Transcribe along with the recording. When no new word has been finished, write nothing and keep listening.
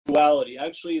duality.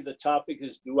 Actually, the topic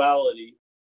is duality,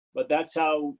 but that's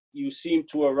how you seem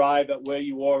to arrive at where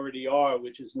you already are,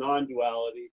 which is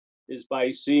non-duality, is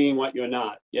by seeing what you're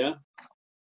not, yeah?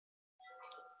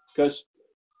 Because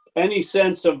any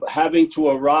sense of having to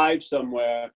arrive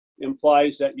somewhere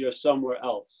implies that you're somewhere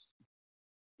else.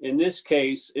 In this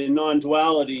case, in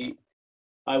non-duality,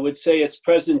 I would say its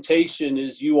presentation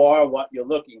is you are what you're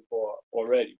looking for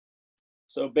already.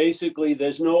 So basically,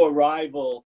 there's no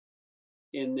arrival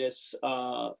in this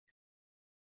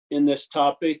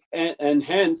topic, and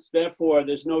hence, therefore,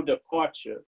 there's no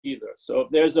departure either. So if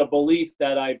there's a belief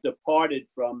that I've departed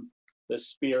from the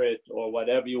spirit or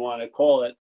whatever you want to call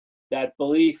it, that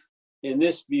belief in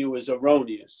this view is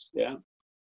erroneous, yeah?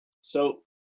 So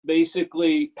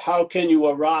basically, how can you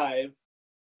arrive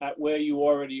at where you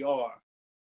already are?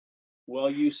 Well,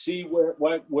 you see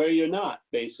where you're not,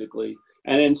 basically.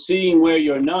 And in seeing where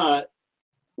you're not,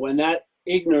 when that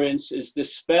ignorance is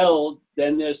dispelled,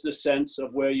 then there's the sense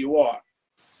of where you are.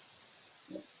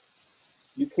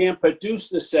 You can't produce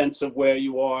the sense of where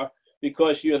you are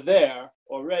because you're there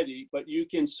already, but you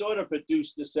can sort of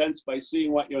produce the sense by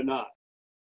seeing what you're not.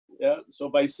 Yeah. So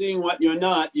by seeing what you're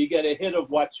not, you get a hit of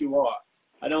what you are.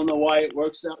 I don't know why it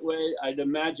works that way. I'd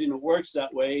imagine it works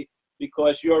that way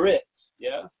because you're it.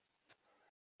 Yeah.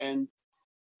 And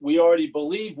we already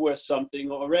believe we're something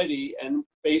already, and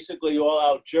basically all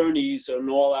our journeys and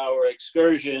all our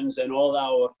excursions and all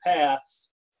our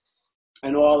paths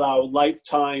and all our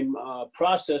lifetime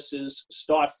processes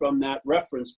start from that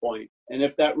reference point. And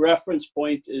if that reference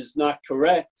point is not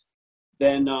correct,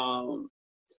 then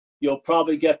you'll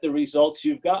probably get the results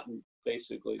you've gotten,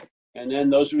 basically. And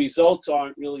then those results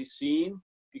aren't really seen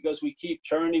because we keep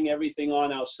turning everything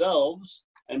on ourselves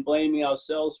and blaming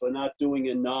ourselves for not doing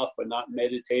enough or not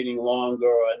meditating longer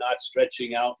or not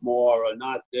stretching out more or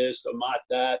not this or not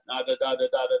that,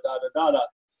 da-da-da-da-da-da-da-da-da.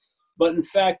 But in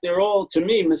fact, they're all, to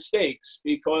me, mistakes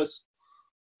because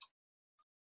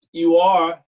you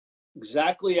are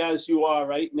exactly as you are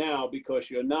right now because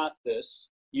you're not this.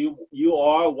 You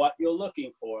are what you're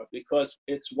looking for because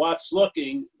it's what's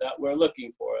looking that we're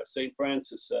looking for, as St.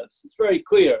 Francis says. It's very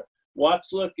clear.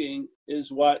 What's looking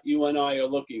is what you and I are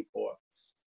looking for.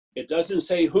 It doesn't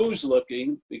say who's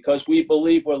looking because we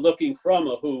believe we're looking from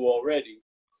a who already.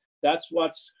 That's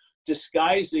what's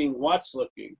disguising what's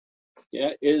looking.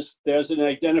 Yeah, is there's an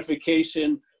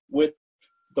identification with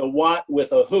the what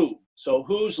with a who. So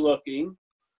who's looking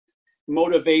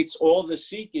motivates all the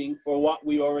seeking for what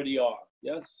we already are.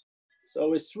 Yes.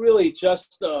 So it's really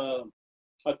just a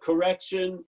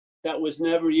correction that was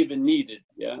never even needed.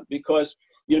 Yeah, because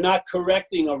you're not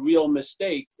correcting a real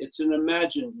mistake. It's an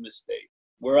imagined mistake.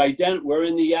 We're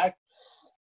in the act.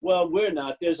 Well, we're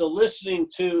not. There's a listening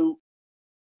to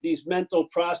these mental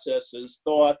processes,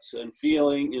 thoughts and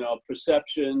feeling,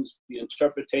 perceptions, the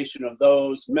interpretation of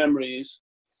those, memories,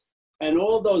 and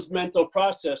all those mental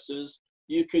processes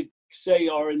you could say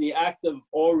are in the act of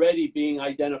already being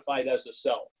identified as a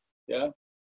self. Yeah.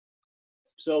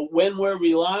 So when we're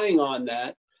relying on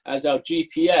that as our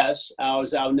GPS,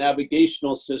 as our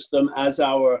navigational system, as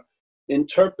our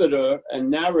interpreter and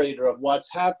narrator of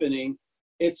what's happening,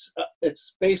 it's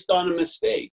based on a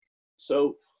mistake.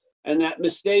 So, and that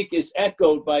mistake is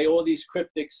echoed by all these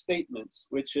cryptic statements,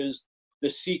 which is the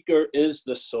seeker is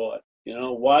the sought.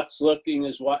 What's looking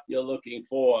is what you're looking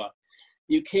for.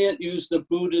 You can't use the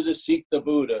Buddha to seek the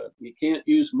Buddha. You can't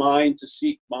use mind to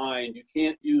seek mind. You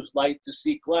can't use light to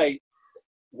seek light.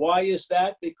 Why is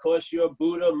that? Because you're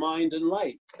Buddha, mind, and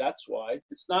light. That's why.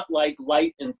 It's not like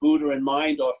light and Buddha and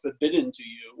mind are forbidden to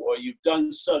you, or you've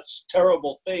done such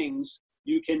terrible things,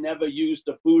 you can never use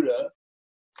the Buddha.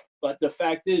 But the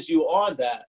fact is, you are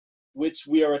that, which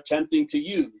we are attempting to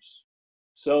use.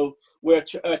 So we're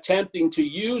attempting to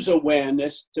use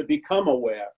awareness to become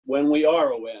aware when we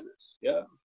are awareness. Yeah.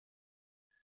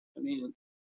 I mean,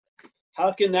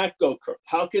 how can that go?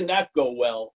 How can that go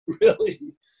well, really?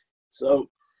 So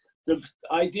the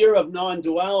idea of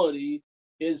non-duality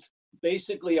is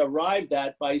basically arrived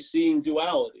at by seeing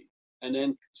duality. And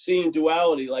then seeing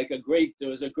duality, there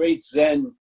was a great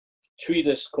Zen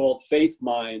treatise called Faith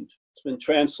Mind. It's been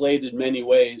translated many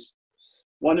ways.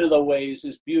 One of the ways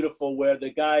is beautiful, where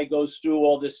the guy goes through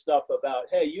all this stuff about,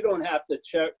 hey, you don't have to,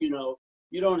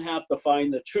 you don't have to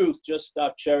find the truth. Just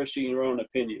stop cherishing your own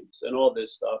opinions and all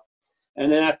this stuff.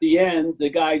 And then at the end,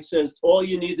 the guide says, all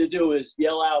you need to do is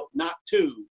yell out, not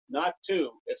two, not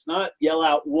two. It's not yell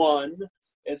out one.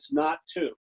 It's not two.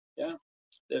 Yeah.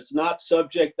 It's not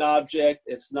subject object.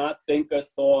 It's not thinker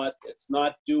thought. It's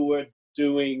not doer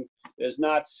doing. There's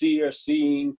not seer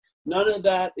seeing. None of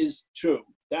that is true.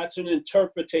 That's an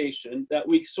interpretation that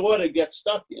we sort of get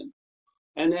stuck in.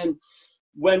 And then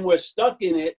when we're stuck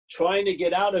in it, trying to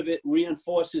get out of it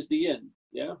reinforces the in.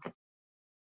 Yeah.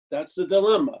 That's the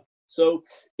dilemma. So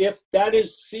if that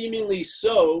is seemingly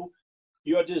so,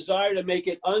 your desire to make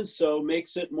it unso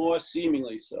makes it more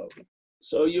seemingly so.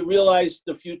 So you realize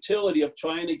the futility of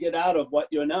trying to get out of what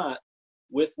you're not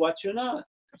with what you're not.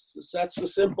 That's the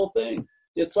simple thing.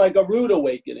 It's like a rude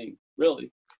awakening,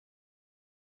 really.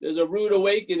 There's a rude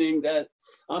awakening that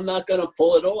I'm not going to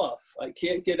pull it off. I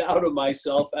can't get out of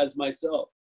myself as myself.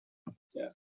 Yeah,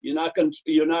 you're not going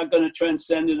to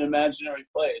transcend an imaginary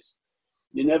place.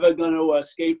 You're never going to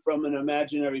escape from an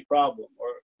imaginary problem. Or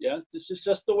yeah, this is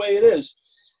just the way it is.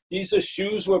 These are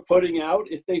shoes we're putting out.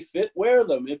 If they fit, wear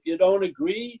them. If you don't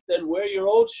agree, then wear your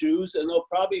old shoes, and they'll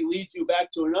probably lead you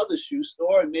back to another shoe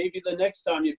store. And maybe the next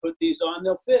time you put these on,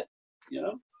 they'll fit. You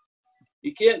know,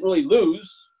 you can't really lose.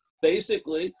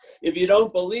 Basically, if you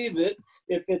don't believe it,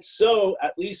 if it's so,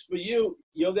 at least for you,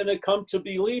 you're going to come to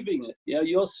believing it. Yeah,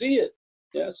 you'll see it.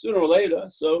 Yeah, sooner or later.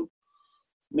 So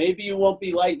maybe you won't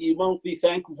be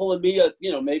thankful to me,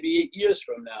 maybe 8 years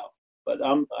from now. But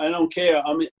I don't care.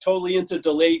 I'm totally into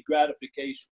delayed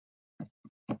gratification.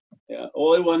 Yeah,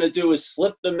 all I want to do is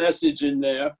slip the message in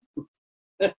there.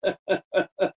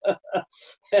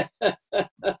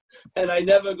 And I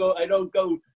don't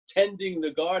go tending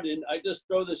the garden. I just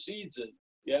throw the seeds in.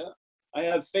 Yeah. I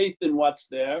have faith in what's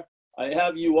there. I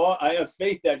have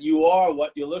faith that you are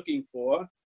what you're looking for.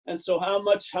 And so how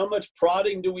much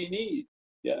prodding do we need?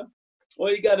 Yeah.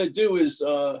 All you got to do is,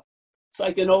 it's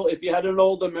like if you had an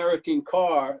old American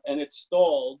car and it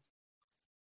stalled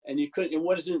and it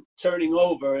wasn't turning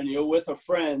over and you're with a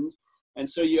friend. And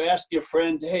so you ask your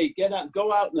friend, hey,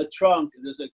 go out in the trunk.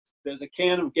 There's a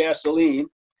can of gasoline.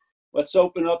 Let's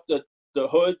open up the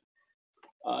hood,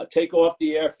 take off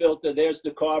the air filter. There's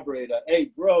the carburetor.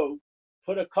 Hey, bro,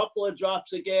 put a couple of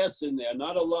drops of gas in there.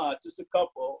 Not a lot, just a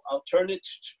couple. I'll turn it.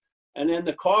 And then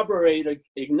the carburetor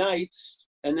ignites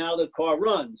and now the car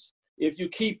runs. If you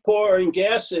keep pouring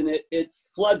gas in it, it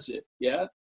floods it, yeah?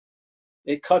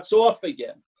 It cuts off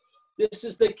again. This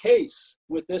is the case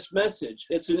with this message.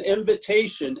 It's an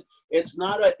invitation. It's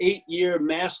not an 8-year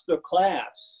master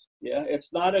class, yeah?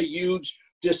 It's not a huge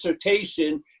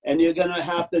dissertation and you're gonna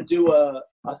have to do a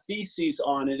thesis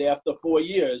on it after 4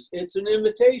 years. It's an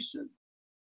invitation.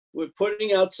 We're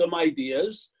putting out some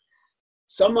ideas.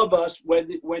 Some of us,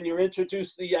 when you're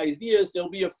introduced to the ideas, there'll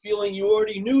be a feeling you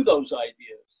already knew those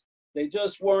ideas. They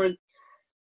just weren't,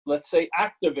 let's say,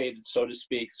 activated, so to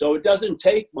speak. So it doesn't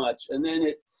take much. And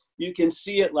then you can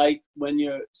see it like when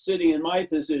you're sitting in my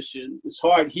position. It's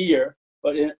hard here,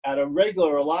 but at a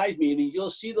regular live meeting, you'll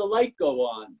see the light go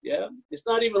on. Yeah, it's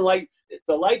not even like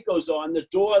the light goes on. The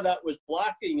door that was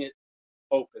blocking it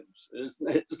opens.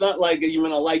 It's not like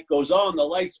even a light goes on. The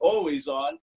light's always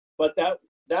on, but that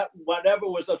whatever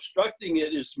was obstructing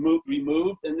it is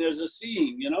removed, and there's a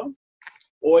seeing.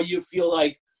 Or you feel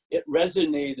like it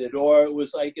resonated, or it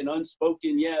was like an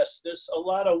unspoken yes. There's a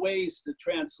lot of ways to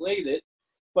translate it,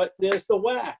 but there's the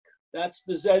whack. That's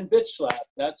the Zen bitch slap.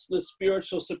 That's the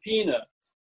spiritual subpoena.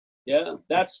 Yeah,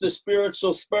 that's the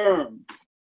spiritual sperm.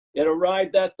 It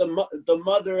arrived at the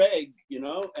mother egg,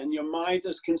 and your mind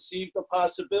has conceived the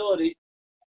possibility,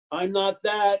 I'm not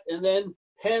that, and then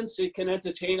hence it can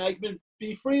entertain, I can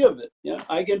be free of it. Yeah,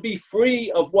 I can be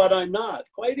free of what I'm not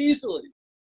quite easily.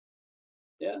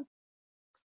 Yeah.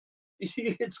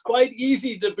 It's quite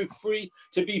easy to be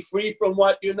free from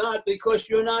what you're not because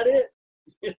you're not it.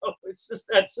 It's just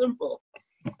that simple.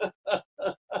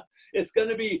 It's going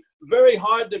to be very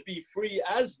hard to be free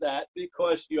as that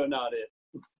because you're not it.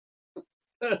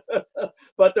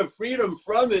 But the freedom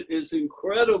from it is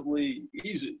incredibly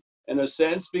easy in a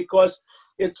sense because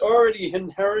it's already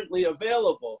inherently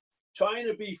available. Trying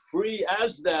to be free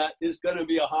as that is going to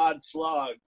be a hard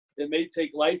slog. It may take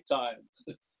lifetimes.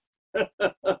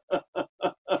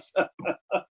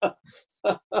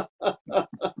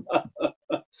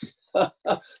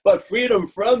 But freedom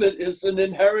from it is an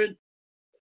inherent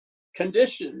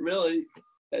condition, really.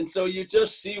 And so you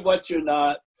just see what you're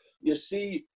not. You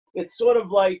see, it's sort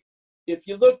of like if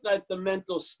you look at the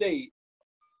mental state,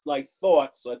 like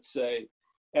thoughts, let's say,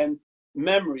 and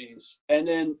memories, and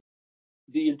then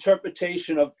the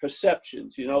interpretation of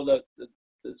perceptions, the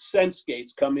sense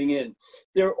gates coming in,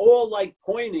 they're all like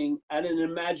pointing at an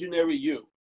imaginary you.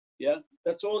 Yeah,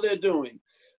 that's all they're doing.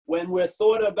 When we're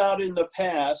thought about in the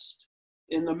past,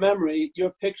 in the memory,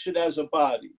 you're pictured as a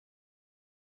body.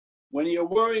 When you're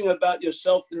worrying about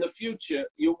yourself in the future,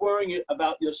 you're worrying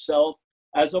about yourself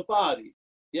as a body.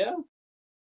 Yeah,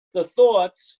 the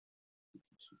thoughts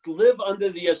live under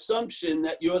the assumption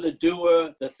that you're the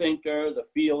doer, the thinker, the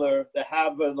feeler, the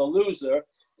haver, the loser.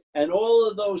 And all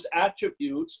of those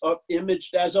attributes are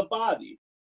imaged as a body,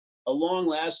 a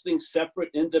long-lasting, separate,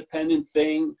 independent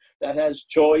thing that has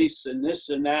choice and this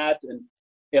and that. And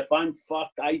if I'm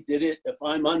fucked, I did it. If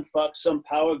I'm unfucked, some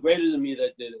power greater than me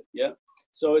that did it. Yeah.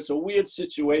 So it's a weird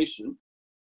situation.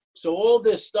 So all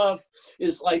this stuff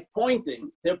is like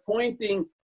pointing. They're pointing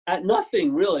at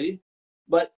nothing, really.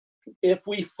 But if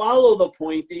we follow the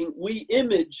pointing, we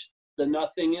image the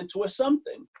nothing into a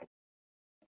something.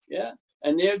 Yeah.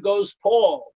 And there goes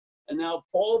Paul. And now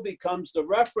Paul becomes the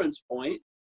reference point,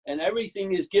 and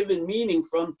everything is given meaning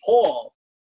from Paul.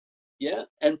 Yeah.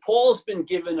 And Paul's been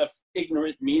given a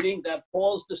ignorant meaning that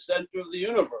Paul's the center of the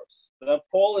universe, that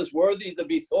Paul is worthy to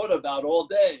be thought about all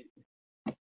day.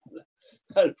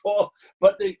 Paul,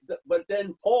 but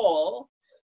then Paul,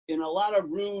 in a lot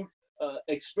of rude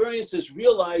experiences,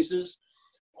 realizes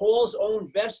Paul's own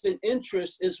vested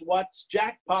interest is what's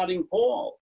jackpotting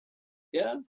Paul.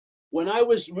 Yeah. When I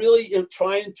was really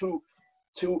trying to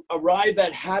arrive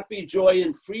at happy joy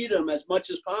and freedom as much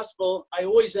as possible, I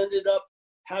always ended up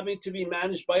having to be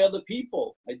managed by other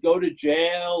people. I'd go to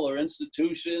jail or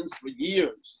institutions for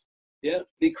years. Yeah,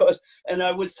 and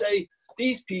I would say,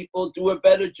 these people do a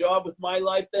better job with my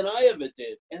life than I ever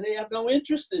did. And they have no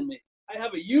interest in me. I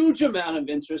have a huge amount of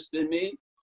interest in me,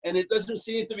 and it doesn't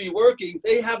seem to be working.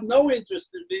 They have no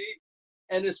interest in me,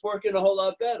 and it's working a whole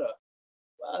lot better.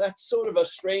 Wow, that's sort of a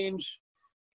strange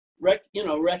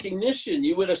recognition.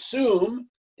 You would assume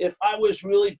if I was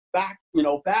really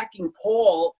backing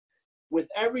Paul with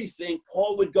everything,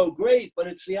 Paul would go great, but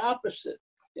it's the opposite.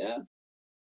 Yeah.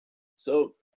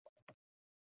 So,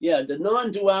 yeah, the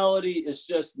non-duality is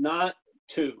just not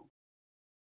two.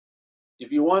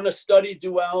 If you want to study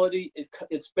duality,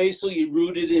 it's basically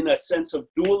rooted in a sense of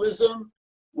dualism,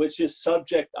 which is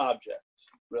subject-object,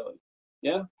 really.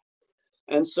 Yeah?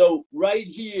 And so right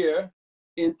here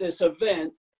in this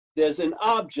event, there's an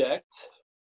object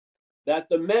that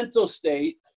the mental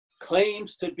state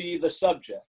claims to be the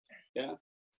subject. Yeah.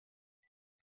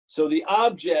 So the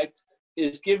object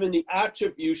is given the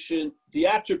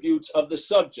attributes of the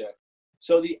subject.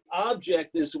 So the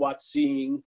object is what's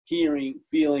seeing, hearing,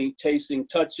 feeling, tasting,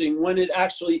 touching, when it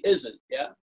actually isn't. Yeah.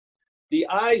 The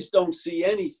eyes don't see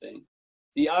anything.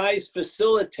 The eyes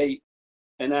facilitate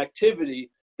an activity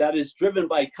that is driven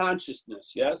by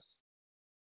consciousness. Yes.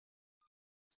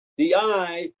 The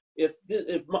eye,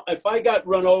 if I got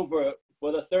run over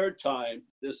for the third time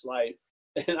this life,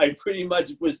 and I pretty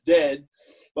much was dead,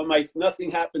 but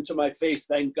nothing happened to my face,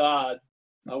 thank God.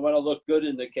 I want to look good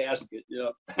in the casket,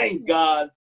 thank God.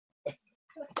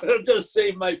 It'll just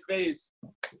save my face.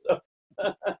 So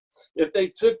if they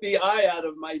took the eye out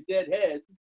of my dead head,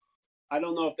 I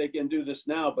don't know if they can do this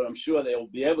now, but I'm sure they will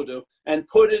be able to, and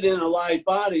put it in a live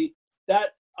body,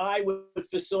 that eye would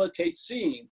facilitate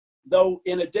seeing. Though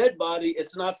in a dead body,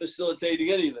 it's not facilitating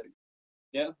anything.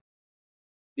 Yeah.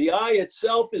 The eye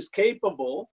itself is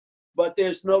capable, but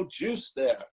there's no juice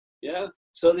there. Yeah.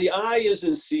 So the eye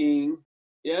isn't seeing.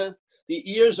 Yeah.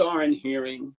 The ears aren't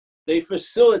hearing. They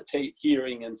facilitate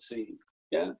hearing and seeing.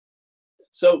 Yeah.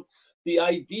 So the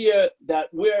idea that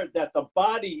the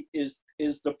body is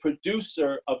the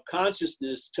producer of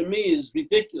consciousness, to me, is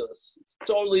ridiculous. It's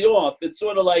totally off. It's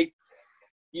sort of like,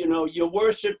 you're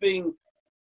worshiping.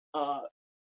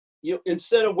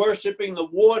 Instead of worshiping the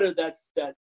water that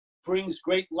brings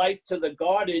great life to the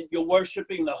garden, you're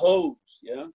worshiping the hose.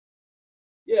 Yeah.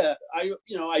 Yeah.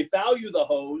 I value the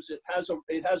hose. It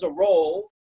has a role.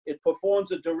 It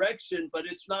performs a direction, but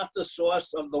it's not the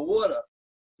source of the water.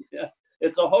 Yeah.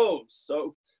 It's a hose.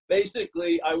 So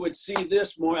basically, I would see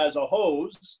this more as a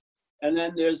hose, and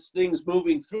then there's things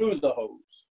moving through the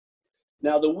hose.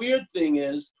 Now, the weird thing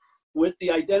is, with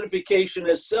the identification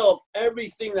as self,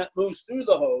 everything that moves through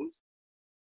the hose,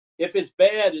 if it's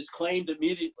bad, is claimed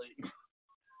immediately.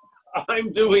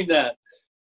 I'm doing that.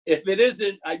 If it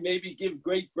isn't, I maybe give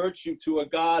great virtue to a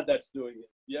God that's doing it.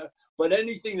 Yeah. But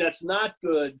anything that's not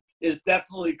good is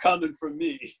definitely coming from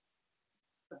me.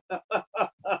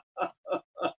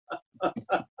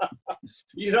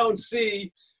 You don't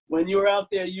see, when you're out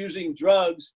there using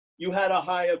drugs, you had a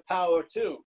higher power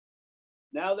too.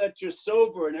 Now that you're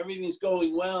sober and everything's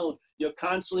going well, you're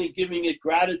constantly giving it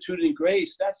gratitude and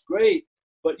grace. That's great.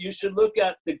 But you should look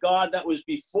at the God that was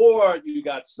before you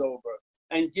got sober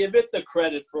and give it the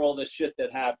credit for all the shit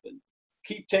that happened.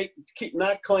 Keep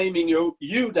not claiming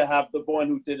you to have the one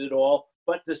who did it all,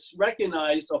 but to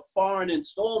recognize a foreign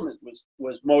installment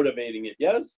was motivating it.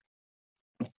 Yes?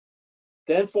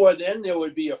 Then there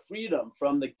would be a freedom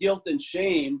from the guilt and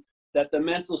shame that the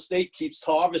mental state keeps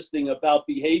harvesting about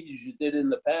behaviors you did in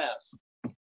the past.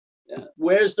 Yeah.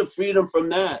 Where's the freedom from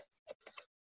that?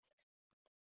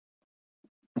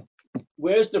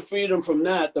 where's the freedom from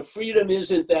that? The freedom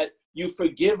isn't that you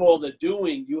forgive all the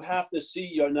doing. You have to see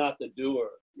you're not the doer.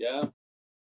 Yeah.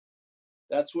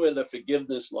 That's where the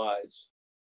forgiveness lies.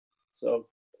 So,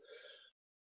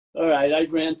 all right,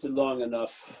 I've ranted long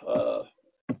enough.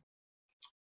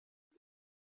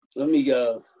 Let me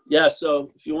go. Yeah,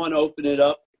 so if you want to open it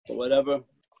up or whatever.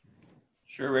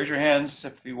 Sure, raise your hands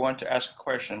if you want to ask a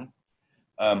question.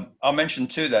 I'll mention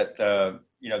too that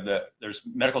there's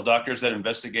medical doctors that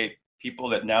investigate people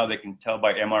that now they can tell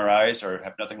by MRIs or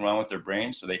have nothing wrong with their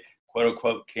brain, so they quote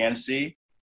unquote can see,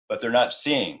 but they're not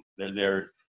seeing.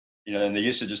 They're and they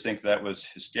used to just think that was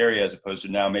hysteria, as opposed to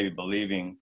now maybe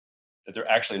believing that they're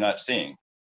actually not seeing.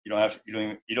 You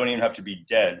don't even have to be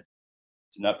dead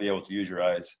to not be able to use your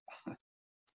eyes.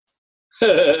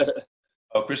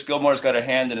 Oh, Chris Gilmore's got a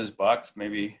hand in his box.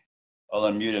 Maybe I'll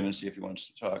unmute him and see if he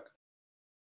wants to talk.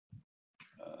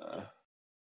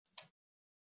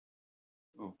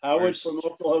 Howard from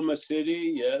Oklahoma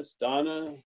City. Yes.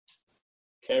 Donna.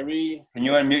 Kerry. Can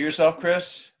you unmute yourself,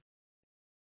 Chris?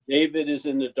 David is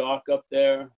in the dock up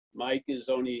there. Mike is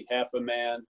only half a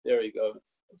man. There he goes.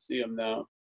 I see him now.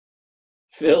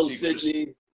 Phil,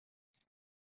 Sydney.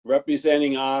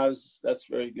 Representing Oz. That's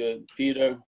very good.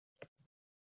 Peter.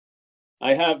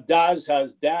 I have Daz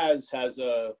has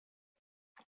the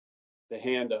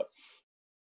hand up.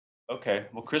 Okay.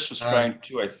 Well, Chris was trying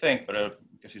to, I think, but I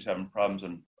guess he's having problems,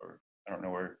 or I don't know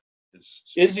where his.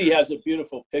 Izzy has a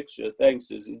beautiful picture.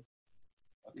 Thanks, Izzy.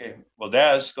 Okay. Well,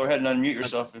 Daz, go ahead and unmute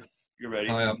yourself if you're ready.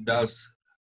 Hi, I'm Daz.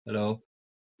 Hello.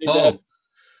 Hey, Paul, Dad.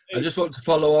 I just want to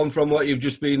follow on from what you've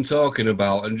just been talking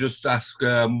about and just ask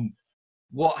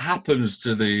what happens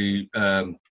to the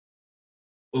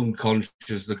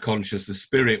unconscious, the conscious, the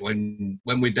spirit when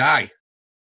we die?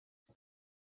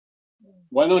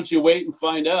 Why don't you wait and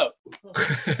find out?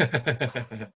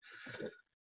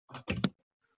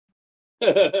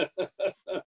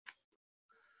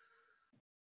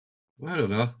 I don't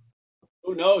know.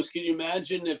 Who knows? Can you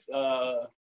imagine if, I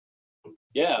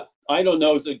don't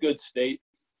know is a good state.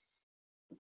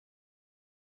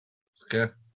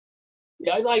 Okay.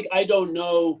 Yeah, I don't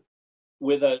know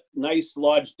with a nice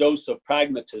large dose of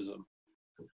pragmatism.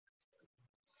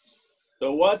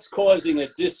 So what's causing a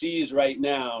disease right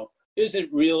now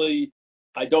isn't really,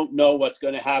 I don't know what's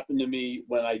going to happen to me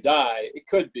when I die. It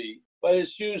could be, but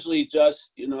it's usually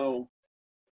just, the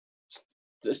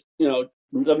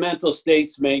mental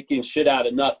state's making shit out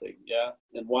of nothing, yeah,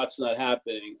 and what's not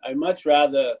happening. I much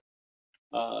rather,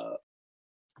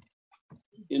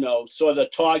 sort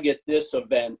of target this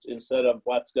event instead of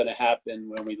what's going to happen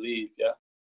when we leave, yeah.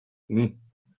 Mm.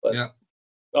 But, yeah.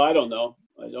 I don't know.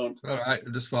 I don't. All right. I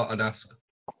just thought I'd ask.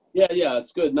 Yeah,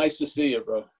 it's good. Nice to see you,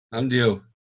 bro. And you.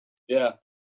 Yeah.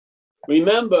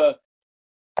 Remember,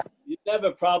 you're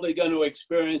never probably going to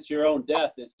experience your own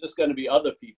death. It's just going to be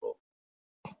other people.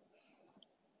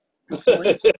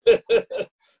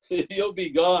 You'll be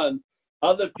gone.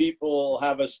 Other people will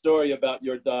have a story about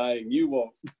your dying. You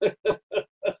won't.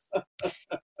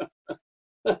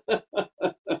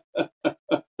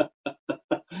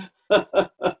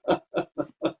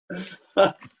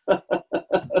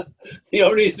 The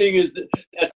only thing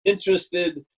that's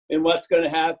interested in what's going to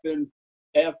happen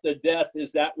after death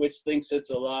is that which thinks it's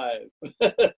alive.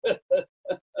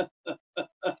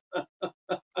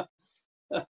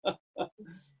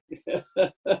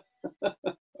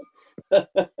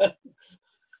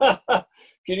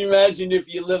 Can you imagine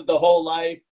if you lived the whole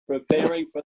life preparing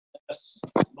for this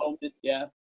moment? Yeah.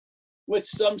 Which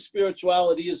some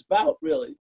spirituality is about,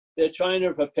 really. They're trying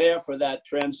to prepare for that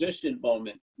transition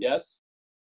moment. Yes.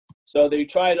 So they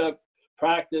try to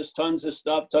practice tons of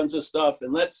stuff.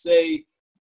 And let's say,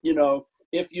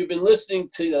 if you've been listening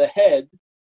to the head,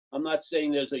 I'm not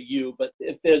saying there's a you, but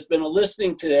if there's been a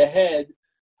listening to the head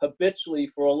habitually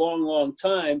for a long, long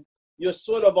time, you're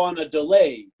sort of on a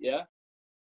delay, yeah?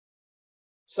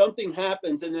 Something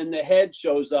happens and then the head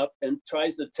shows up and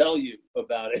tries to tell you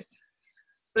about it.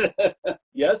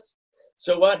 Yes?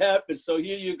 So what happens? So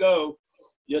here you go.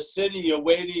 You're sitting, you're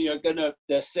waiting,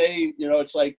 they're saying,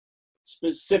 it's like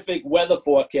specific weather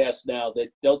forecast now that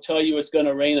they'll tell you it's going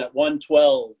to rain at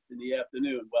 1:12 in the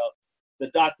afternoon. Well, the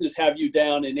doctors have you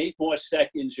down in 8 more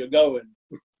seconds, you're going.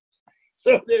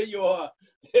 So there you are.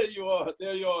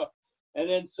 And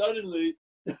then suddenly,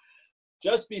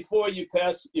 just before you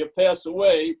pass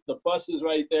away, the bus is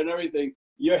right there and everything,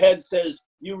 your head says,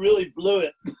 you really blew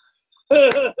it.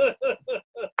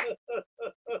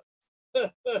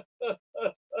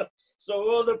 So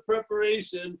all the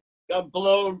preparation got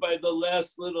blown by the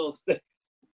last little step.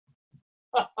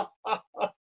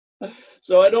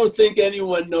 So I don't think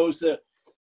anyone knows that,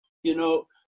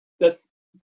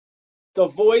 the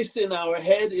voice in our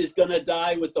head is going to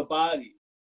die with the body.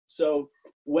 So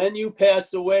when you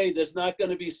pass away, there's not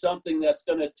going to be something that's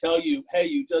going to tell you, hey,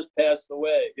 you just passed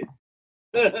away.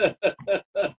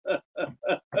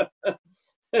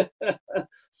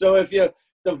 So if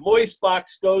the voice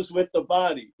box goes with the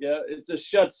body, yeah, it just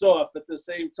shuts off at the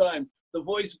same time. The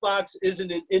voice box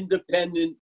isn't an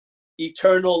independent,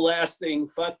 eternal, lasting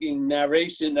fucking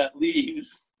narration that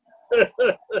leaves.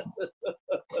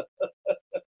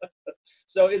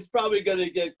 So it's probably going to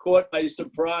get caught by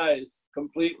surprise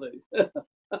completely.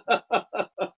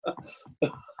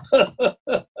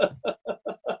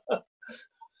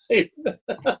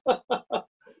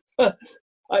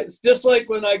 It's just like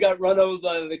when I got run over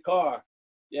by the car.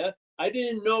 Yeah, I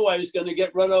didn't know I was going to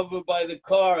get run over by the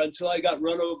car until I got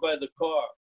run over by the car.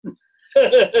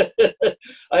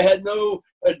 I had no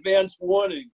advance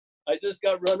warning. I just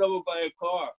got run over by a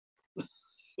car.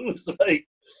 It was like,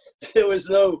 there was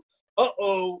no,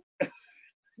 uh-oh.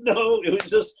 No,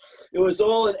 it was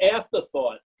all an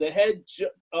afterthought. The head,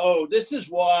 oh, this is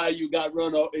why you got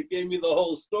run over. It gave me the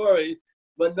whole story,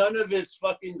 but none of its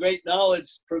fucking great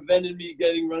knowledge prevented me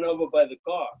getting run over by the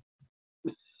car.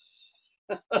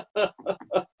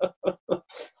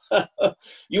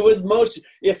 You would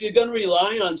if you're going to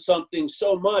rely on something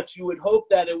so much, you would hope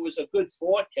that it was a good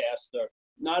forecaster,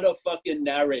 not a fucking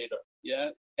narrator.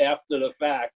 Yeah, after the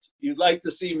fact, you'd like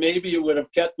to see maybe it would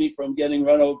have kept me from getting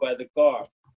run over by the car.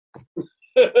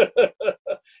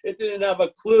 It didn't have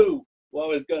a clue what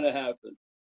was going to happen.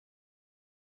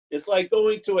 It's like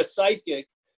going to a psychic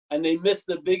and they miss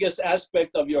the biggest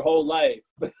aspect of your whole life.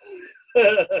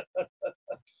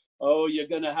 Oh, you're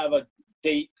going to have a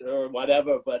date or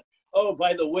whatever, but oh,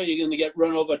 by the way, you're going to get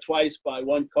run over twice by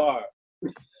one car.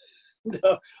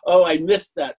 No, oh, I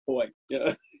missed that point. You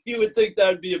know, you would think that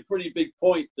would be a pretty big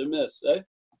point to miss, eh?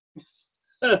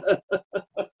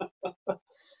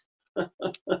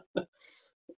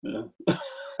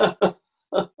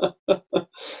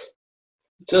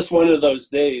 Just one of those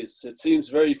days. It seems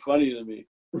very funny to me.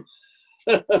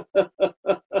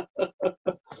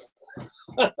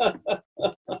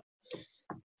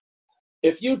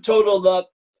 If you totaled up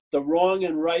the wrong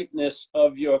and rightness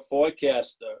of your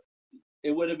forecaster,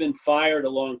 it would have been fired a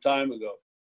long time ago.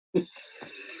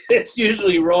 It's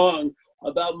usually wrong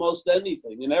about most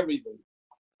anything and everything.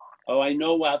 Oh, I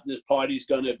know what this party's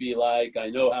going to be like. I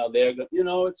know how they're going. You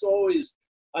know,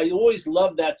 I always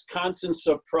love that constant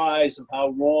surprise of how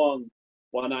wrong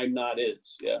one I'm not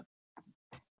is. Yeah.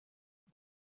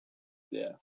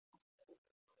 Yeah.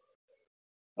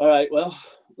 All right. Well,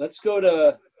 let's go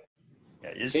to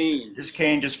Kane.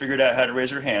 Kane just figured out how to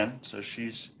raise her hand, so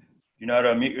you know how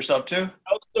to mute yourself too?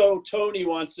 Also, Tony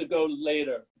wants to go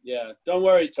later. Yeah. Don't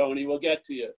worry, Tony. We'll get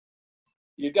to you.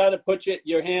 You got to put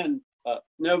your hand up.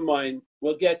 Never mind.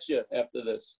 We'll get you after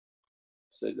this.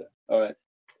 Say that. All right.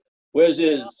 Where's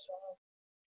his?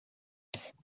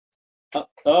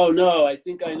 Oh, no. I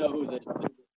think I know who this is.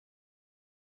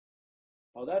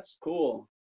 Oh, that's cool.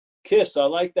 Kiss. I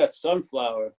like that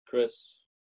sunflower, Chris.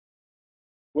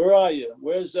 Where are you?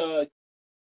 Where's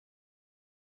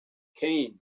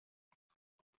Kane?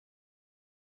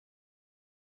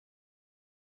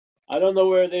 I don't know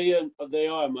where they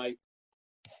are, Mike.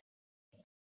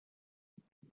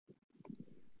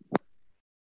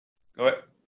 Go ahead.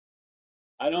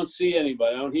 I don't see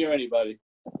anybody. I don't hear anybody.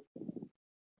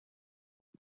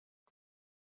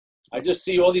 I just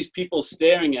see all these people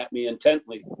staring at me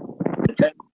intently.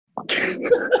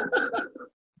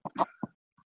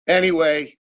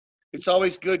 Anyway, it's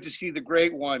always good to see the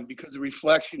great one because the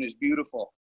reflection is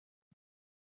beautiful.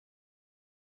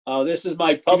 Oh, this is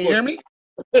my Can publicist. you hear me?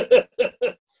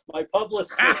 My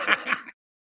publicist.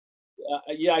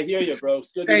 Yeah, I hear you, bro.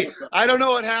 It's good to Hey, hear from you. I don't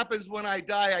know what happens when I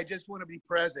die. I just want to be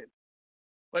present.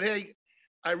 But hey,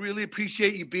 I really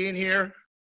appreciate you being here.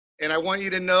 And I want you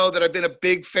to know that I've been a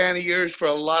big fan of yours for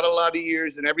a lot of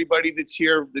years. And everybody that's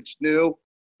here that's new,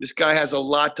 this guy has a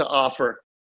lot to offer.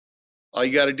 All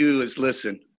you got to do is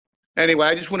listen. Anyway,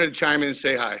 I just wanted to chime in and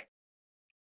say hi.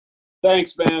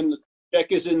 Thanks, man.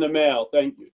 Check is in the mail.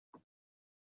 Thank you.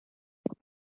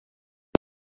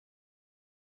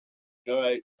 All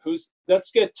right.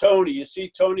 Let's get Tony. You see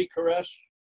Tony Koresh?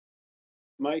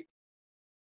 Mike?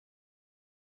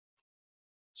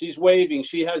 She's waving.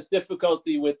 She has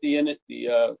difficulty with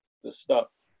the stuff.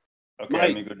 Okay, Mike.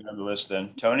 let me go down the list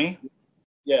then. Tony?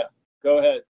 Yeah, go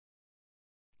ahead.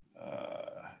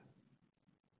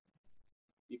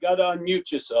 You got to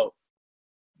unmute yourself.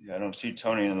 Yeah, I don't see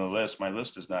Tony on the list. My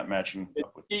list is not matching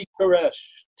up with. T.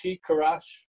 Koresh.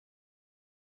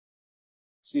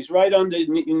 She's right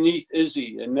underneath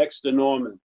Izzy and next to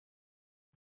Norman.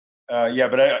 Yeah,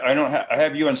 but I don't have, I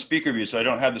have you on speaker view, so I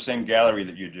don't have the same gallery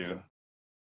that you do.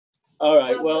 All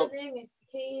right. Well, her name is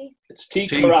T. it's T.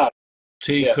 T. Karat.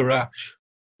 T. Yeah. Karash.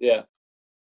 Yeah.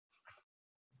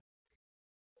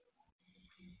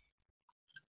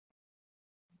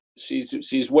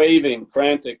 She's waving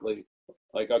frantically,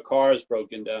 like a car is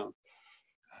broken down.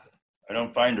 I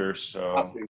don't find her,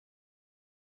 so.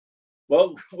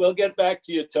 Well, we'll get back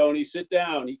to you, Tony. Sit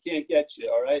down. He can't get you.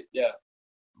 All right. Yeah.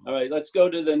 All right. Let's go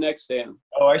to the next hand.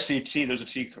 Oh, I see T. There's a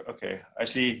T. Okay, I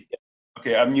see.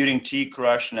 Okay, I'm muting T.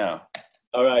 Crush now.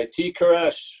 All right. T.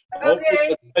 Koresh.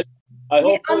 Okay.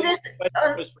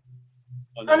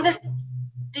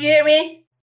 Do you hear me?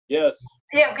 Yes.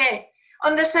 Yeah, okay.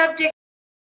 On the subject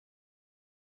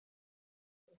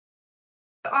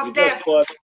You of just death, thought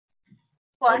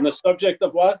what? on the subject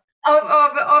of what?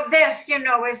 Of death, you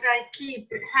know, as I keep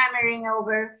hammering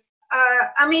over.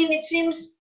 I mean, it seems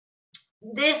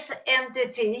this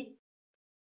entity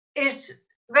is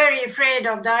very afraid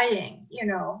of dying, you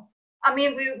know. I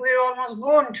mean, we're almost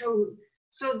born to.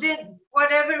 So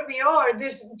whatever we are,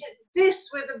 this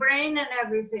with the brain and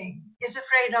everything is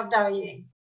afraid of dying.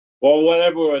 Well,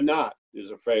 whatever we're not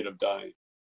is afraid of dying.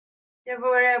 Yeah,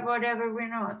 whatever we're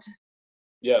not.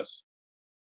 Yes.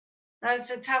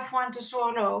 That's a tough one to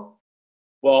swallow.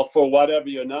 Well, for whatever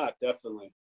you're not,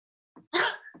 definitely.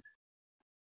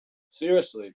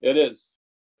 Seriously, it is.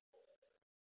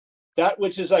 That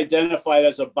which is identified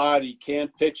as a body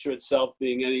can't picture itself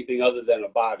being anything other than a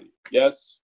body.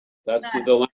 Yes? That's the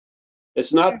dilemma.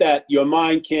 It's not that your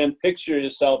mind can't picture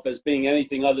yourself as being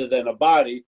anything other than a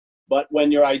body, but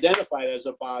when you're identified as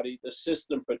a body, the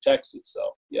system protects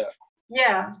itself. Yeah.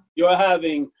 Yeah. You're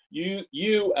having,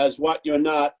 you as what you're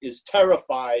not is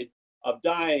terrified of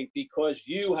dying because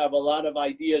you have a lot of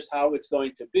ideas how it's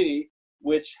going to be,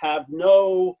 which have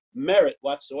no merit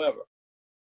whatsoever.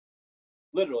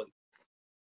 Literally.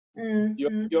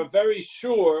 Mm-hmm. You're very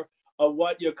sure of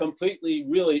what you're completely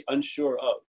really unsure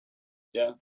of.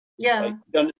 Yeah. Yeah.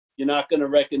 Like you're not going to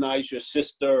recognize your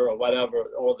sister or whatever,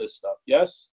 all this stuff.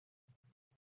 Yes.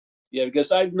 Yeah,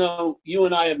 because you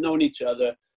and I have known each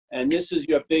other, and this is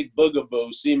your big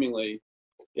boogaboo, seemingly,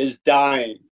 is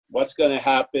dying. What's going to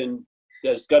happen?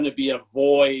 There's going to be a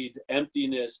void,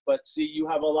 emptiness. But see, you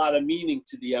have a lot of meaning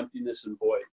to the emptiness and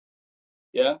void.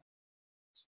 Yeah.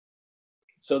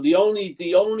 So the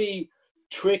only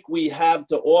trick we have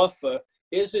to offer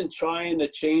isn't trying to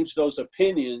change those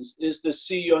opinions, is to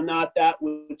see you're not that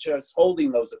which is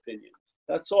holding those opinions.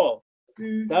 That's all.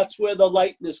 Mm-hmm. That's where the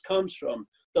lightness comes from.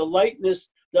 The lightness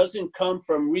doesn't come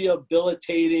from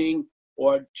rehabilitating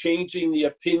or changing the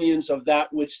opinions of that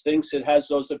which thinks it has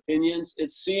those opinions.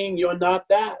 It's seeing you're not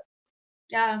that.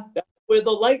 Yeah. That's where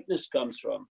the lightness comes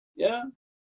from. Yeah.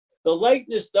 The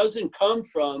lightness doesn't come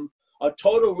from a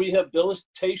total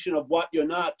rehabilitation of what you're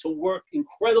not to work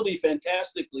incredibly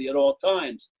fantastically at all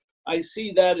times. I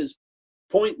see that as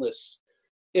pointless.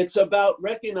 It's about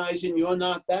recognizing you're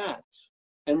not that.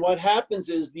 And what happens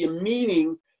is the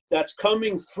meaning that's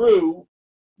coming through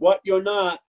what you're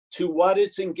not to what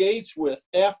it's engaged with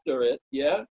after it,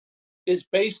 yeah, is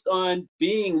based on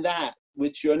being that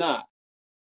which you're not.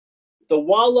 The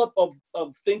wallop of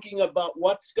thinking about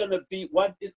what's going to be,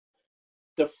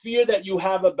 the fear that you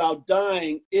have about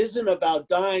dying isn't about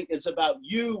dying, it's about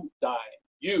you dying.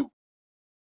 You.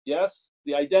 Yes?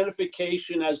 The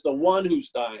identification as the one who's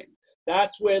dying.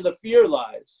 That's where the fear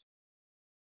lies.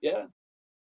 Yeah?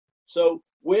 So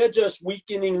we're just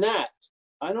weakening that.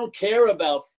 I don't care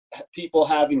about people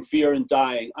having fear and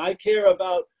dying. I care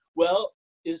about, well,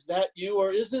 is that you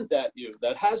or isn't that you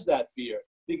that has that fear?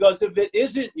 Because if it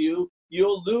isn't you,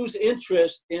 you'll lose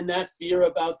interest in that fear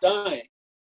about dying.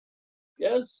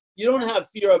 Yes? You don't have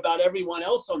fear about everyone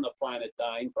else on the planet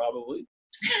dying, probably.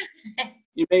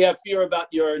 You may have fear about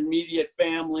your immediate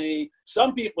family.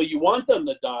 Some people, you want them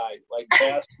to die, like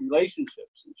past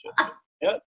relationships and shit.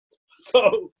 Yeah.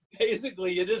 So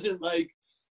basically, it isn't like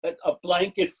a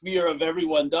blanket fear of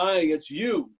everyone dying. It's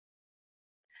you.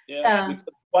 Yeah. Because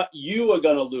what you are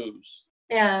going to lose.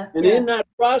 Yeah. And in that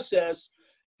process,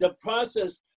 the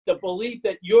belief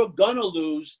that you're going to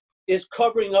lose is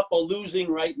covering up a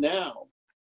losing right now.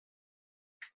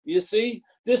 You see,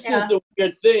 this is the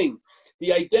weird thing.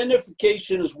 The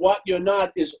identification is what you're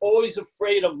not is always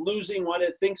afraid of losing what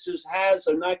it thinks it has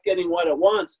or not getting what it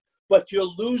wants. But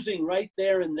you're losing right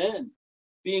there and then.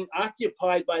 Being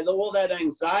occupied by all that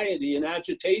anxiety and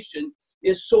agitation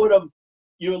is sort of,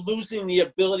 you're losing the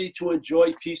ability to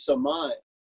enjoy peace of mind.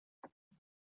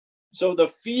 So the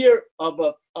fear of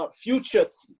a future,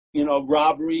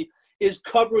 robbery is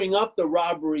covering up the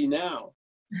robbery now.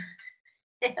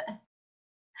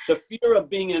 The fear of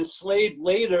being enslaved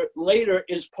later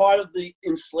is part of the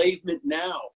enslavement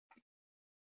now.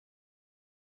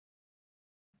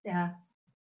 Yeah.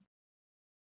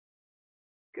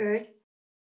 Good.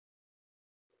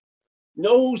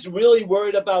 Know who's really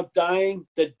worried about dying?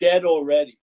 The dead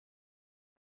already.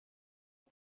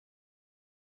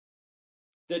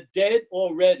 The dead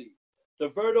already. The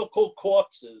vertical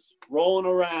corpses rolling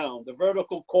around, the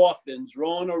vertical coffins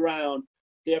rolling around,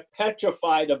 they're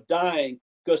petrified of dying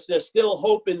because they're still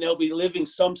hoping they'll be living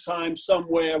sometime,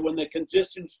 somewhere when the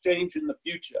conditions change in the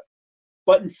future.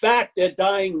 But in fact, they're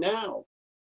dying now.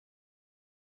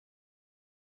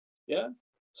 Yeah?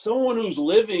 Someone who's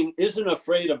living isn't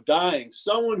afraid of dying.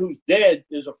 Someone who's dead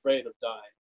is afraid of dying.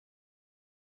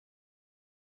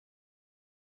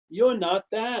 You're not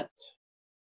that.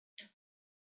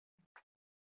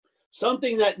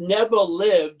 Something that never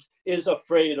lived is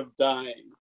afraid of dying.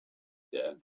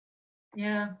 Yeah.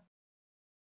 Yeah.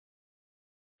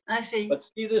 I see. But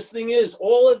see, this thing is,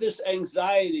 all of this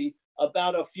anxiety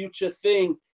about a future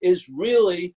thing is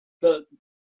really the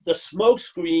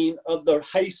smokescreen of the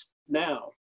heist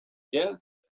now. Yeah.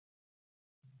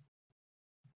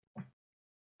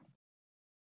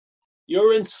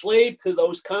 You're enslaved to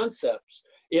those concepts.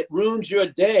 It ruins your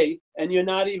day, and you're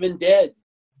not even dead.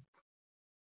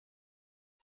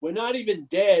 We're not even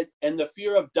dead, and the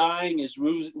fear of dying is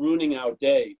ruining our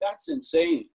day. That's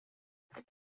insane.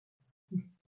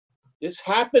 It's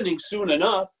happening soon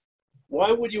enough.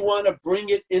 Why would you want to bring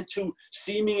it into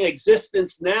seeming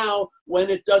existence now when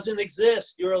it doesn't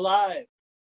exist? You're alive.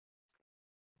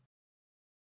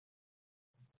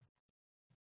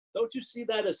 Don't you see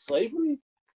that as slavery?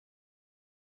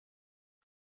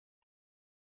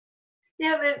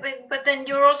 Yeah, but then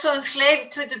you're also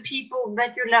enslaved to the people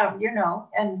that you love, you know,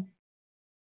 and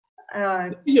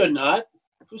You're not.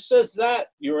 Who says that?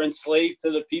 You're enslaved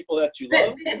to the people that you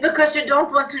love? because you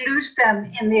don't want to lose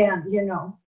them in the end, you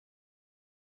know.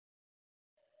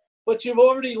 But you've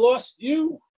already lost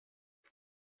you.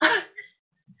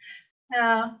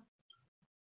 Yeah.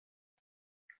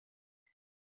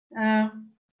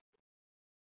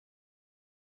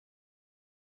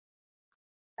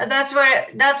 And that's where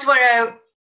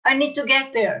I need to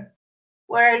get there,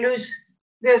 where I lose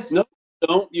this. No,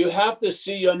 don't. You have to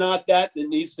see you're not that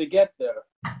needs to get there.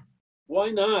 Why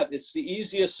not? It's the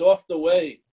easiest, softer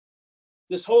way.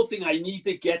 This whole thing, I need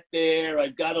to get there,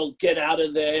 I've got to get out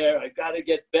of there, I've got to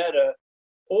get better.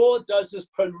 All it does is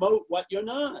promote what you're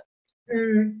not.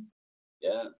 Mm.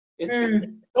 Yeah. It's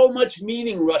so much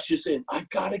meaning rushes in. I've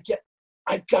got to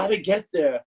get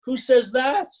there. Who says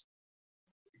that?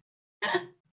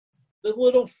 The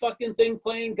little fucking thing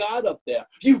playing God up there.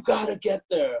 You've got to get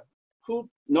there. Who?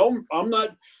 No, I'm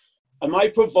not. Am I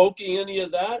provoking any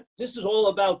of that? This is all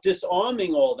about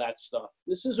disarming all that stuff.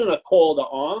 This isn't a call to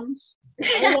arms.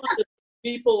 I want the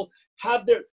people have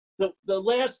the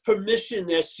last permission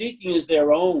they're seeking is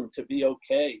their own to be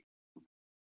okay.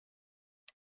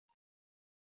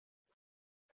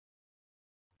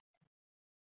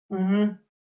 Mm-hmm.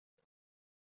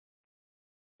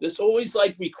 There's always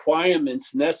like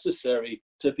requirements necessary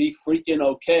to be freaking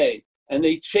okay. And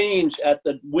they change at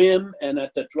the whim and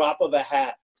at the drop of a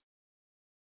hat.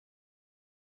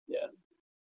 Yeah.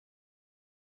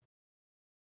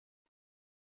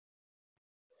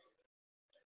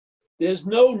 There's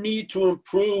no need to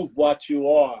improve what you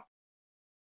are.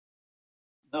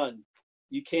 None.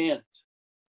 You can't.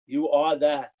 You are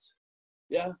that.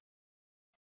 Yeah.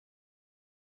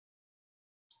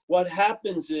 What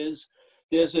happens is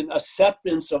there's an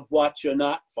acceptance of what you're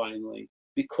not finally,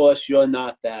 because you're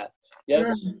not that.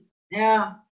 Yes?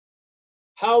 Yeah.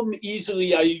 How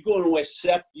easily are you going to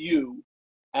accept you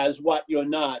as what you're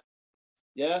not?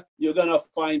 Yeah? You're going to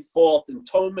find fault in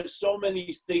so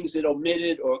many things that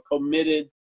omitted or committed.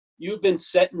 You've been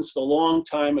sentenced a long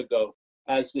time ago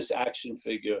as this action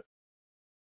figure.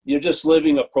 You're just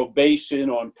living a probation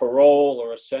on parole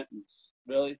or a sentence.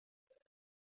 Really?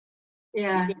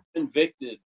 Yeah. You've been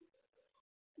convicted.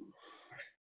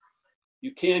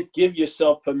 You can't give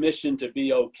yourself permission to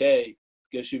be okay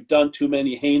because you've done too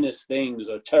many heinous things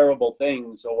or terrible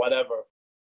things or whatever.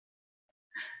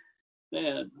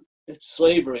 Man, it's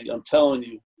slavery. I'm telling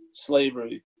you,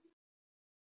 slavery.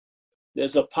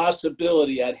 There's a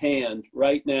possibility at hand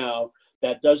right now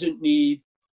that doesn't need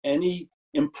any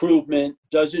improvement,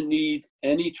 doesn't need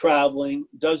any traveling,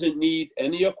 doesn't need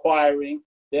any acquiring,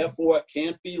 therefore it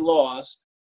can't be lost.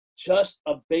 Just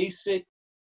a basic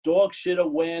dog shit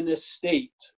awareness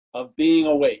state of being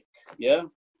awake. Yeah?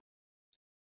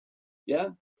 Yeah?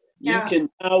 Yeah. You can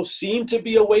now seem to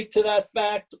be awake to that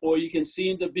fact, or you can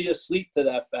seem to be asleep to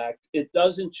that fact. It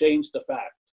doesn't change the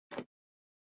fact.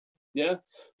 Yeah.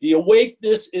 The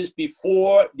awakeness is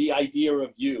before the idea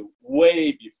of you,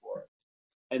 way before it.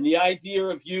 And the idea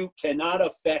of you cannot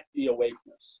affect the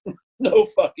awakeness. No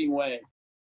fucking way.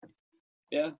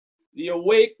 Yeah. The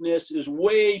awakeness is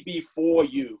way before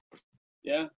you.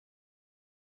 Yeah.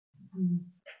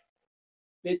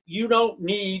 That you don't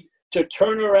need to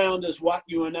turn around as what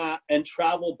you are not and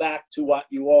travel back to what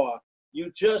you are.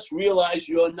 You just realize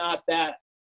you're not that.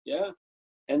 Yeah.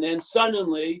 And then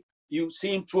suddenly you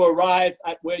seem to arrive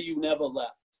at where you never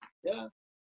left. Yeah.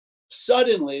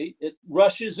 Suddenly it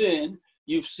rushes in.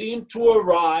 You seem to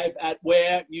arrive at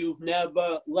where you've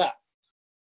never left.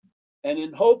 And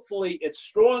then hopefully it's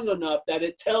strong enough that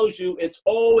it tells you it's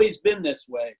always been this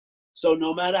way. So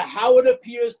no matter how it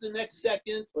appears the next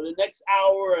second or the next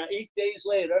hour or 8 days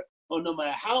later, or no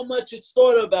matter how much it's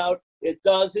thought about, it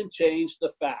doesn't change the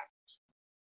fact.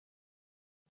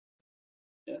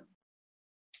 Yeah.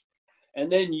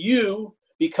 And then you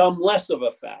become less of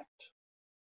a fact.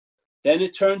 Then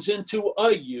it turns into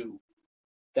a you.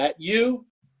 That you,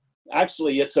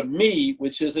 actually it's a me,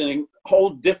 which is a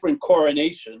whole different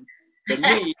coronation. The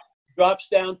me drops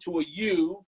down to a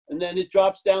you, and then it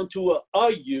drops down to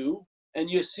a you, and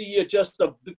you see you're just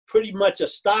pretty much a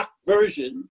stock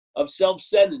version of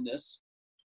self-centeredness,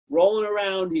 rolling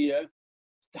around here,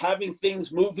 having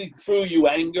things moving through you,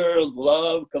 anger,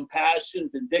 love, compassion,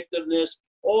 vindictiveness,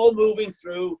 all moving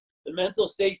through. The mental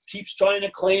state keeps trying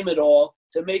to claim it all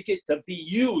to make it to be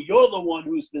you. You're the one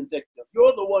who's vindictive.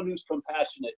 You're the one who's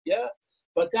compassionate. Yeah.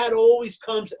 But that always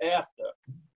comes after.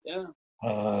 Yeah.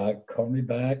 Call me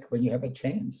back when you have a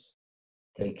chance.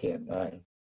 Take care. Bye.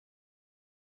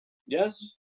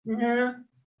 Yes? Mhm.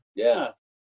 Yeah.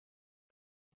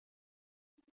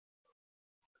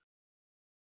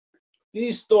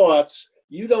 These thoughts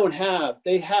you don't have,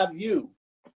 they have you,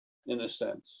 in a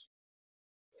sense.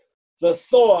 The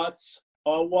thoughts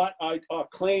are what are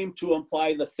claimed to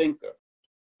imply the thinker.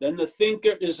 Then the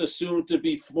thinker is assumed to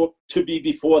be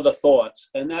before the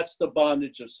thoughts, and that's the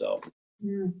bondage of self.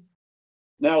 Mm.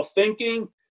 Now, thinking,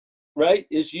 right,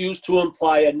 is used to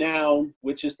imply a noun,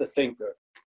 which is the thinker.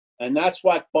 And that's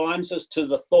what bonds us to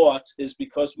the thoughts, is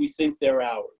because we think they're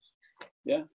ours.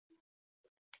 Yeah?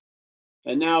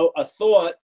 And now a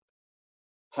thought,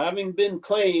 having been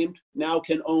claimed, now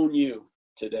can own you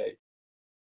today.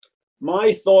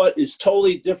 My thought is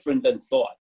totally different than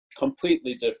thought,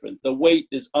 completely different. The weight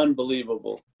is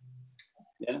unbelievable.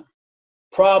 Yeah.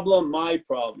 Problem, my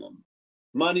problem.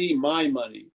 Money, my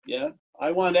money. Yeah. I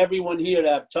want everyone here to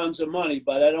have tons of money,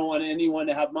 but I don't want anyone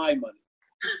to have my money.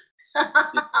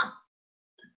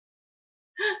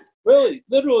 Really,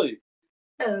 literally.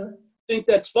 Oh. Think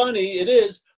that's funny, it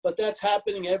is, but that's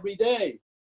happening every day.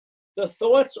 The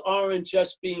thoughts aren't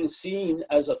just being seen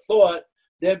as a thought,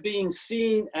 they're being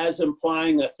seen as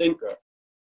implying a thinker.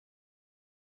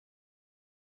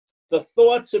 The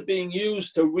thoughts are being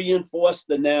used to reinforce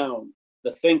the noun,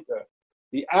 the thinker.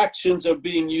 The actions are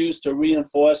being used to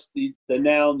reinforce the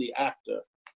noun, the actor.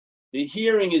 The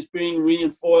hearing is being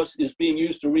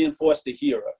used to reinforce the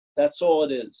hearer. That's all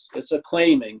it is. It's a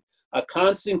claiming, a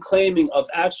constant claiming of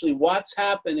actually what's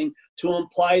happening to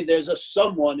imply there's a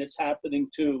someone it's happening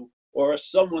to, or a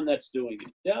someone that's doing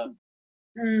it. Yeah.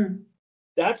 Mm.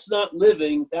 That's not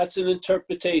living, that's an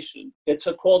interpretation. It's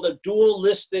called a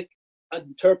dualistic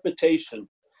interpretation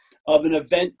of an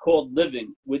event called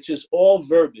living, which is all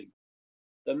verbing.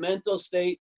 The mental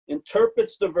state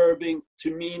interprets the verbing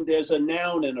to mean there's a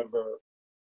noun in a verb.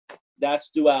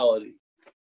 That's duality.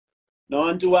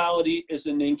 Non-duality is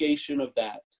a negation of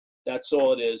that. That's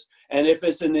all it is. And if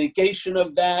it's a negation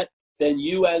of that, then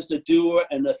you as the doer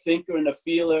and the thinker and the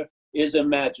feeler is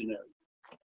imaginary.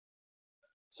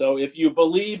 So if you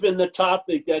believe in the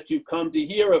topic that you've come to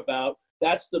hear about,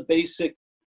 that's the basic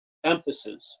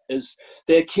emphasis, is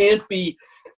there can't be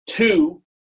two,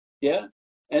 yeah?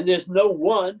 And there's no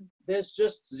one, there's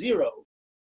just zero.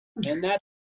 And that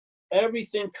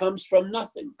everything comes from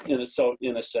nothing in a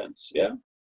sense, yeah?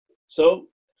 So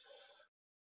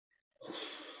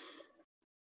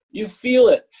you feel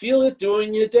it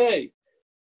during your day.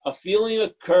 A feeling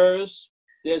occurs,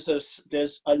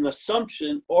 there's an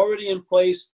assumption already in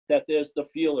place that there's the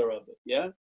feeler of it, yeah?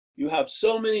 You have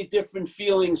so many different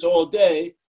feelings all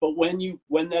day, but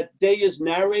when that day is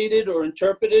narrated or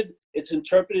interpreted, it's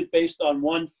interpreted based on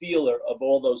one feeler of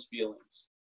all those feelings.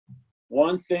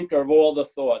 One thinker of all the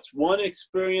thoughts, one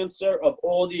experiencer of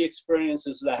all the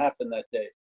experiences that happened that day.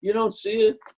 You don't see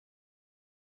it.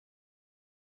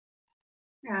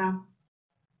 Yeah.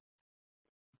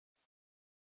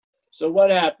 So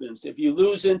what happens? If you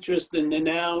lose interest in the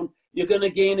noun, you're going to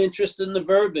gain interest in the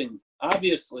verbing,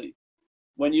 obviously.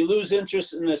 When you lose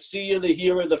interest in the seer, the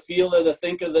hearer, the feeler, the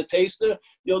thinker, the taster,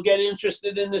 you'll get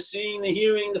interested in the seeing, the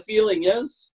hearing, the feeling.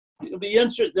 Yes, there'll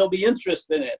be interest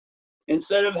in it.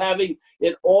 Instead of having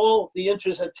it all, the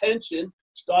interest, attention,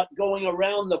 start going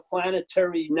around the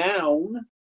planetary noun,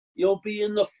 you'll be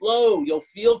in the flow. You'll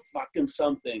feel fucking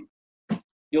something.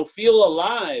 You'll feel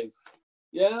alive.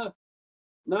 Yeah,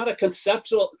 not a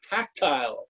conceptual,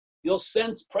 tactile. You'll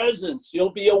sense presence.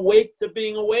 You'll be awake to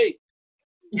being awake.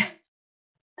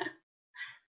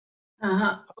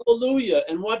 Hallelujah.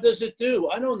 And what does it do?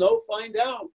 I don't know. Find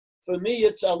out. For me,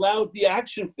 it's allowed the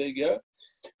action figure,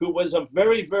 who was a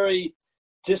very, very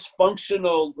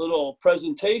dysfunctional little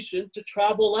presentation, to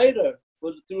travel later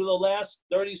through the last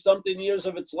 30-something years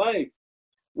of its life,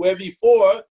 where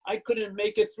before I couldn't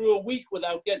make it through a week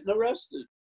without getting arrested.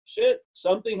 Shit,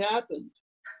 something happened.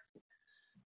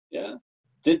 Yeah.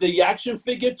 Did the action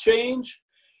figure change?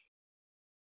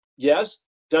 Yes.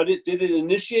 Did it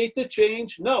initiate the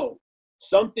change? No.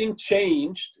 Something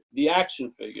changed the action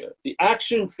figure. The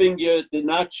action figure did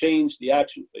not change the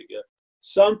action figure.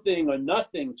 Something or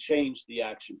nothing changed the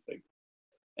action figure.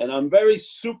 And I'm very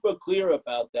super clear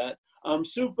about that. I'm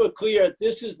super clear,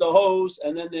 this is the hose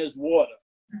and then there's water.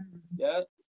 Yeah.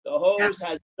 The hose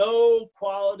has no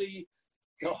quality.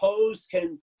 The hose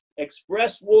can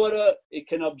express water, it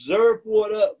can observe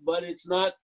water, but it's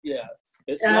not,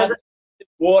 it's not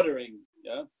watering.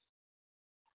 Yeah.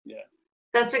 Yeah.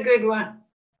 That's a good one.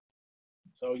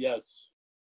 So yes.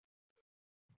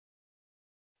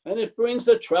 And it brings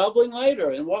the traveling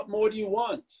lighter. And what more do you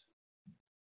want?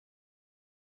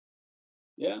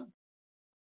 Yeah.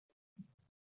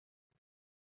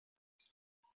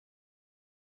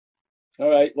 All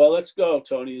right. Well, let's go,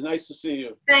 Tony. Nice to see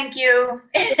you. Thank you.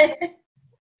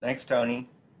 Thanks, Tony.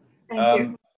 Thank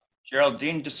you.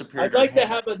 Geraldine disappeared. I'd like to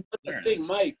have another thing,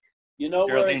 Mike. You know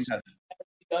where Geraldine it's has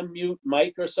unmute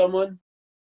Mike or someone?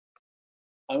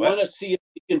 I What? want to see if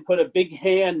you can put a big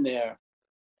hand there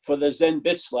for the Zen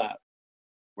bitch slap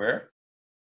Where?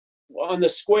 on the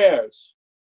squares.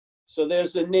 So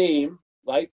there's a name,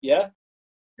 like, yeah?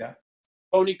 Yeah.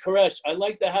 Tony Koresh. I'd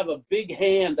like to have a big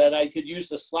hand that I could use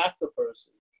to slap the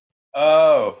person.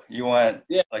 Oh, you want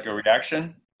Yeah. like a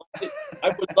reaction?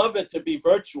 I would love it to be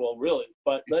virtual, really.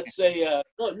 But let's say,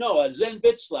 no, a Zen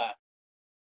bitch slap.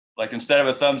 Like instead of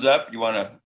a thumbs up, you want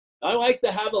to? I like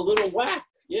to have a little whack.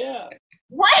 Yeah.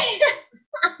 What?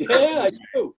 Yeah, I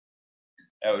do.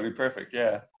 That would be perfect.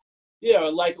 Yeah. Yeah,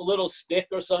 or like a little stick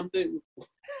or something.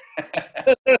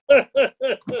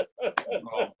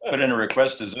 Well, put in a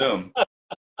request to Zoom.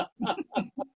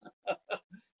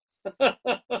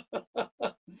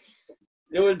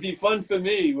 It would be fun for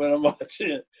me when I'm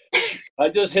watching it. I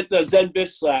just hit the Zen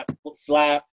bitch slap,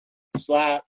 slap,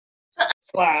 slap,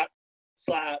 slap,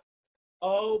 slap.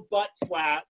 Oh, butt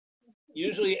slap.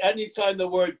 Usually anytime the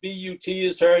word B-U-T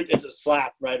is heard, it's a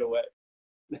slap right away.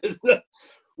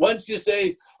 Once you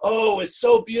say, oh, it's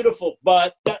so beautiful,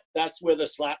 but that's where the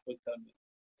slap would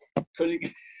come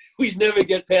in. We'd never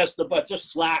get past the butt,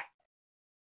 just slap.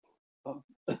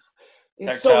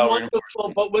 It's so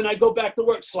wonderful, but when I go back to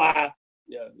work, slap.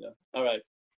 Yeah. All right.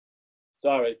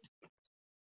 Sorry.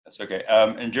 That's okay.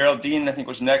 And Geraldine, I think,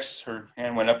 was next. Her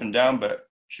hand went up and down, but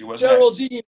she was Geraldine.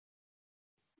 next.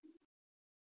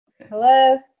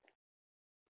 Hello.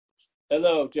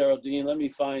 Hello, Geraldine. Let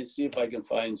me see if I can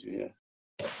find you here.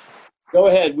 Go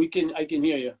ahead. I can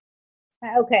hear you.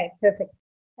 Okay, perfect.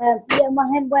 Yeah, my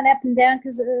hand went up and down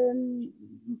because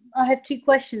I have two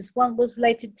questions. One was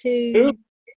related to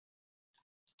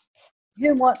who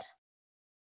and what.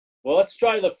 Well, let's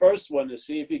try the first one to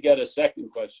see if you get a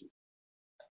second question.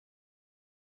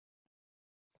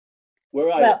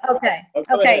 Where are you? Okay. Oh,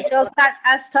 Okay, so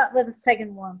I'll start with the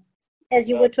second one. As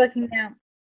you were talking now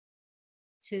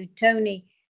to Tony,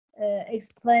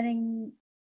 explaining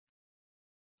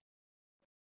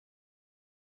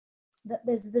that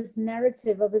there's this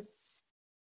narrative or this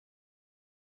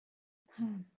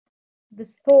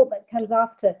thought that comes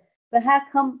after. But how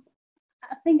come?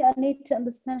 I think I need to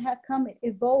understand how come it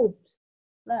evolved.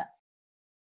 That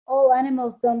all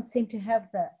animals don't seem to have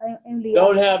that. Only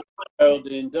Don't us. have,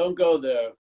 Geraldine. Don't go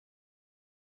there.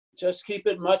 Just keep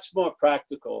it much more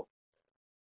practical.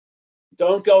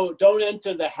 Don't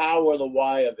enter the how or the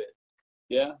why of it.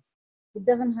 Yeah? It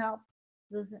doesn't help,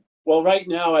 does it? Well, right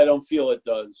now, I don't feel it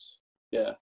does.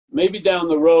 Yeah. Maybe down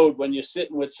the road when you're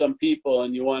sitting with some people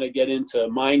and you want to get into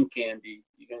mind candy,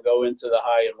 you can go into the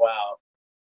high and wow.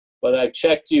 But I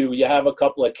checked you have a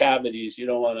couple of cavities. You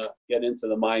don't want to get into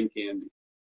the mind candy.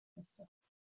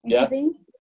 Yeah?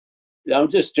 Yeah, I'm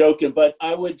just joking, but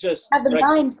I would just Have the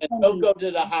mind and don't go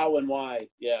to the how and why.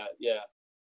 Yeah.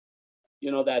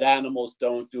 that animals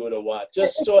don't do it or what.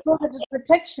 Just It's sort sort of a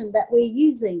protection that we're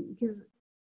using because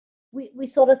we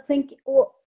sort of think,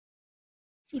 or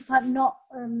if I'm not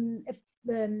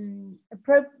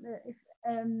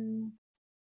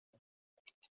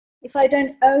if I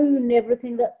don't own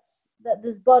everything that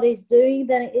this body is doing,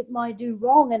 then it might do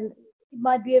wrong, and it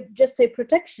might be just a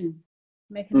protection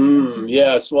mechanism.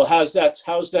 yes. Well, how's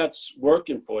that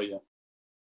working for you?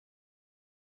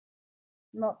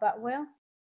 Not that well.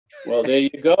 Well, there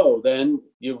you go. Then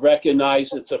you've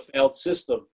recognized it's a failed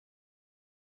system.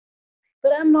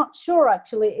 But I'm not sure,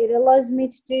 actually. It allows me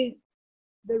to do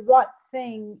the right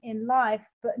thing in life,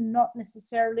 but not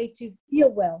necessarily to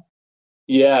feel well.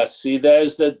 Yeah, see,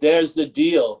 there's the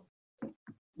deal.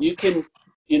 You can,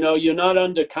 you're not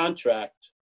under contract.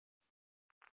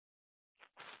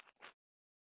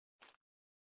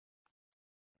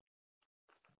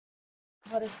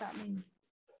 What does that mean?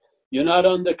 You're not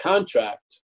under contract.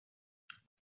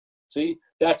 See,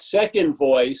 that second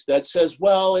voice that says,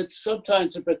 well,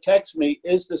 sometimes it protects me,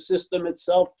 is the system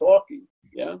itself talking.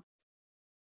 Yeah.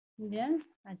 Yeah,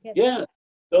 I get Yeah.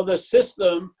 So the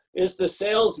system is the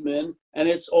salesman, and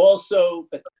it's also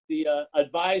the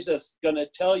advisor's going to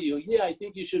tell you, yeah, I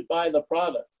think you should buy the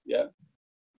product. Yeah.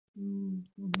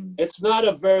 Mm-hmm. It's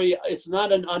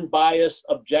not an unbiased,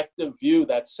 objective view,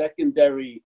 that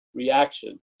secondary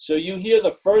reaction. So you hear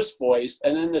the first voice,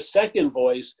 and then the second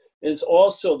voice is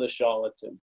also the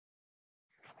charlatan.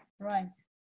 Right.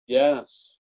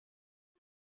 Yes.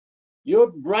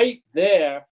 You're right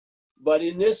there, but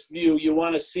in this view, you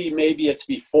want to see maybe it's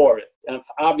before it. And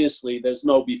obviously, there's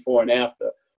no before and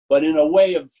after. But in a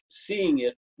way of seeing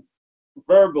it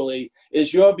verbally,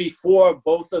 is you're before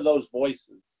both of those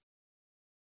voices.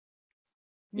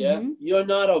 Yeah? Mm-hmm. You're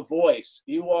not a voice.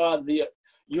 You're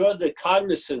the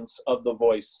cognizance of the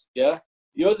voice. Yeah?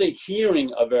 You're the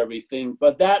hearing of everything,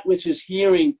 but that which is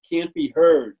hearing can't be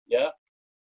heard. Yeah?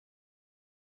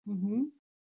 Mm-hmm.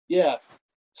 Yeah.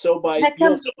 So by How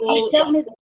come you tell me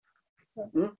that?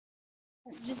 Hmm?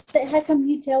 Just say, how come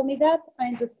you tell me that? I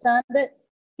understand it.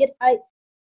 Yet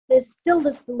there's still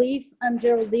this belief I'm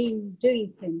Geraldine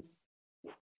doing things.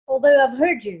 Although I've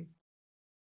heard you.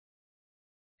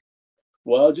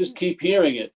 Well, just keep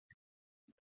hearing it.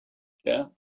 Yeah.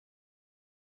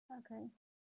 Okay.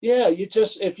 Yeah,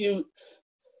 if you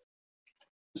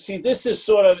see, this is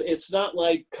sort of, it's not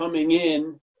like coming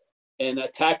in and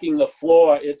attacking the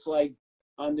floor. It's like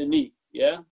underneath.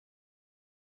 Yeah.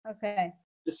 Okay.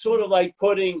 It's sort of like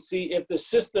if the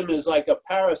system is like a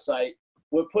parasite,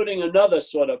 we're putting another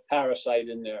sort of parasite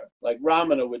in there. Like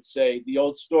Ramana would say, the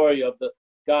old story of the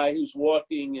guy who's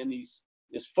walking and his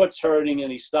foot's hurting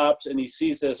and he stops and he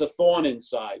sees there's a thorn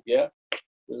inside. Yeah.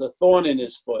 There's a thorn in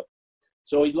his foot.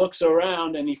 So he looks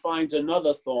around and he finds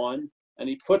another thorn and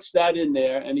he puts that in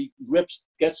there and he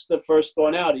gets the first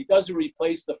thorn out. He doesn't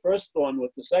replace the first thorn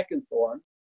with the second thorn.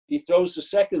 He throws the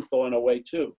second thorn away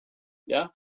too. Yeah.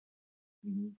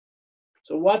 Mm-hmm.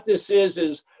 So what this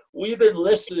is we've been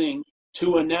listening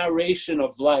to a narration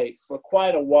of life for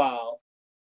quite a while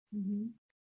Mm-hmm.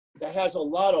 that has a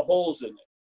lot of holes in it.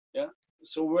 Yeah.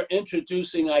 So we're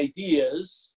introducing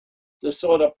ideas to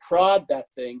sort of prod that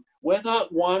thing. We're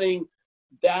not wanting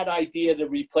that idea to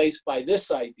replace by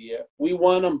this idea. We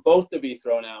want them both to be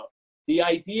thrown out. The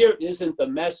idea isn't the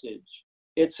message.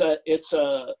 It's a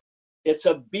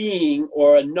being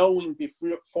or a knowing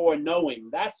before knowing.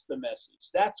 That's the message.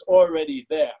 That's already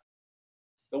there.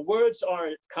 The words are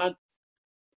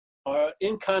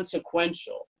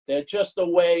inconsequential. They're just a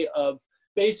way of,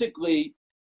 basically,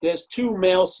 there's two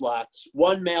mail slots.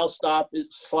 One mail slot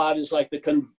is like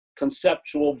the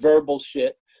conceptual verbal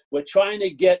shit. We're trying to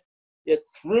get it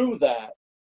through that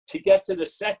to get to the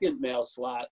second mail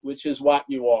slot, which is what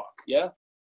you are. Yeah.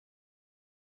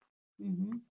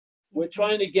 Mm-hmm. We're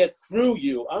trying to get through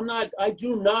you. I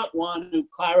do not want to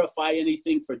clarify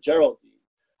anything for Geraldine.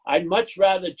 I'd much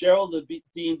rather Geraldine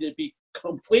to be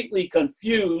completely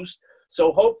confused.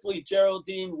 So hopefully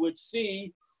Geraldine would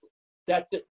see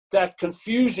that that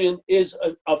confusion is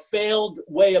a failed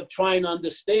way of trying to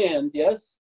understand.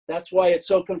 Yes. That's why it's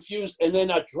so confused. And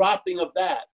then a dropping of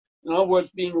that. In other words,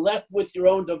 being left with your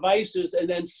own devices and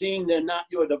then seeing they're not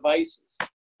your devices.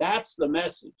 That's the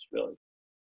message, really.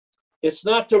 It's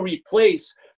not to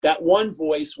replace that one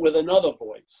voice with another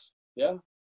voice. Yeah?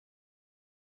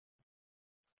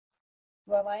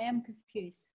 Well, I am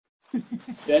confused.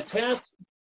 Fantastic.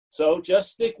 So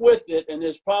just stick with it. And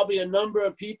there's probably a number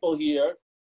of people here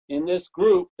in this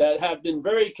group that have been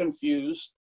very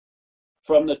confused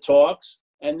from the talks,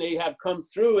 and they have come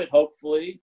through it,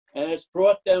 hopefully, and it's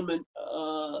brought them and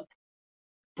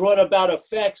brought about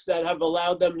effects that have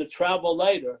allowed them to travel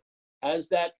lighter. as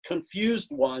that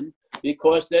confused one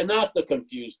because they're not the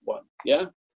confused one. Yeah.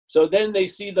 So then they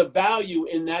see the value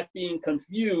in that being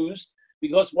confused,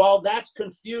 because while that's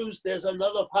confused, there's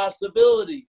another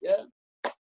possibility. Yeah.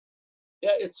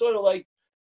 Yeah. It's sort of like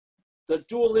the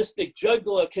dualistic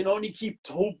juggler can only keep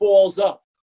 2 balls up.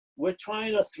 We're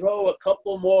trying to throw a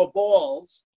couple more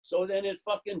balls, so then it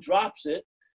fucking drops it.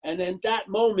 And then that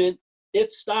moment it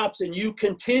stops and you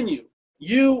continue.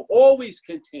 You always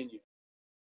continue.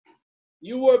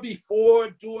 You were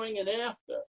before, during, and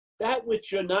after. That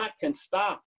which you're not can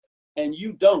stop, and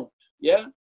you don't. Yeah.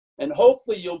 And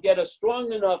hopefully you'll get a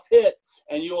strong enough hit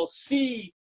and you'll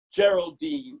see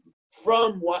Geraldine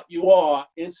from what you are,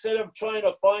 instead of trying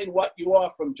to find what you are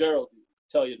from Geraldine,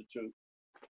 to tell you the truth.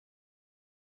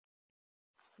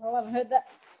 Well, I've heard that.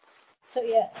 So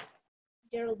yeah,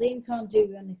 Geraldine can't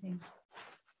do anything.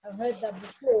 I've heard that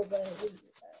before, but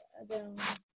I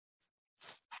don't.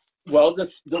 Well,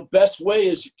 the best way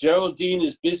is Geraldine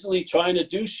is busily trying to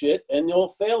do shit, and you'll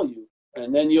fail you,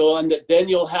 and then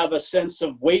you'll have a sense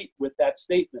of weight with that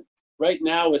statement. Right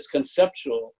now, it's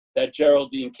conceptual that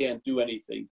Geraldine can't do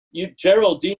anything.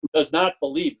 Geraldine does not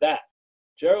believe that.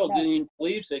 Geraldine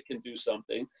believes it can do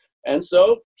something. And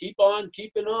so keep on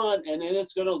keeping on, and then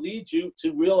it's going to lead you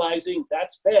to realizing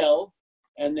that's failed,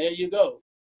 and there you go.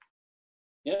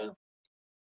 Yeah.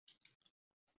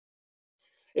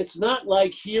 It's not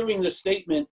like hearing the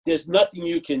statement, there's nothing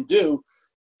you can do.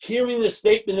 Hearing the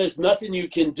statement, there's nothing you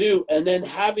can do, and then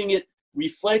having it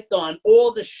reflect on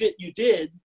all the shit you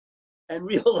did and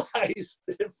realize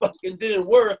that it fucking didn't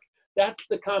work. That's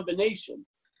the combination.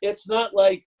 It's not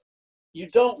like you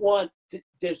don't want to,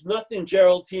 there's nothing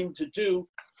Geraldine to do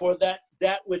for that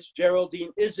which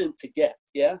Geraldine isn't to get.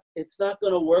 Yeah, it's not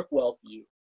going to work well for you.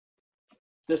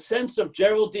 The sense of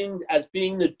Geraldine as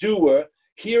being the doer,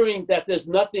 hearing that there's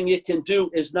nothing it can do,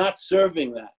 is not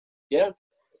serving that. Yeah,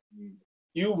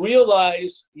 you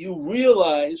realize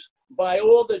by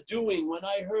all the doing, when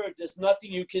I heard there's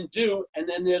nothing you can do, and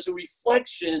then there's a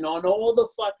reflection on all the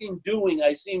fucking doing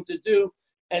I seem to do,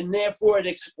 and therefore it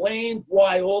explained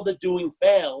why all the doing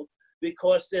failed,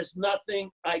 because there's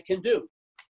nothing I can do.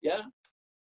 Yeah?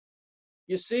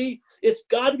 You see, it's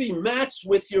got to be matched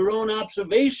with your own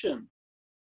observation.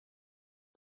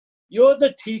 You're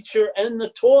the teacher and the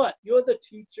taught. You're the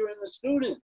teacher and the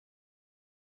student.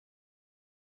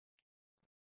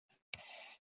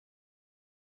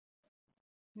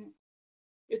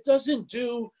 It doesn't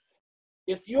do,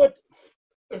 if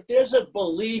there's a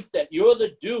belief that you're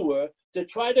the doer, to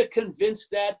try to convince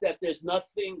that there's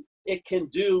nothing it can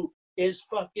do is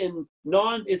fucking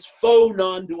it's faux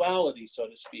non-duality, so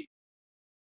to speak.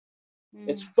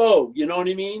 It's faux, you know what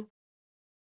I mean?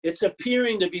 It's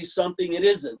appearing to be something it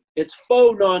isn't. It's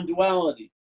faux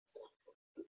non-duality.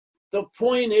 The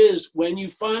point is, when you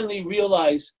finally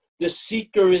realize the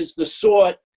seeker is the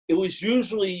sought, it was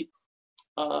usually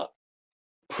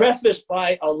prefaced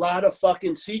by a lot of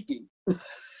fucking seeking.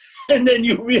 And then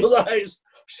you realize,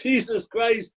 Jesus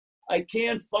Christ, I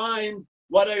can't find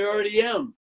what I already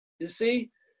am. You see?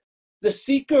 The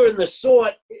seeker and the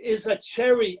sought is a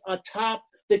cherry on top.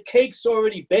 The cake's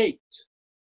already baked.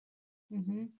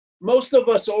 Mm-hmm. Most of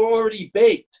us are already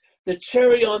baked. The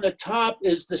cherry on the top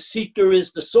is the seeker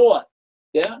is the sought.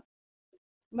 Yeah?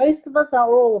 Most of us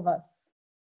are all of us.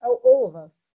 Oh, all of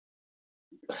us.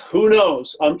 Who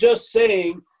knows? I'm just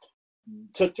saying,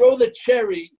 to throw the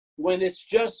cherry when it's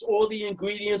just all the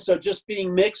ingredients are just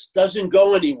being mixed doesn't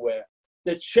go anywhere.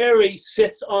 The cherry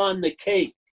sits on the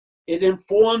cake. It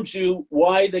informs you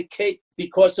why the cake,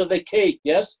 because of the cake,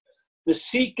 yes? The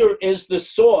seeker is the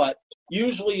sought.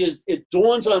 Usually it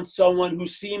dawns on someone who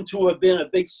seemed to have been a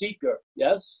big seeker,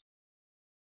 yes?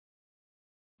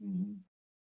 Mm-hmm.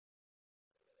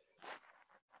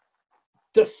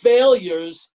 The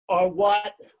failures are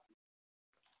what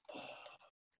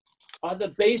are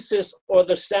the basis or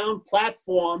the sound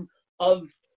platform of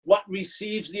what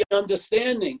receives the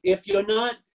understanding. If you're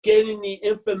not getting the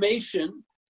information,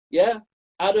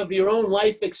 out of your own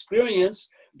life experience,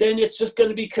 then it's just going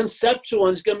to be conceptual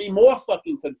and it's going to be more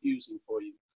fucking confusing for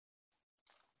you.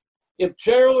 If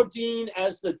Geraldine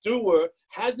as the doer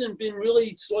hasn't been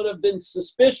really sort of been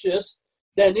suspicious,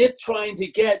 then it trying to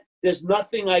get, there's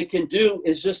nothing I can do,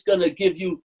 is just going to give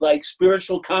you like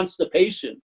spiritual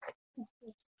constipation.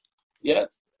 Yeah.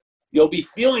 You'll be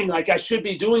feeling like I should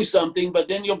be doing something, but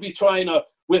then you'll be trying to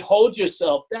withhold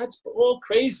yourself. That's all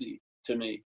crazy to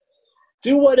me.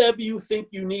 Do whatever you think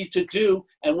you need to do,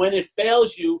 and when it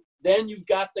fails you, then you've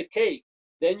got the cake.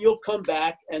 Then you'll come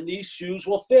back and these shoes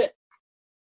will fit.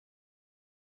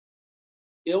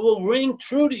 It will ring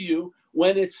true to you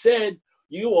when it said,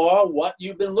 You are what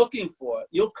you've been looking for.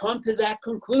 You'll come to that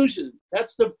conclusion.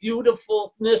 That's the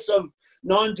beautifulness of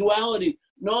non-duality.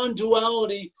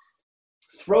 Non-duality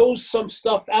throws some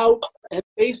stuff out, and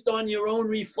based on your own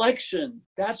reflection,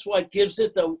 that's what gives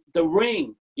it the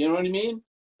ring. You know what I mean?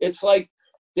 It's like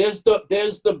there's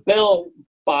the bell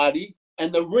body,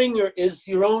 and the ringer is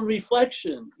your own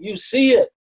reflection. You see it.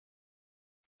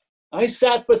 I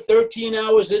sat for 13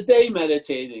 hours a day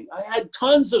meditating. I had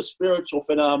tons of spiritual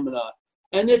phenomena.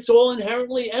 And it's all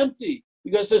inherently empty,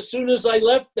 because as soon as I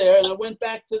left there and I went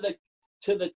back to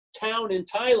the town in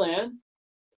Thailand,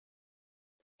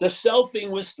 the selfing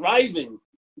was thriving.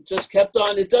 It just kept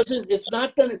on.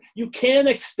 You can't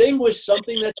extinguish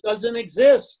something that doesn't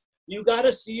exist. You got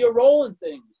to see your role in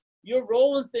things. Your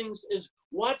role in things is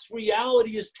what's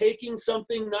reality is taking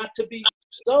something not to be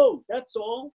so. That's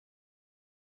all.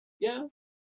 Yeah.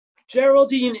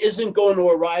 Geraldine isn't going to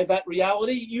arrive at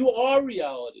reality. You are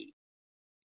reality,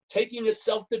 taking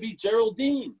itself to be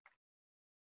Geraldine.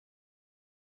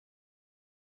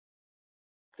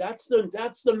 That's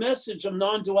the message of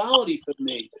non-duality for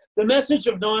me. The message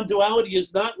of non-duality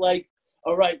is not like,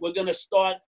 all right, we're going to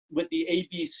start with the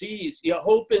ABCs. You're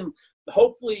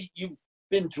hopefully you've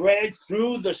been dragged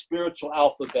through the spiritual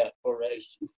alphabet already.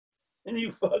 And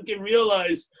you fucking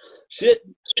realize, shit,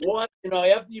 what,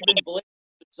 after you've been blaming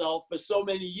yourself for so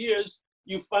many years,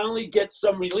 you finally get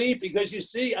some relief because you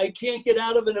see, I can't get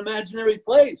out of an imaginary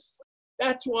place.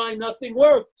 That's why nothing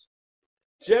worked.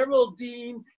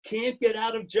 Geraldine can't get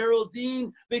out of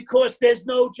Geraldine because there's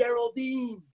no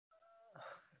Geraldine.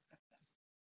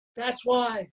 That's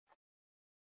why.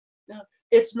 Now,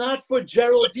 it's not for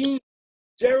Geraldine.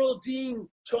 Geraldine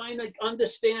trying to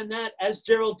understand that as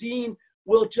Geraldine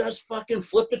will just fucking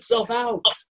flip itself out.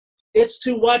 It's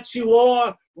to what you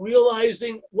are,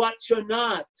 realizing what you're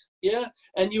not. Yeah?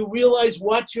 And you realize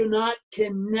what you're not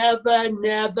can never,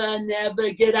 never, never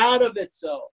get out of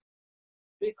itself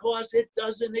because it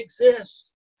doesn't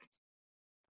exist.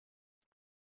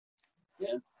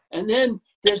 Yeah? And then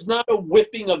there's not a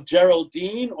whipping of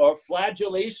Geraldine or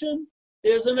flagellation.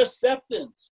 There's an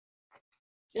acceptance.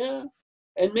 Yeah?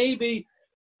 And maybe,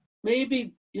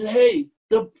 hey,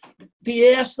 the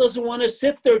ass doesn't want to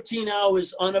sit 13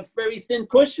 hours on a very thin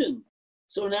cushion.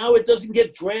 So now it doesn't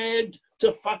get dragged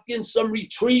to fucking some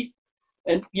retreat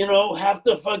and, have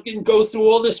to fucking go through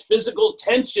all this physical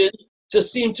tension to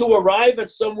seem to arrive at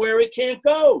somewhere it can't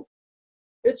go.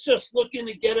 It's just looking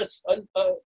to get us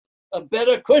a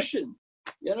better cushion.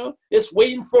 It's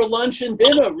waiting for lunch and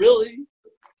dinner, really.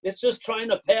 It's just trying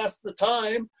to pass the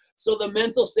time so the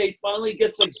mental state finally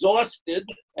gets exhausted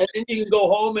and then you can go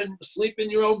home and sleep in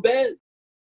your own bed.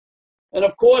 And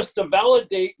of course, to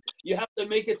validate, you have to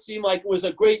make it seem like it was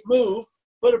a great move,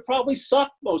 but it probably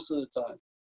sucked most of the time.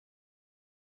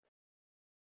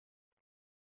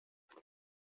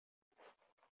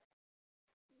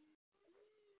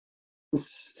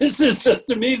 This is just,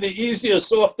 to me, the easier,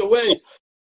 softer way.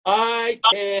 I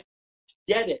can't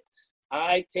get it.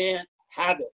 I can't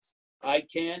have it. I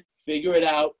can't figure it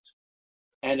out.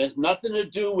 And it has nothing to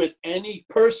do with any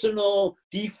personal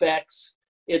defects.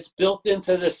 It's built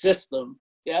into the system.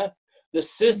 Yeah. The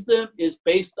system is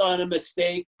based on a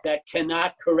mistake that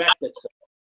cannot correct itself.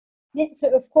 Yeah,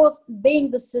 so of course, being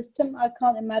the system, I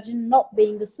can't imagine not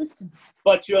being the system.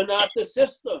 But you're not the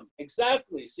system.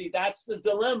 Exactly. See, that's the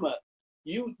dilemma.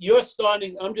 You're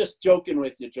starting, I'm just joking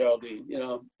with you, Geraldine.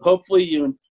 Hopefully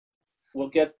we'll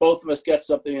get, both of us get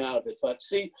something out of it. But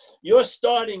see, you're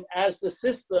starting as the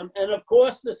system, and of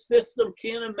course the system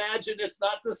can't imagine it's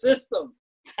not the system.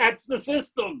 That's the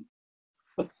system.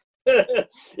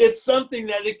 It's something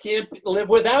that it can't live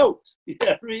without. You know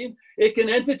what I mean? It can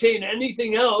entertain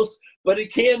anything else, but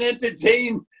it can't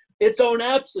entertain its own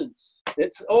absence.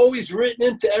 It's always written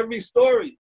into every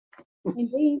story.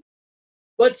 Indeed.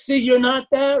 But see, you're not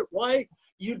that. Why?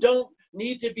 You don't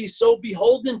need to be so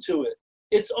beholden to it.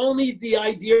 It's only the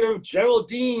idea of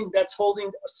Geraldine that's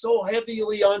holding so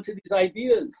heavily onto these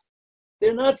ideas.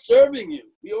 They're not serving you.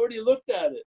 We already looked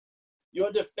at it.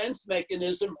 Your defense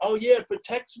mechanism, oh yeah, it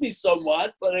protects me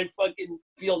somewhat, but I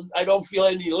don't feel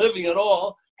any living at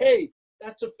all. Hey,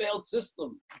 that's a failed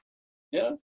system.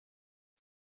 Yeah?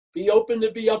 Be open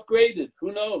to be upgraded.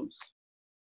 Who knows?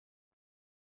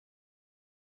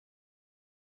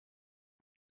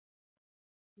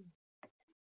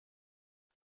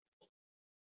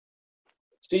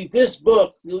 See, this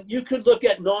book, you could look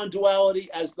at non-duality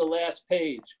as the last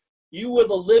page. You were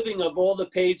the living of all the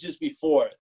pages before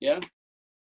it, yeah?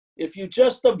 If you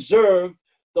just observe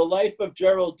the life of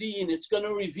Geraldine, it's going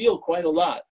to reveal quite a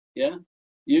lot, yeah?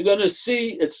 You're going to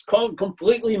see it's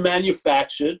completely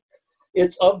manufactured.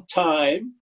 It's of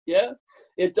time, Yeah,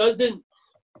 it doesn't.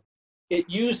 It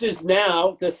uses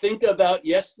now to think about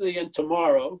yesterday and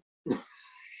tomorrow.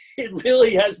 It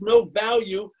really has no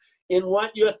value in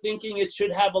what you're thinking it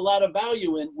should have a lot of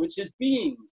value in, which is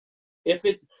being. If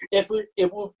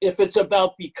it's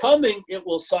about becoming, it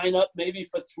will sign up maybe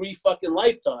for 3 fucking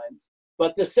lifetimes.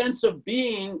 But the sense of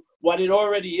being what it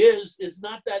already is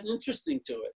not that interesting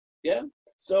to it. Yeah.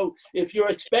 So if you're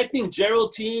expecting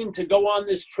Geraldine to go on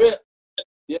this trip,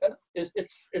 yeah,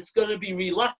 it's going to be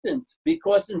reluctant,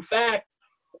 because in fact,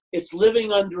 it's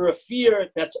living under a fear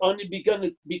that's only going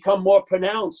to become more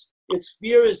pronounced. Its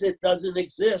fear is it doesn't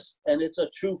exist, and it's a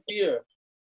true fear.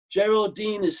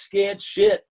 Geraldine is scared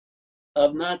shit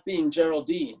of not being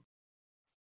Geraldine.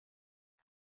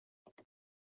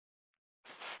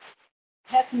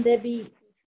 How can there be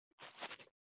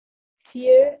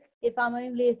fear if I'm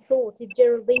only a thought? If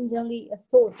Geraldine's only a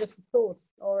thought, just a thought,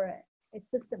 or a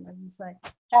system, as you say,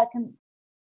 how can,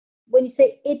 when you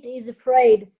say it is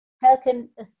afraid, how can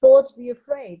a thought be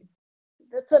afraid?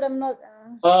 That's what I'm not.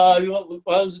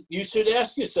 You should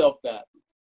ask yourself that.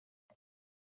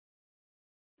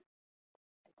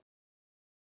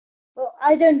 Well,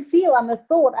 I don't feel I'm a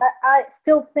thought. I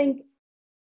still think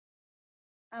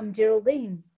I'm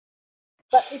Geraldine.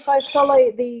 But if I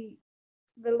follow the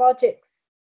logics,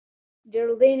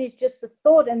 Geraldine is just a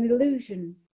thought, an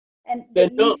illusion. And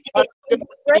Then you say it's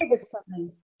afraid of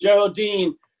something.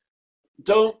 Geraldine,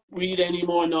 don't read any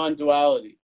more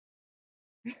non-duality.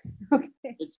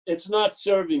 Okay. It's not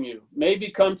serving you. Maybe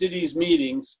come to these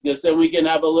meetings, because then we can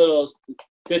have a little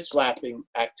bitch slapping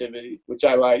activity, which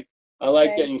I like. I like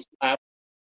Okay. getting slapped.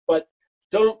 But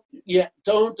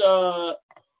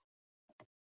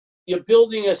you're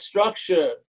building a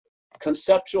structure,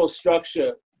 conceptual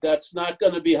structure, that's not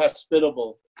going to be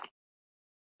hospitable.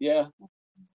 Yeah.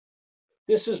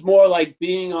 This is more like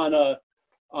being on a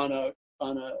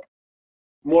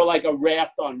more like a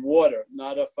raft on water,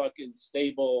 not a fucking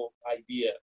stable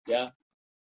idea. Yeah.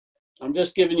 I'm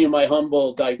just giving you my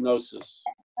humble diagnosis.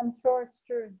 I'm sure it's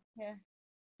true.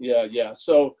 Yeah. Yeah.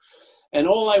 So, and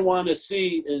all I want to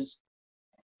see is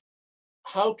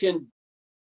how can,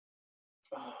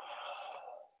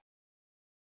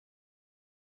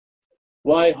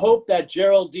 well, I hope that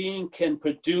Geraldine can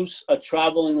produce a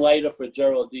traveling lighter for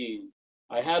Geraldine.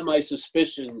 I have my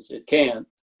suspicions it can't,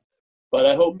 but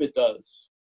I hope it does.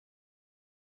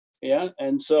 Yeah,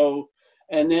 and so,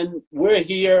 and then we're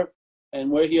here,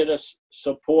 and we're here to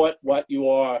support what you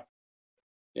are,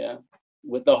 yeah,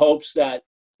 with the hopes that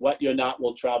what you're not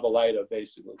will travel lighter,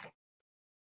 basically.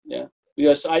 Yeah,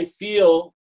 because I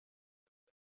feel,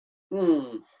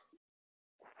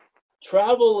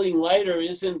 traveling lighter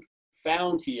isn't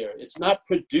found here. It's not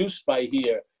produced by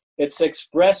here. It's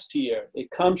expressed here.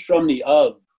 It comes from the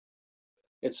of.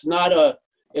 It's not a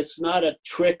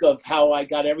trick of how I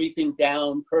got everything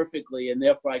down perfectly and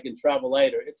therefore I can travel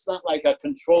lighter. It's not like a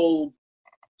controlled,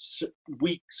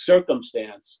 weak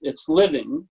circumstance. It's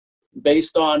living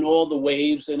based on all the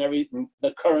waves and everything,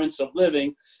 the currents of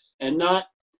living, and not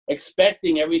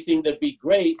expecting everything to be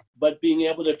great, but being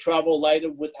able to travel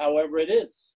lighter with however it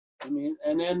is. I mean,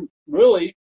 and then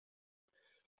really,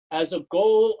 as a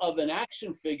goal of an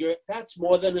action figure, that's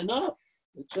more than enough.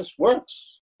 It just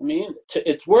works. I mean,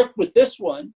 it's worked with this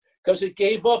one because it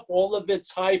gave up all of its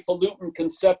highfalutin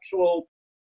conceptual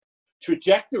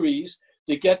trajectories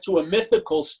to get to a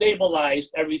mythical,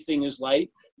 stabilized, everything is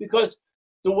light. Because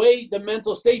the way the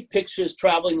mental state pictures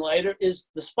traveling lighter is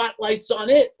the spotlight's on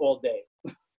it all day.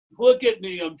 Look at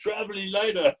me, I'm traveling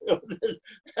lighter.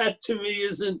 That to me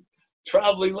isn't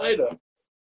traveling lighter.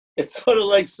 It's sort of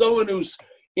like someone who's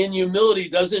in humility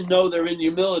doesn't know they're in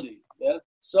humility. Yeah?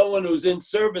 Someone who's in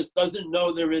service doesn't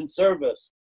know they're in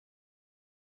service.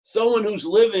 Someone who's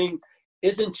living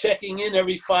isn't checking in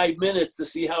every 5 minutes to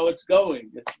see how it's going.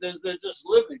 They're just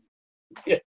living.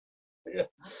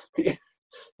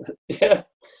 Yeah.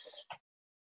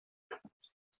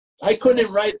 I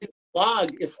couldn't write a blog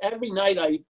if every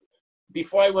night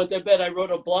before I went to bed, I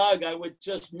wrote a blog, I would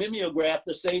just mimeograph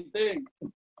the same thing.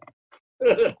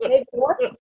 Maybe what?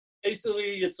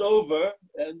 Basically, it's over,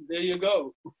 and there you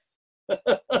go. I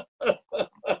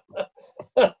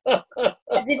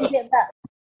didn't get that.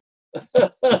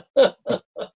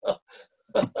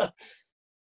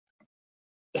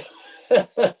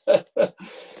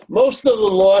 Most of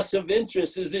the loss of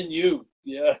interest is in you.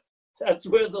 Yeah, that's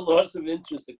where the loss of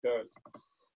interest occurs.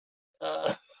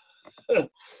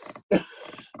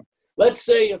 Let's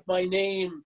say if my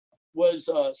name was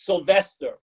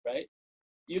Sylvester, right?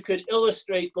 You could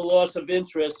illustrate the loss of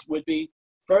interest would be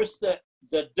first the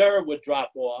der would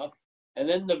drop off, and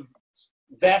then the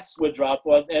vest would drop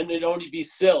off, and it'd only be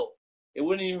Syl. It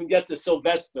wouldn't even get to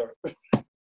Sylvester.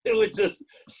 It would just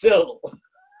Syl.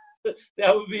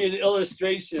 That would be an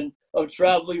illustration of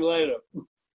traveling later.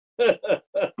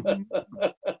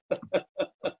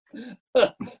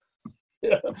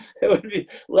 It would be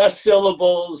less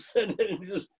syllables and then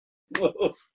just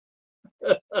move.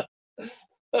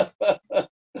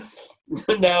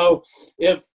 Now,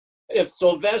 if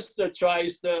Sylvester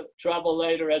tries to travel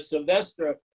later as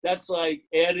Sylvester, that's like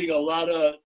adding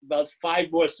about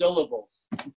 5 more syllables.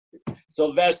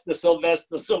 Sylvester,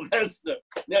 Sylvester, Sylvester.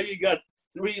 Now you got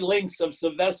 3 links of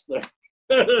Sylvester.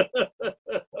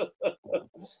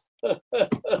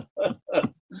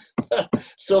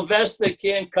 Sylvester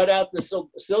can't cut out the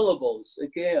syllables.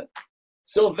 It can't.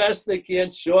 Sylvester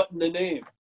can't shorten the name.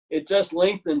 It just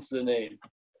lengthens the name.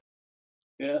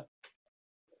 Yeah.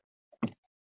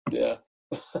 Yeah.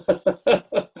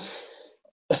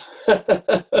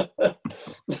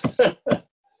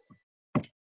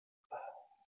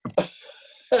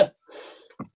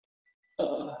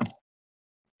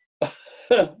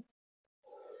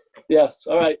 Yes.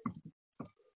 All right.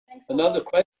 Thanks a Another lot.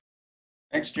 question.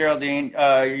 Thanks, Geraldine.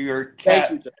 Your Thank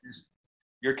cat, you.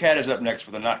 your cat is up next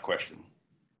with a not question.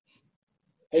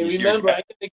 Hey, Can you see your remember, I cat?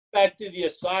 got to get back to the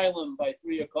asylum by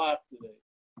 3 o'clock today.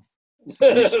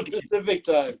 you see- Pacific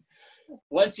time.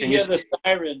 Once you Can you hear the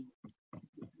siren,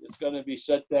 it's going to be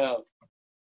shut down.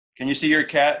 Can you see your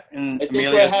cat in I think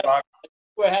Amelia's box?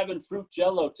 we're having fruit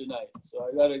jello tonight, so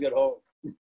I got to get home.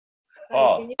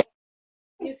 Paul.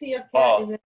 Can you see your cat Paul.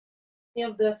 in any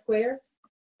of the squares?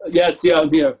 Yes, yeah,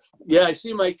 I'm here. Yeah, I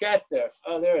see my cat there.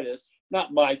 Oh, there it is.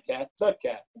 Not my cat, the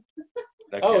cat.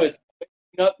 That Oh, cat. it's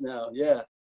waking up now. Yeah,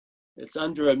 it's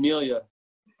under Amelia.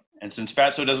 And since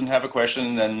Fatso doesn't have a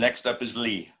question, then next up is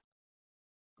Lee.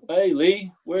 Hey,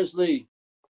 Lee. Where's Lee?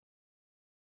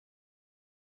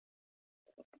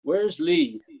 Where's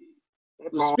Lee?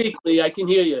 Well, speak, Lee. I can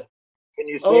hear you. Can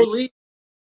you see? Oh, me? Lee.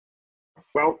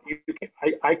 Well,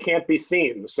 I can't be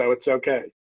seen, so it's okay.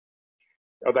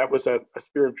 Oh, that was a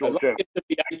spiritual I'd like joke. it to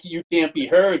be, you can't be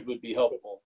heard would be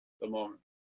helpful at the moment.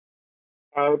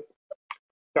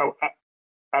 So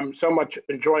I'm so much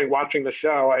enjoying watching the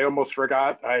show, I almost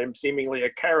forgot I am seemingly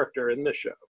a character in the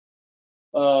show.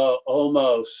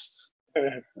 Almost.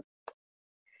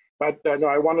 But no,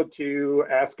 I wanted to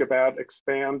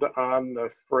expand on the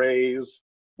phrase,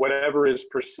 whatever is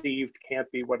perceived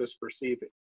can't be what is perceiving,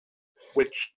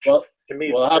 which Well, to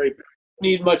me well, is very,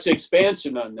 need much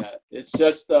expansion on that. It's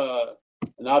just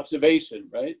an observation,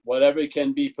 right? Whatever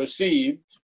can be perceived,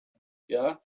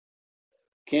 yeah,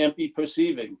 can't be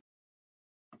perceiving.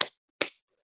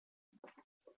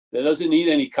 There doesn't need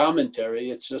any commentary.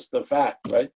 It's just a fact,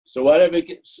 right? So whatever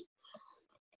gets,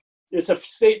 it's a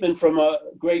statement from a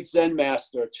great Zen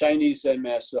master, Chinese Zen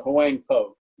master, Huang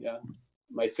Po. Yeah,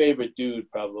 my favorite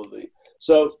dude probably.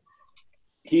 So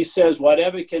he says,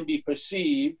 whatever can be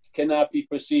perceived cannot be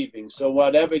perceiving. So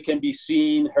whatever can be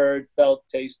seen, heard, felt,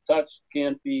 taste, touched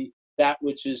can't be that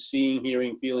which is seeing,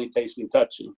 hearing, feeling, tasting,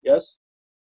 touching. Yes?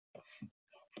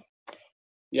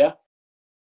 Yeah?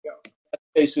 Yeah. That's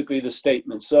basically the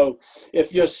statement. So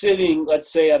if you're sitting,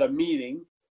 let's say at a meeting,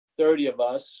 30 of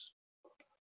us,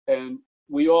 and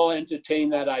we all entertain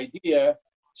that idea,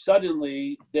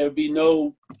 suddenly there'd be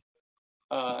no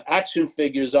action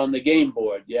figures on the game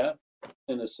board, yeah?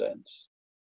 In a sense.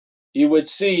 You would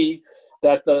see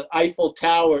that the Eiffel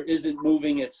Tower isn't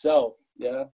moving itself,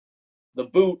 yeah? The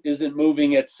boot isn't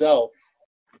moving itself,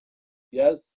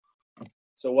 yes?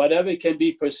 So whatever can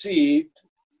be perceived,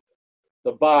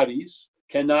 the bodies,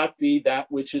 cannot be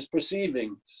that which is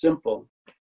perceiving. Simple.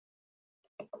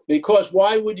 Because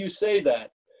why would you say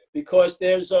that? Because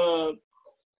there's a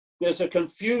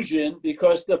confusion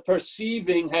because the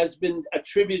perceiving has been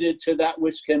attributed to that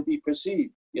which can be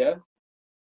perceived, yeah?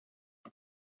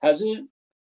 Hasn't it?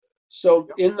 So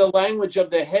in the language of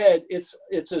the head, it's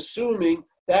assuming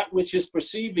that which is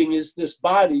perceiving is this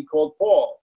body called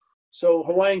Paul. So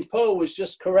Huang Po was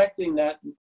just correcting that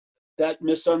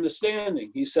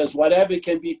misunderstanding. He says, whatever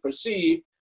can be perceived,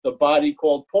 the body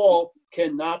called Paul,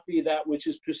 cannot be that which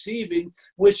is perceiving,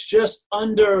 which just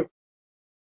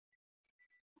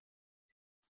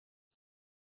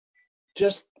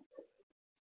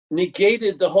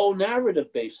negated the whole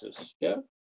narrative basis, yeah?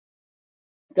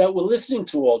 That we're listening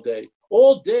to all day.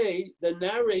 All day, the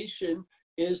narration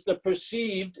is the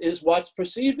perceived is what's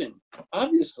perceiving,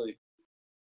 obviously.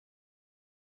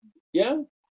 Yeah?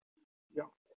 Yeah.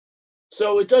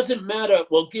 So it doesn't matter,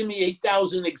 well, give me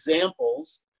 8,000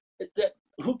 examples.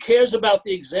 Who cares about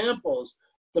the examples?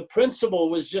 The principle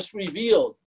was just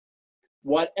revealed.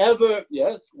 Whatever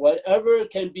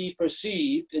can be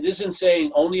perceived, it isn't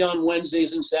saying only on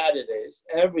Wednesdays and Saturdays,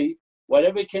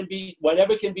 Whatever can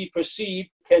be perceived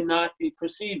cannot be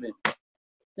perceiving.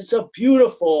 It's a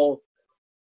beautiful,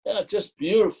 just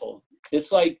beautiful.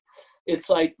 It's like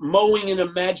mowing an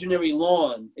imaginary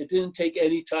lawn. It didn't take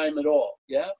any time at all.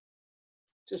 Yeah,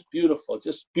 just beautiful,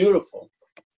 just beautiful.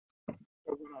 So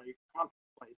when I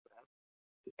contemplate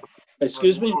that,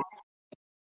 Excuse me?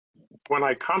 when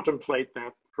I contemplate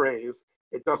that phrase,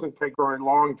 it doesn't take very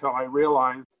long till I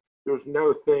realize there's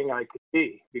no thing I could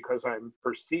be, because I'm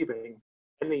perceiving.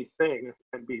 Anything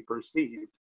can be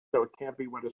perceived, so it can't be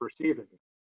what is perceiving.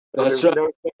 So That's there's right.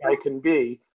 no thing I can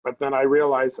be, but then I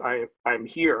realize I'm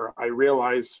here. I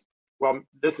realize, well,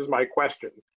 this is my question.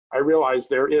 I realize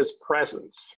there is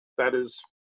presence that is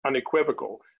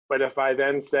unequivocal. But if I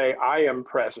then say I am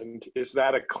present, is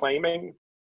that a claiming?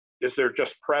 Is there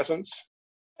just presence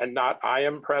and not I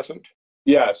am present?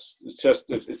 Yes, it's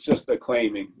just a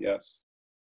claiming. Yes.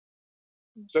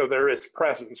 So there is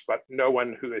presence, but no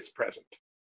one who is present.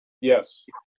 Yes.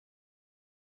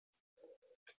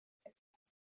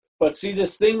 But see,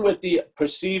 this thing with the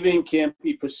perceiving can't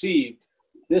be perceived,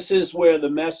 this is where the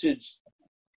message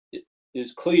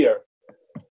is clear.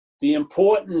 The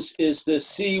importance is to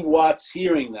see what's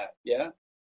hearing that, yeah?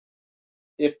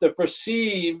 If the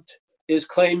perceived is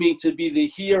claiming to be the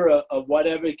hearer of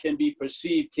whatever can be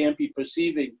perceived, can't be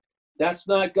perceiving, that's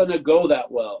not going to go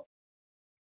that well.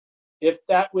 If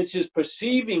that which is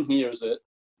perceiving hears it,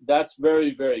 that's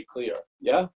very, very clear,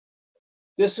 yeah?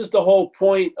 This is the whole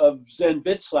point of Zen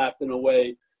Bit Slap, in a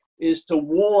way, is to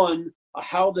warn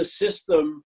how the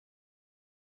system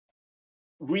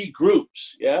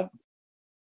regroups, yeah?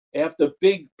 After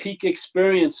big peak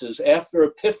experiences, after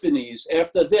epiphanies,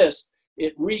 after this,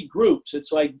 it regroups.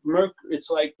 It's like it's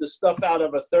like the stuff out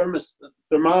of a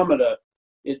thermometer.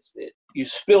 You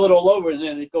spill it all over, and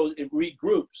then it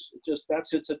regroups.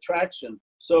 That's its attraction.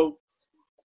 So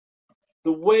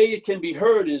the way it can be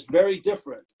heard is very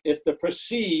different. If the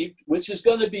perceived, which is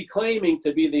going to be claiming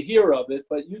to be the hearer of it,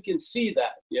 but you can see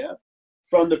that, yeah,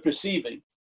 from the perceiving.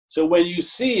 So when you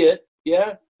see it,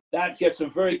 yeah, that gets a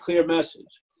very clear message.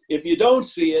 If you don't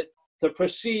see it, the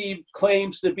perceived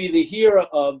claims to be the hearer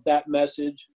of that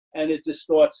message, and it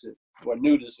distorts it, or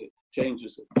neuters it,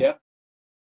 changes it, yeah?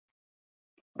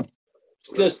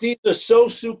 Because these are so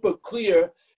super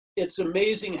clear, it's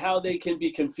amazing how they can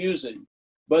be confusing.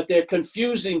 But they're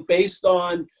confusing based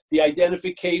on the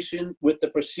identification with the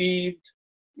perceived,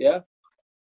 yeah?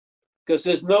 Because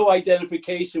there's no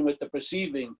identification with the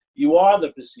perceiving. You are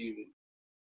the perceiving.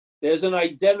 There's an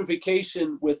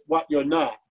identification with what you're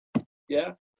not,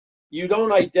 yeah? You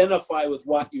don't identify with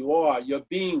what you are. You're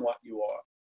being what you are.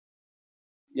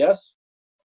 Yes?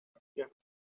 Yeah.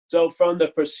 So from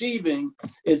the perceiving,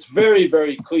 it's very,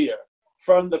 very clear.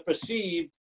 From the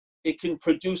perceived, it can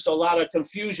produce a lot of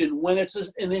confusion when it's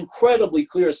an incredibly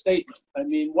clear statement. I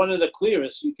mean, one of the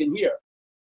clearest you can hear.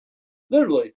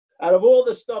 Literally, out of all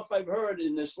the stuff I've heard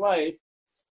in this life,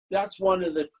 that's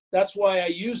why I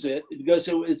use it, because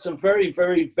it's a very,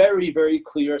 very, very, very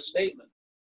clear statement.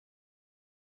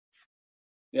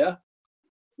 Yeah?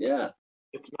 Yeah.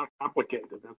 It's not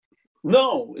complicated.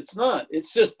 No, it's not.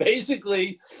 It's just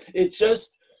basically, it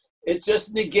just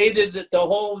negated the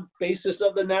whole basis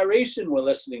of the narration we're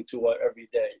listening to every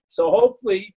day. So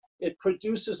hopefully it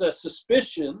produces a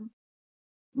suspicion,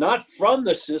 not from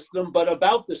the system, but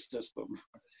about the system.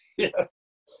 Yeah.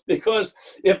 Because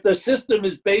if the system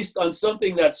is based on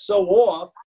something that's so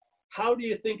off, how do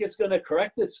you think it's going to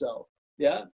correct itself?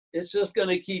 Yeah. It's just going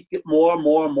to keep get more and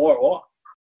more and more off.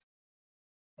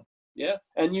 Yeah.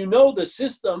 And the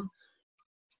system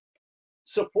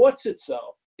supports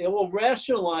itself. It will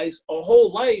rationalize a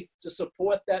whole life to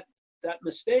support that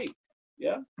mistake.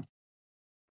 Yeah.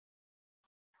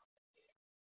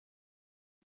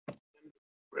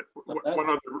 One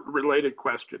other related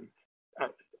question.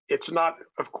 It's not,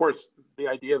 of course, the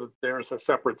idea that there's a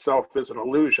separate self is an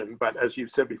illusion, but as you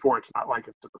said before, it's not like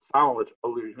it's a solid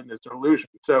illusion, it's an illusion.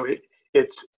 So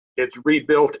it's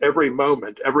rebuilt every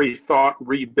moment. Every thought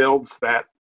rebuilds that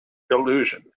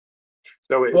illusion.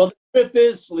 So well, the trip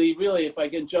is, Lee, really, if I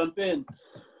can jump in,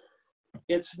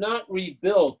 it's not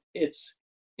rebuilt. It's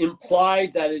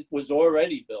implied that it was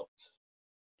already built.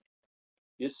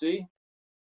 You see?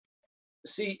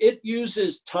 See, it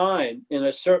uses time in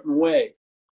a certain way.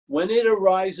 When it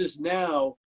arises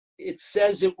now, it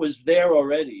says it was there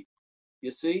already.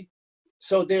 You see?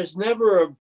 So there's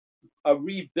never a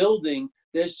rebuilding.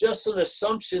 There's just an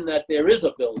assumption that there is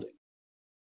a building.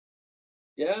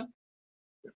 Yeah?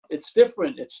 It's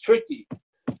different. It's tricky.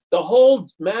 The whole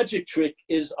magic trick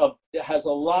has a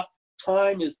lot.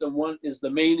 Time is the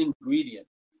main ingredient.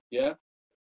 Yeah.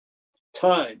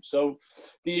 time. So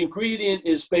the ingredient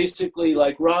is basically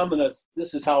like Ramana.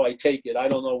 This is how I take it. I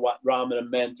don't know what Ramana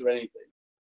meant or anything.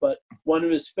 But one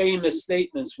of his famous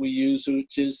statements we use,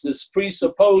 which is this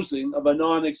presupposing of a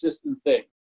non-existent thing,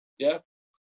 yeah?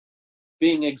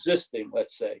 Being existing,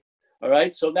 let's say, all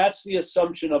right? So that's the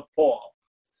assumption of Paul.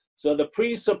 So the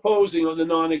presupposing of the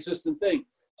non-existent thing.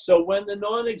 So when the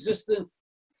non-existent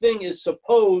thing is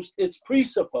supposed, it's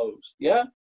presupposed, yeah?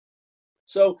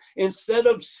 So instead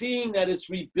of seeing that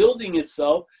it's rebuilding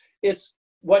itself, it's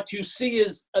what you see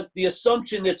is the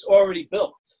assumption it's already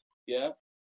built, yeah?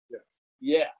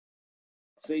 Yeah.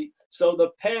 See, so the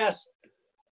past,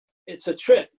 it's a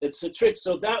trick. It's a trick.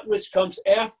 So that which comes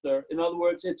after, in other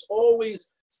words, it's always,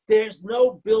 there's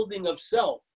no building of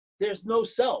self. There's no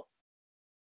self.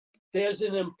 There's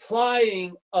an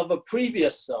implying of a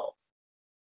previous self.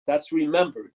 That's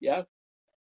remembered, yeah?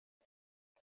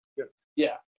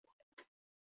 Yeah.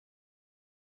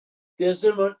 There's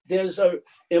a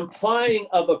implying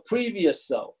of a previous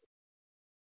self.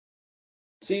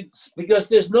 See, because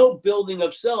there's no building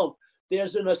of self,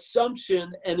 there's an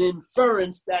assumption, an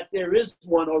inference that there is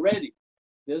one already.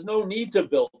 There's no need to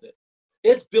build it.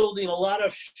 It's building a lot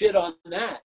of shit on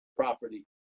that property.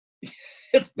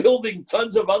 It's building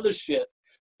tons of other shit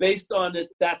based on it.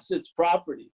 That's its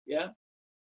property, yeah?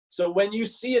 So when you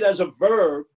see it as a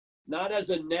verb, not as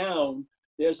a noun,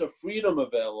 there's a freedom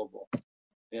available,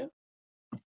 yeah?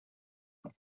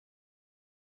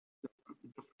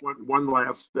 One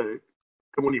last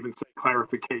I won't even say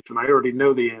clarification. I already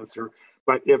know the answer.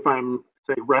 But if I'm,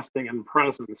 say, resting in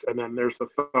presence, and then there's the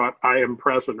thought, I am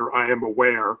present or I am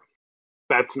aware,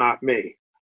 that's not me.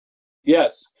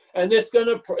 Yes, and it's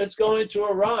going to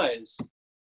arise.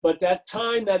 But that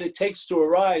time that it takes to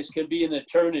arise can be an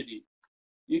eternity.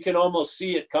 You can almost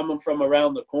see it coming from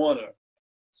around the corner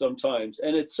sometimes.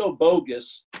 And it's so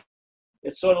bogus.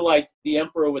 It's sort of like the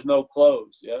emperor with no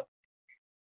clothes, yeah?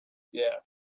 Yeah.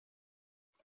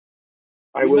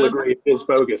 I will agree, it is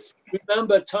bogus.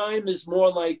 Remember, time is more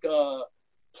like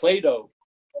Plato.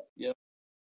 Yeah.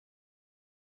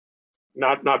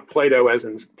 Not Plato as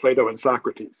in Plato and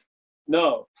Socrates.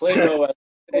 No, Plato as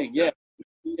a thing, yeah.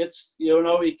 It's,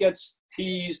 it gets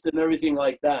teased and everything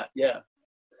like that, yeah.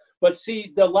 But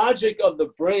see, the logic of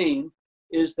the brain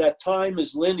is that time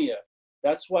is linear.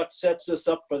 That's what sets us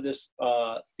up for this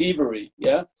thievery,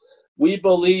 yeah? We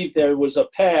believe there was a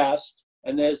past,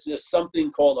 and there's this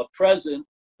something called a present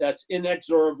that's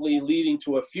inexorably leading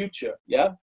to a future,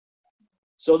 yeah?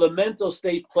 So the mental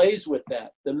state plays with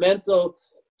that. The mental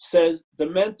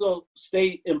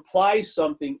state implies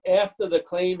something after the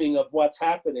claiming of what's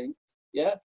happening,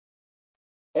 yeah?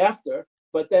 After,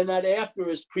 but then that after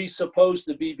is presupposed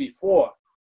to be before,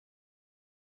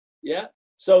 yeah?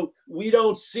 So we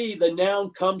don't see the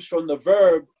noun comes from the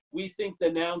verb. We think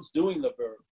the noun's doing the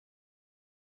verb.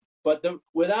 But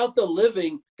without the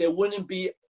living, there wouldn't be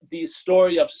the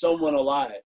story of someone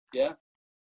alive, yeah?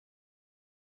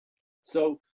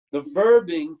 So the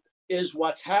verbing is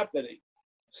what's happening.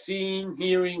 Seeing,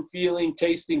 hearing, feeling,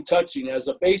 tasting, touching as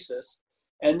a basis.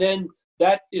 And then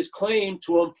that is claimed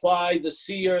to imply the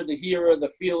seer, the hearer, the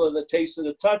feeler, the taster,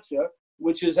 the toucher,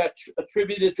 which is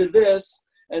attributed to this.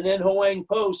 And then Huang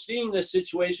Po, seeing this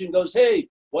situation, goes, hey,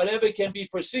 whatever can be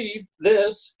perceived,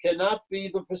 this cannot be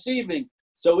the perceiving.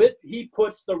 So he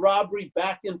puts the robbery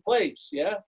back in place,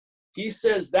 yeah? He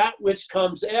says that which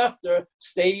comes after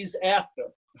stays after.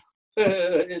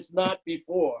 It's not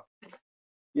before.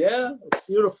 Yeah, it's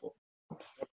beautiful.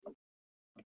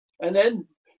 And then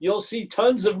you'll see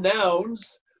tons of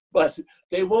nouns, but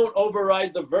they won't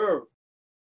override the verb.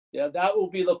 Yeah, that will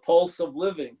be the pulse of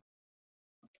living.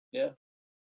 Yeah,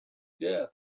 yeah.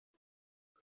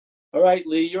 All right,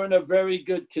 Lee, you're in a very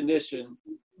good condition.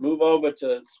 Move over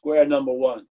to square number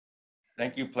 1.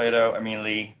 Thank you,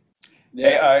 Lee. Yeah.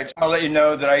 Hey, I just want to let you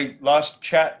know that I lost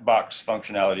chat box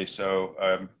functionality. So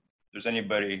if there's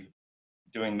anybody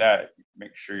doing that,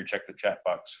 make sure you check the chat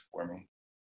box for me.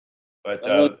 But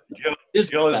Jill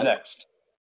is next.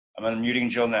 I'm unmuting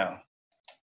Jill now.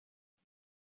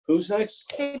 Who's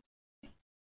next?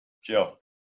 Jill.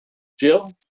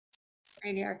 Jill?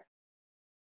 Right here.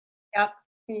 Yep.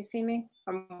 Can you see me?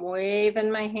 I'm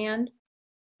waving my hand.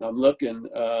 I'm looking.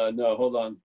 No, hold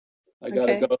on. I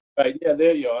gotta Okay. go. Right. Yeah,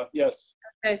 there you are. Yes.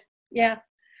 Okay. Yeah.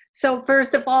 So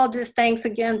first of all, just thanks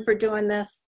again for doing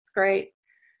this. It's great.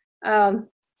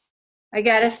 I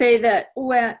got to say that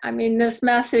this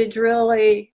message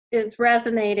really is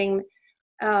resonating.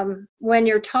 When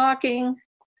you're talking,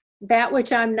 that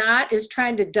which I'm not is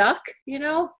trying to duck,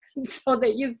 so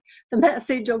that the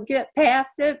message will get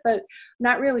past it, but I'm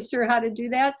not really sure how to do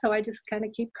that. So I just kind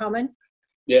of keep coming.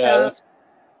 Yeah.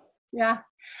 Yeah.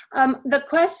 The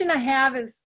question I have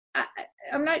is,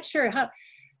 I'm not sure how.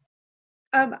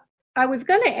 I was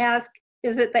going to ask,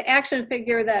 is it the action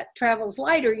figure that travels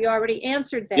lighter? You already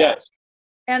answered that. Yes.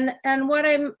 And what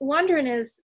I'm wondering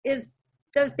is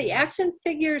does the action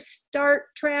figure start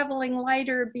traveling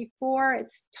lighter before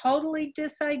it's totally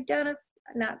disidentified?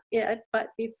 Not it, but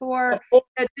before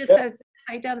the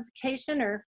disidentification,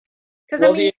 or because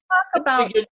Well, I mean, you talk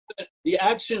about the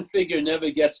action figure never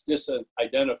gets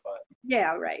disidentified.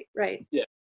 yeah, right. Yeah.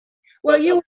 Well,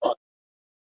 But,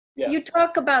 yes. you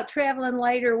talk about traveling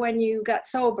lighter when you got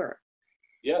sober.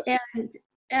 Yes.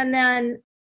 And then,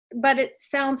 but it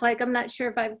sounds like, I'm not sure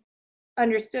if I've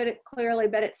understood it clearly,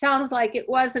 but it sounds like it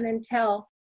wasn't until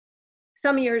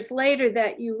some years later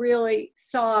that you really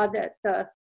saw that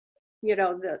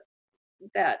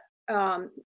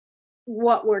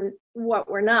what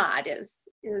we're not is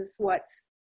what's.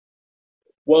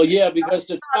 Well, yeah, because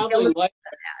the traveling light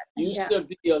used Yeah. to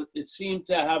be, it seemed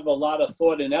to have a lot of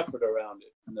thought and effort around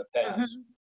it in the past.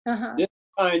 Uh-huh. This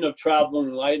kind of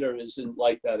traveling lighter isn't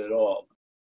like that at all.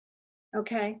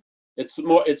 Okay. It's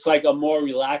like a more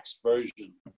relaxed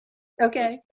version.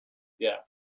 Okay. Yeah.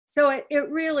 So it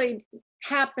really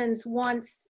happens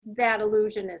once that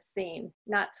illusion is seen,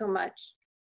 not so much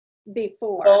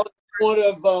before. Well, sort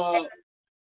of,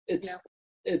 it's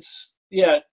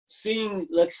seeing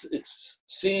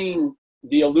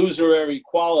the illusory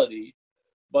quality,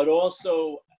 but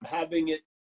also having it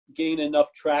gain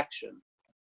enough traction.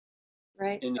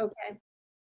 Right. Okay.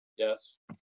 Yes.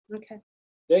 Okay.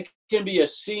 There can be a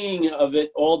seeing of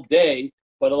it all day,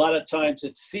 but a lot of times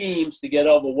it seems to get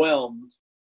overwhelmed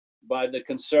by the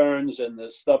concerns and the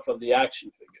stuff of the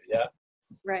action figure. Yeah.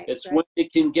 Right. It's right.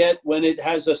 when it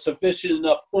has a sufficient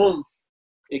enough oomph,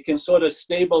 it can sort of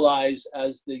stabilize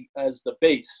as the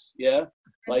base. Yeah.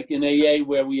 Like in AA,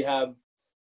 where we have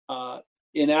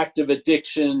inactive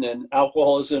addiction and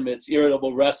alcoholism, it's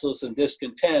irritable, restless, and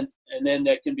discontent. And then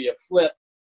there can be a flip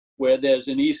where there's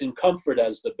an ease and comfort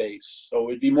as the base. So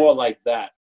it'd be more like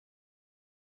that.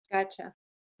 Gotcha.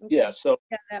 Okay. Yeah. So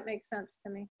yeah, that makes sense to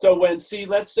me. So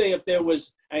let's say if there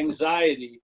was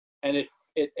anxiety and it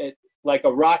like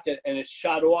a rocket and it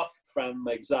shot off from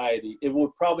anxiety, it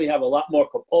would probably have a lot more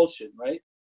propulsion, right?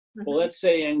 Mm-hmm. Well, let's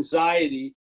say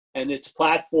anxiety and its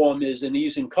platform is an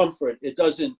ease and comfort. It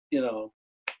doesn't,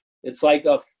 it's like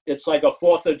a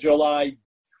 4th of July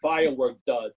firework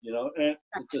dud, it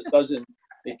just doesn't,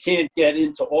 it can't get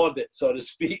into orbit, so to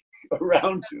speak,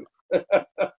 around you.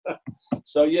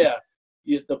 So yeah.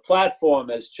 The platform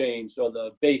has changed, or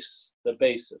the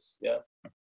basis, yeah.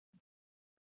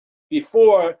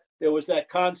 Before, there was that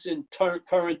constant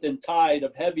current and tide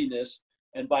of heaviness,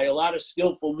 and by a lot of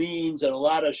skillful means and a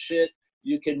lot of shit,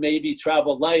 you can maybe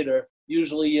travel lighter,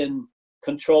 usually in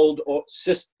controlled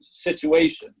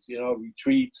situations,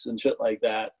 retreats and shit like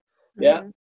that, yeah.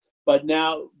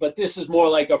 Mm-hmm. But this is more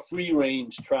like a free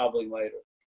range traveling lighter.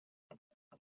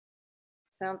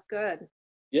 Sounds good.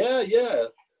 Yeah.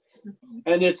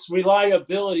 And its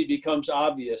reliability becomes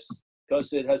obvious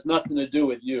because it has nothing to do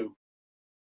with you.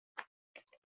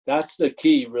 That's the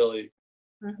key, really.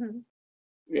 Mm-hmm.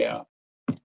 Yeah.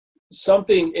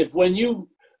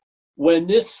 When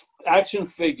this action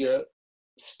figure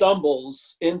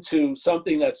stumbles into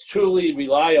something that's truly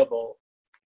reliable,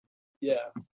 yeah.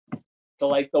 So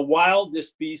like the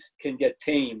wildest beast can get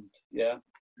tamed, yeah,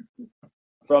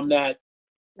 from that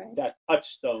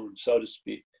touchstone, so to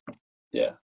speak.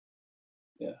 Yeah.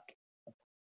 Yeah.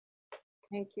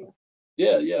 Thank you.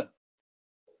 Yeah.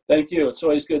 Thank you. It's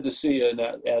always good to see you in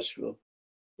Asheville.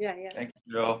 Yeah. Thank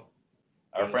you, Joe.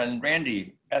 Our friend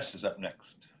Randy S. is up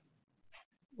next.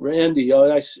 Randy,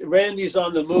 Randy's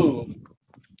on the move.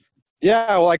 Yeah,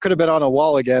 well, I could have been on a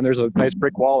wall again. There's a nice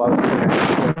brick wall.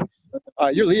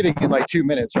 You're leaving in like 2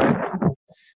 minutes, right?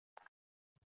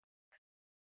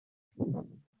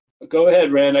 Go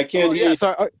ahead, Rand. I can't hear you.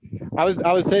 Sorry. I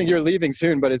was saying you're leaving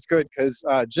soon, but it's good because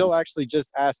Jill actually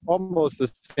just asked almost the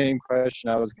same question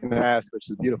I was going to ask, which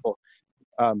is beautiful.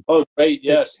 Oh, great.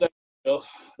 Yes.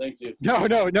 Thank you.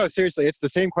 No, seriously. It's the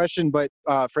same question, but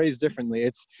phrased differently.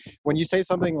 It's when you say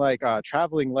something like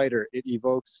traveling lighter, it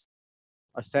evokes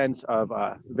a sense of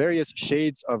various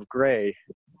shades of gray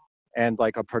and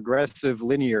like a progressive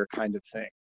linear kind of thing.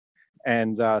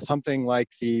 And something like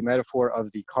the metaphor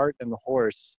of the cart and the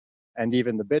horse and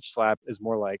even the bitch slap is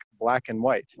more like black and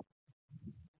white.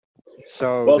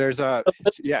 So there's the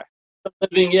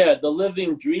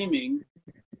living dreaming,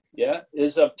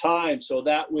 is of time. So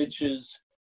that which is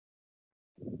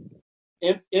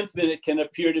infinite can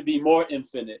appear to be more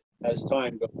infinite as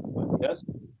time goes on. Yes,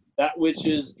 that which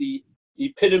is the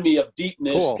epitome of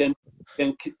deepness can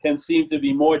can seem to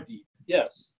be more deep.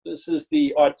 Yes, this is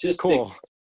the artistic. Cool.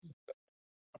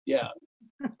 Yeah,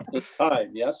 in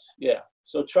time. Yes, yeah.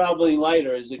 So traveling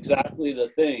lighter is exactly the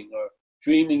thing, or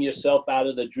dreaming yourself out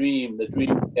of the dream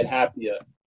get happier.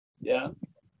 Yeah,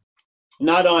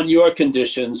 not on your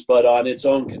conditions, but on its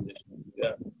own conditions.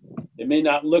 Yeah, it may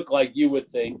not look like you would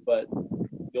think, but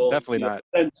you'll Definitely not.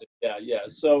 sense it. Yeah, yeah.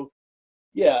 So,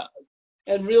 yeah,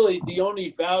 and really the only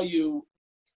value,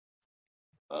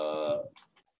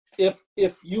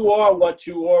 if you are what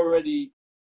you already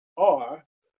are,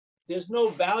 there's no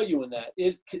value in that.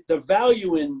 The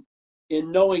value in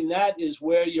knowing that is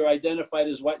where you're identified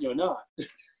as what you're not.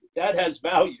 That has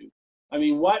value. I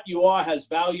mean, what you are has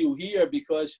value here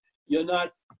because you're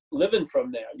not living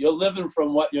from there. You're living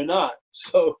from what you're not.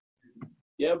 So,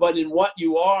 yeah, but in what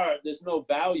you are, there's no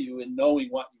value in knowing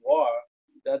what you are.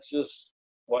 That's just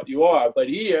what you are. But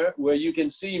here, where you can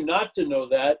seem not to know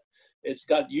that, it's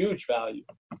got huge value.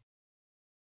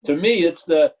 To me, it's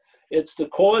the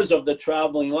cause of the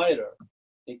traveling lighter.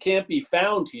 It can't be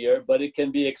found here, but it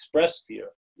can be expressed here.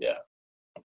 Yeah.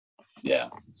 Yeah.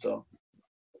 So.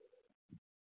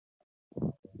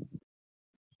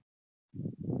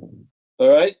 All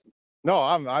right.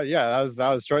 No, yeah, that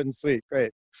was short and sweet.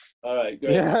 Great. All right.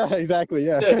 Great. Yeah, exactly.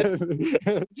 Yeah.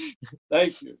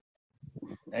 Thank you.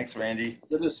 Thanks, Randy.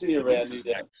 Good to see you, Randy.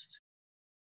 Yeah.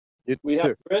 You We too.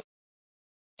 have Chris.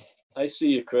 I see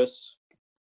you, Chris.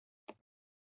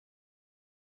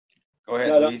 Go ahead,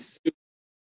 Got Luis.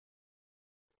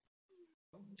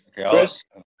 Okay, Chris.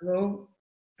 Hello.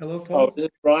 Hello, Oh, Paul. this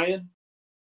is Brian.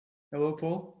 Hello,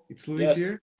 Paul. It's Luis Yes.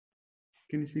 here.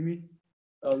 Can you see me?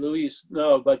 Luis.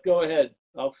 No, but go ahead.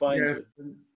 I'll find Yeah.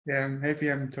 you. Yeah, I'm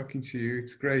happy I'm talking to you.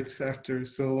 It's great after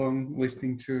so long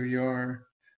listening to your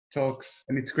talks,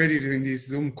 and it's great you're doing these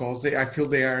Zoom calls. I feel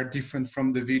they are different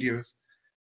from the videos.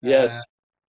 Yes.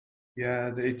 Yeah,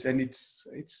 there's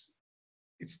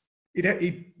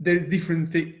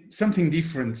different something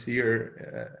different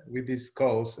here with these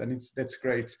calls, and that's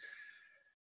great.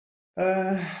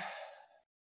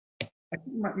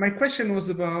 My question was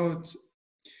about,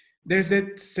 there's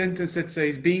that sentence that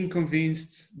says being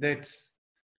convinced, that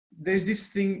there's this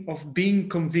thing of being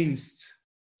convinced.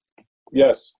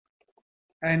 Yes.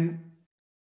 And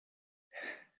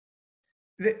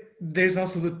there's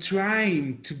also the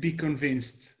trying to be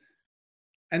convinced.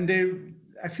 And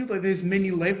I feel like there's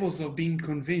many levels of being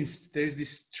convinced. There's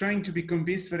this trying to be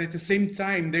convinced, but at the same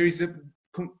time, there's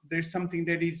something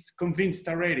that is convinced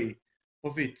already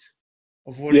of it,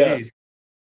 of what it is.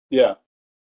 Yeah,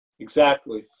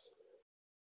 exactly.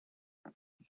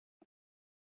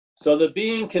 So the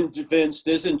being convinced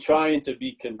isn't trying to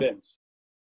be convinced.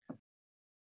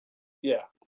 Yeah.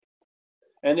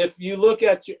 And if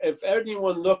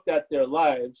anyone looked at their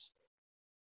lives,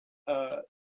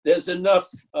 there's enough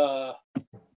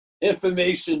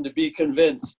information to be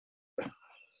convinced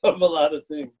of a lot of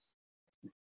things.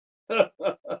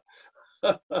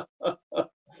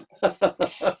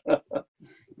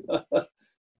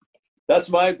 That's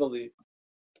my belief.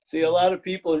 See, a lot of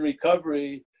people in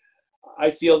recovery, I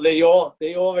feel they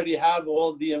already have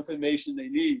all the information they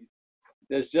need.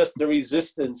 There's just the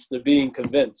resistance to being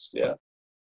convinced. Yeah.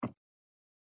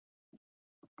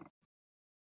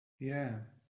 Yeah.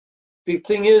 The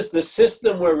thing is, the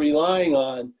system we're relying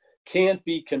on can't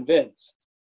be convinced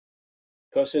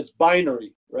because it's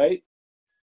binary, right?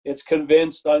 It's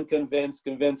convinced, unconvinced,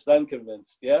 convinced,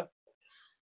 unconvinced. Yeah.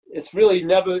 It's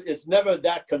never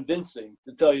that convincing,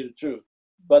 to tell you the truth.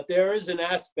 But there is an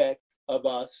aspect of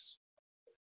us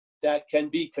that can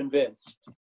be convinced.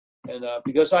 And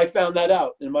because I found that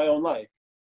out in my own life.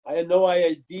 I had no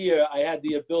idea I had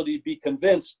the ability to be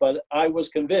convinced, but I was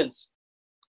convinced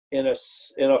in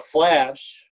a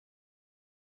flash,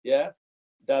 yeah,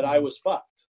 that I was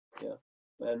fucked. Yeah.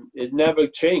 And it never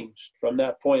changed from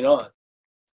that point on.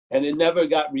 And it never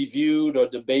got reviewed or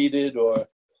debated or,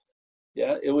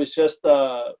 yeah, it was just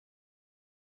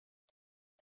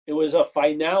it was a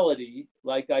finality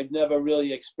like I've never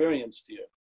really experienced here.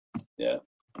 Yeah.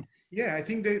 Yeah, I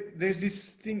think that there's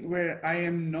this thing where I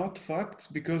am not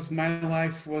fucked because my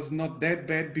life was not that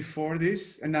bad before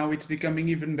this, and now it's becoming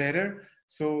even better.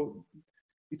 So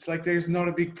it's like there's not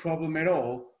a big problem at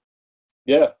all.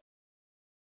 Yeah.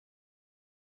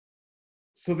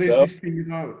 So there's this thing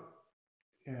about,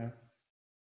 yeah.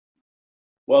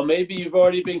 Well, maybe you've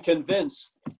already been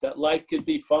convinced that life could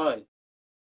be fine,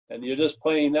 and you're just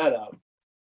playing that out.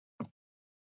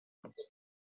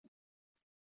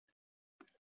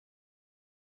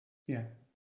 Yeah.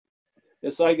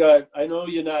 It's like I know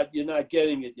you're not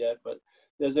getting it yet, but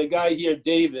there's a guy here,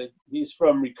 David. He's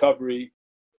from recovery,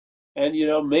 and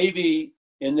maybe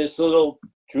in this little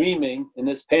dreaming, in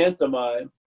this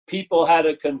pantomime, people had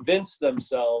to convince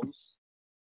themselves,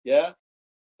 yeah,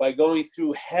 by going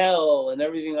through hell and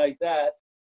everything like that,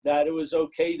 that it was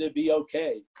okay to be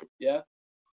okay, yeah?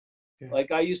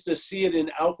 Like I used to see it in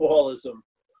alcoholism.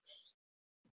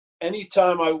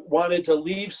 Anytime I wanted to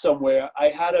leave somewhere, I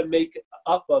had to make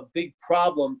up a big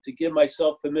problem to give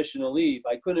myself permission to leave.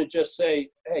 I couldn't just say,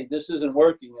 hey, this isn't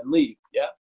working and leave, yeah?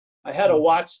 I had to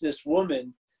watch this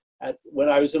woman when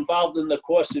I was involved in the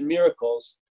Course in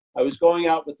Miracles. I was going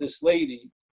out with this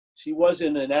lady. She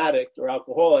wasn't an addict or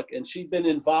alcoholic, and she'd been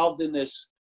involved in this,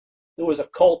 there was a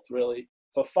cult really,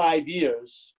 for 5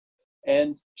 years.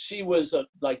 And she was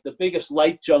like the biggest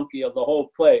light junkie of the whole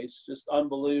place, just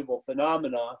unbelievable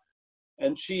phenomena.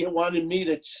 And she wanted me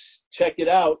to check it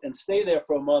out and stay there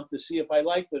for a month to see if I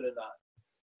liked it or not.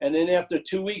 And then after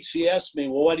 2 weeks, she asked me,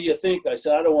 well, what do you think? I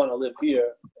said, I don't want to live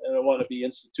here. I don't want to be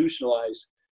institutionalized.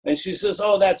 And she says,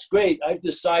 oh, that's great. I've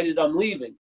decided I'm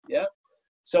leaving. Yeah.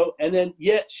 So, and then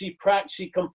yet she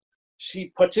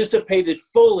participated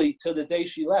fully to the day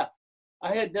she left.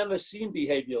 I had never seen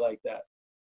behavior like that.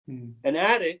 An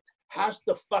addict has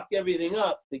to fuck everything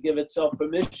up to give itself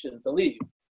permission to leave.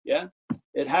 Yeah.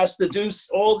 It has to do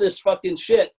all this fucking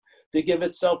shit to give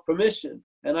itself permission.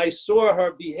 And I saw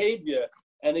her behavior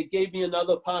and it gave me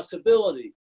another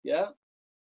possibility. Yeah.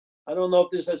 I don't know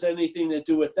if this has anything to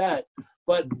do with that,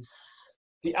 but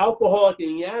the alcoholic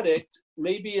and the addict,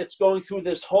 maybe it's going through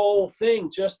this whole thing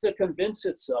just to convince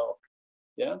itself.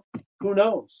 Yeah. Who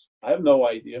knows? I have no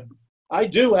idea. I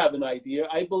do have an idea.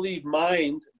 I believe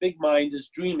mind, big mind, is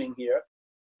dreaming here.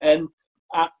 And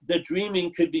the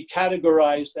dreaming could be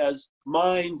categorized as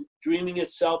mind dreaming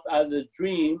itself out of the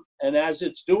dream. And as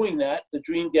it's doing that, the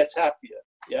dream gets happier.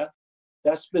 Yeah.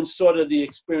 That's been sort of the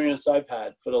experience I've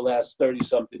had for the last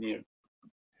 30-something years.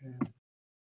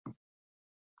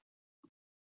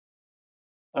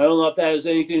 I don't know if that has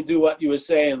anything to do with what you were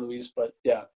saying, Luis, but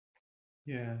yeah.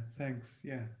 Yeah, thanks.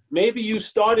 Yeah. Maybe you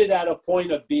started at a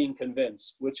point of being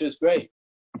convinced, which is great.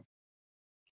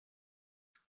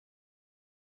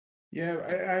 Yeah,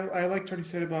 I liked what you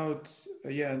said about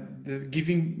the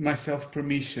giving myself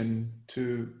permission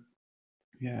to,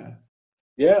 yeah.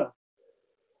 Yeah.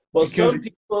 Well, Because some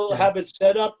people have it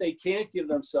set up, they can't give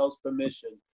themselves permission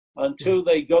until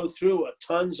they go through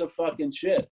tons of fucking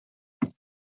shit.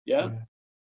 Yeah.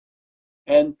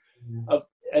 And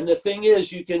the thing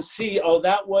is, you can see, oh,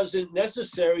 that wasn't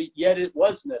necessary, yet it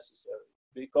was necessary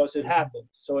because it happened.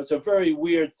 So it's a very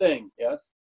weird thing,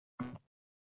 yes?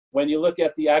 When you look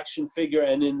at the action figure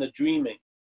and in the dreaming.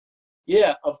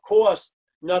 Yeah, of course,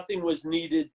 nothing was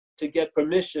needed to get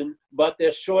permission, but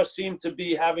there sure seemed to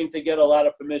be having to get a lot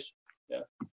of permission. Yeah.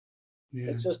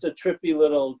 It's just a trippy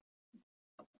little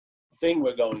thing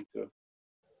we're going through.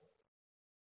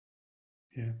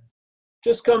 Yeah.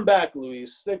 Just come back,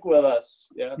 Luis. Stick with us.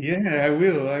 Yeah. Yeah, I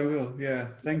will. Yeah.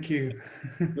 Thank you.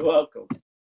 You're welcome.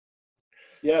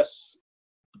 Yes.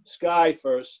 Sky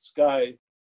first. Sky.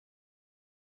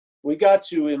 We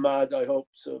got you, Imad. I hope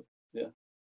so. Yeah.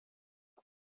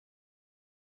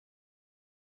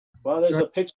 Well, there's a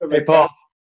picture of Hey, a Paul. cat.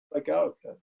 Like, oh,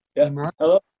 okay. Yeah.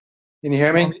 Hello? Can you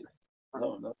hear me?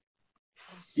 No.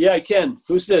 Yeah, I can.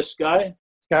 Who's this? Sky?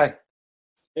 Sky.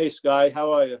 Hey, Sky.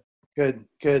 How are you? Good.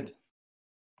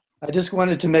 I just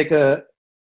wanted to make a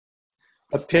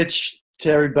pitch to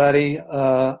everybody.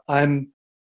 I'm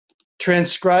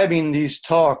transcribing these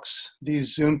talks,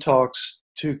 these Zoom talks,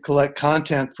 to collect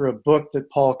content for a book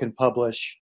that Paul can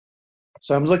publish.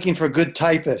 So I'm looking for good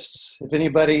typists. If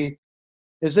anybody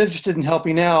is interested in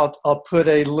helping out, I'll put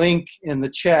a link in the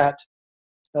chat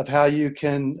of how you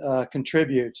can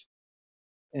contribute.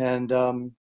 And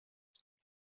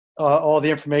all the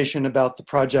information about the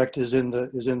project is in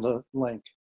the link.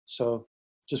 So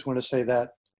just want to say that.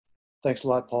 Thanks a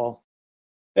lot, Paul.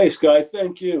 Hey, Sky.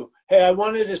 Thank you. Hey, I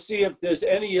wanted to see if there's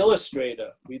any illustrator.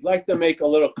 We'd like to make a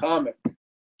little comic.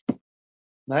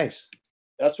 Nice.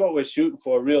 That's what we're shooting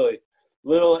for, really.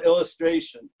 Little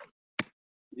illustration.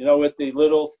 You know, with the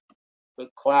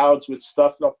clouds with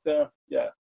stuff up there. Yeah.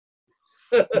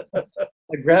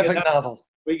 A graphic novel.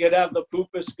 We could have the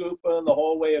Poopa Scoopa and the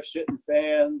hallway of shitting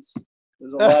fans.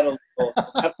 There's a lot of little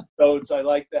episodes I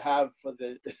like to have for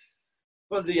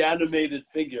the animated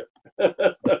figure.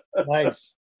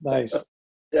 Nice.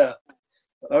 Yeah.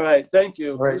 All right. Thank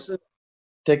you. All right.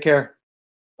 Take care.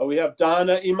 Oh, we have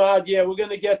Donna. Imad, yeah, we're going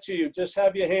to get to you. Just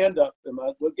have your hand up,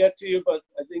 Imad. We'll get to you, but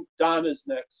I think Donna's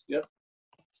next. Yeah.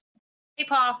 Hey,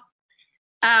 Paul.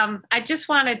 I just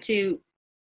wanted to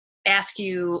ask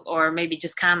you, or maybe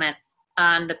just comment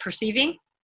on the perceiving.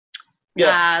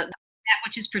 Yeah. That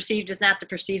which is perceived is not the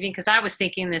perceiving, because I was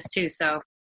thinking this too. So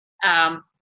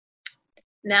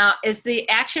Now, is the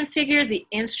action figure the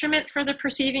instrument for the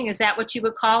perceiving? Is that what you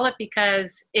would call it?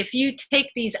 Because if you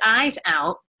take these eyes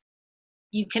out,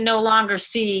 you can no longer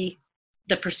see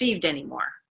the perceived anymore.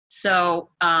 So,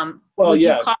 well, would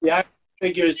yeah, you call the action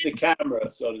figure is the camera,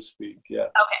 so to speak. Yeah.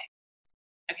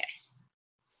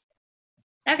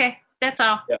 Okay, that's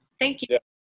all. Yeah. Thank you. Yeah.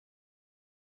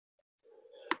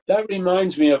 That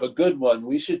reminds me of a good one.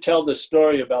 We should tell the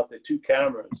story about the two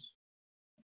cameras.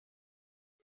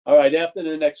 All right, after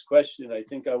the next question, I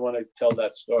think I want to tell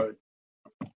that story.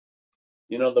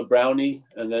 You know, the brownie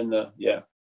and then the, yeah.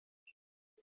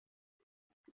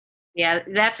 Yeah,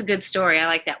 that's a good story. I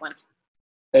like that one.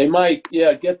 Hey, Mike,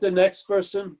 yeah, get the next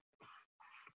person.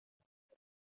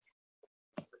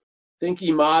 I think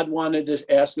Imad wanted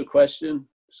to ask a question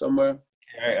somewhere.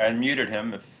 I unmuted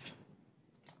him.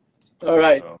 All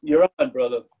right, you're on,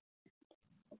 brother.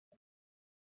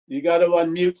 You got to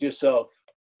unmute yourself.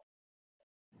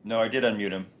 No, I did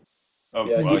unmute him. Oh,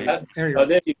 Yeah, well, There you oh, go.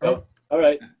 there you go. All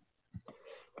right.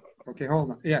 Okay,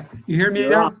 hold on. Yeah, you hear me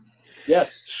You're now? on.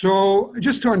 Yes. So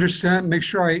just to understand, make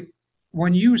sure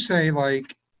when you say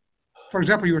like, for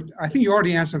example, I think you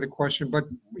already answered the question, but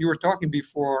you were talking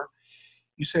before,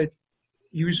 you said,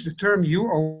 use the term you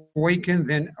awaken,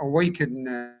 then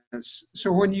awakenness.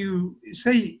 So when you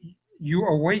say you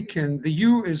awaken, the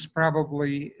you is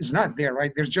not there,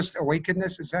 right? There's just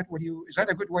awakeness. Is that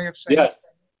a good way of saying it? Yes.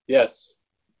 Yes.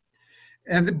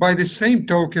 And by the same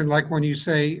token, like when you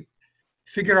say,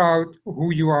 figure out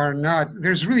who you are not,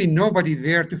 there's really nobody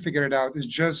there to figure it out. It's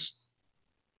just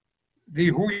the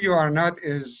who you are not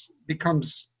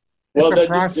becomes a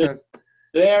process.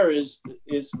 There is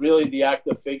really the act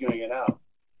of figuring it out.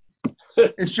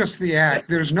 It's just the act.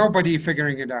 There's nobody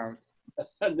figuring it out.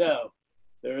 No,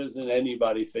 there isn't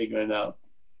anybody figuring out.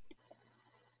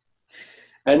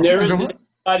 And there isn't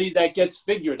anybody that gets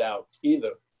figured out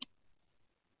either.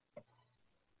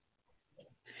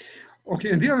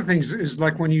 Okay, and the other thing is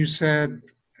like when you said,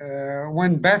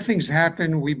 when bad things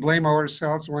happen, we blame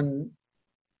ourselves.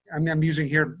 I'm using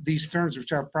here these terms,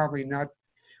 which are probably not,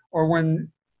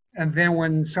 and then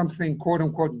when something quote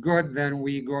unquote good, then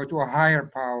we go to a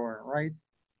higher power, right?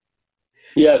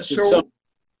 Yes, so, it's something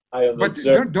I have but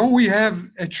observed. don't we have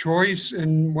a choice?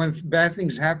 And when bad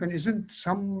things happen, isn't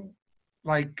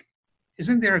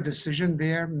there a decision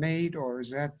there made, or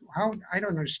is that how? I don't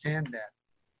understand that.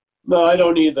 No, I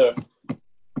don't either.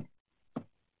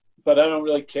 But I don't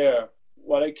really care.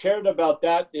 What I cared about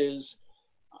that is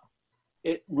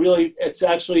it's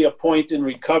actually a point in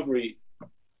recovery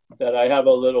that I have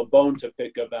a little bone to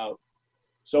pick about.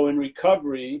 So in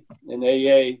recovery, in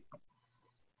AA,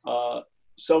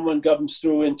 someone comes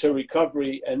through into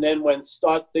recovery, and then when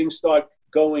things start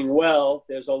going well,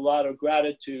 there's a lot of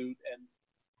gratitude, and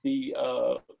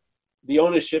the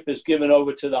ownership is given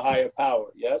over to the higher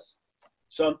power, yes?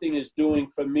 Something is doing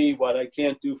for me what I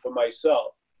can't do for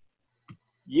myself.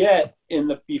 Yet,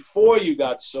 before you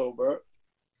got sober,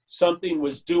 something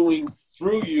was doing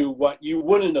through you what you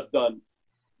wouldn't have done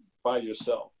by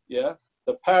yourself, yeah?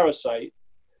 The parasite.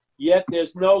 Yet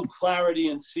there's no clarity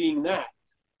in seeing that.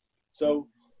 So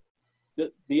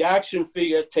the action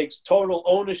figure takes total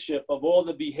ownership of all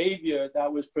the behavior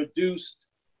that was produced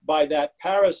by that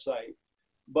parasite.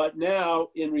 But now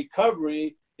in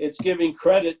recovery, it's giving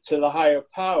credit to the higher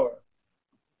power.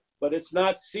 But it's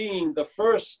not seeing the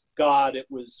first God it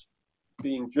was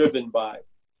being driven by.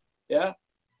 Yeah?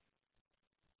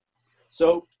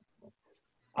 So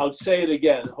I'll say it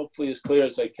again, hopefully as clear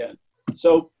as I can.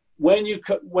 So when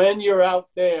you're out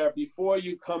there, before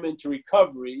you come into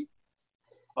recovery,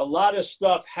 a lot of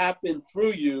stuff happened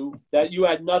through you that you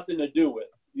had nothing to do with.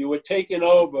 You were taken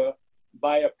over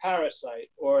by a parasite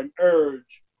or an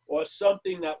urge or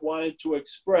something that wanted to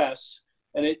express,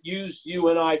 and it used you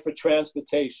and I for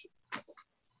transportation.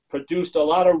 Produced a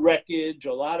lot of wreckage,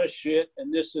 a lot of shit,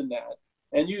 and this and that.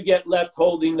 And you get left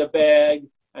holding the bag,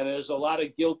 and there's a lot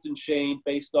of guilt and shame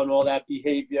based on all that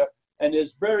behavior. And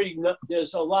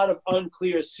there's a lot of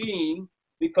unclear seeing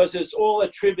because it's all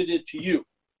attributed to you.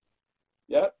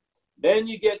 Yeah. Then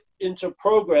you get into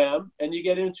program and you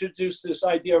get introduced to this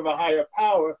idea of a higher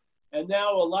power. And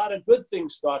now a lot of good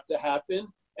things start to happen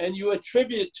and you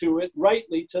attribute to it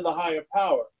rightly to the higher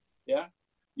power. Yeah.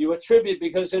 You attribute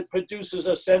because it produces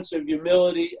a sense of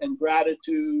humility and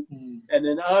gratitude and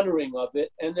an honoring of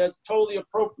it. And that's totally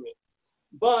appropriate.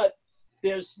 But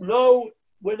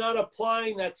we're not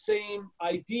applying that same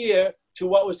idea to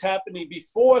what was happening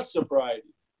before sobriety.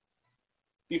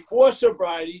 Before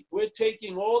sobriety, we're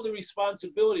taking all the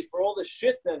responsibility for all the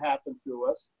shit that happened through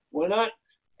us. We're not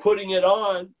putting it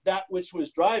on that which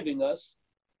was driving us.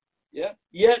 Yeah.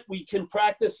 Yet we can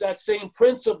practice that same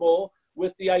principle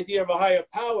with the idea of a higher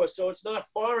power. So it's not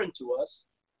foreign to us.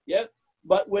 Yeah.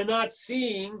 But we're not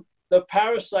seeing the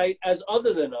parasite as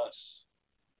other than us.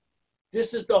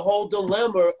 This is the whole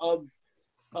dilemma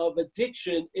of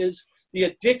addiction, is the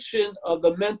addiction of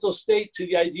the mental state to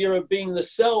the idea of being the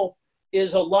self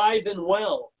is alive and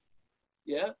well.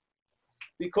 Yeah.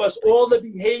 Because all the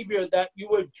behavior that you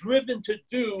were driven to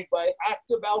do by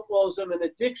active alcoholism and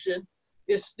addiction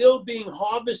is still being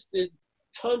harvested,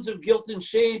 tons of guilt and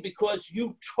shame, because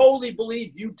you totally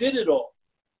believe you did it all.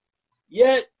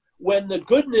 Yet, when the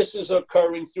goodness is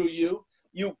occurring through you,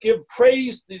 you give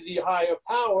praise to the higher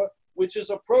power, which is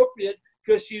appropriate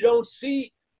because you don't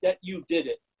see that you did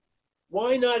it.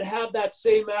 Why not have that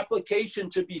same application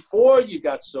to before you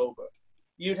got sober?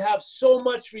 You'd have so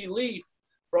much relief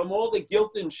from all the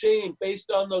guilt and shame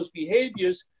based on those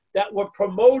behaviors that were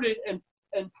promoted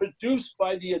and produced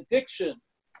by the addiction.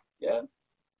 Yeah.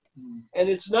 And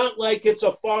it's not like it's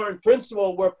a foreign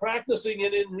principle. We're practicing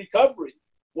it in recovery.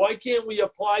 Why can't we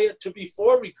apply it to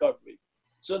before recovery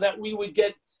so that we would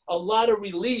get a lot of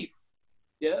relief,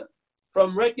 yeah,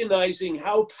 from recognizing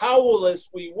how powerless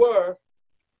we were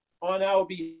on our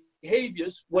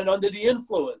behaviors when under the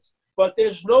influence? But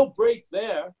there's no break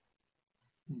there.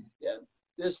 Yeah.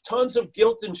 There's tons of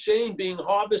guilt and shame being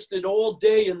harvested all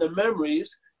day in the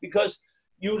memories because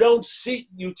you don't see,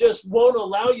 you just won't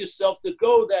allow yourself to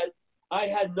go that I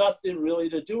had nothing really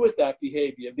to do with that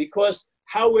behavior, because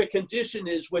how we're conditioned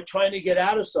is we're trying to get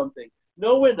out of something.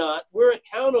 No, we're not. We're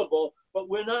accountable, but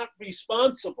we're not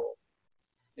responsible.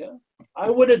 Yeah. I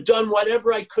would have done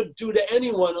whatever I could do to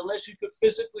anyone unless you could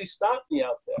physically stop me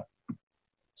out there.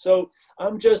 So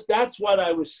that's what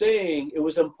I was saying. It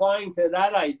was implying to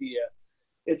that idea.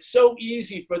 It's so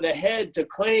easy for the head to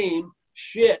claim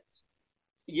shit,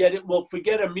 yet it will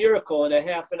forget a miracle in a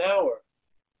half an hour.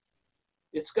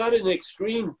 It's got an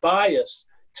extreme bias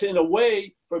in a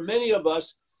way, for many of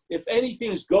us, if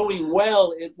anything's going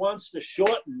well, it wants to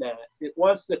shorten that. It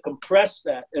wants to compress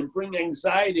that and bring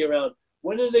anxiety around.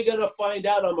 When are they going to find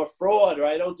out I'm a fraud or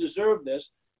I don't deserve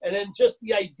this? And then just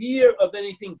the idea of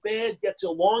anything bad gets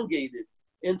elongated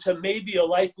into maybe a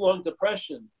lifelong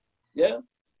depression. Yeah?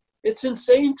 It's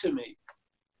insane to me.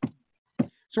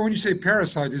 So when you say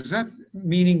parasite, is that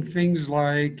meaning things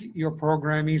like your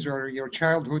programmings or your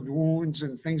childhood wounds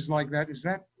and things like that? Is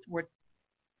that what?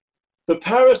 The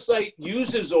parasite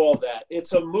uses all that.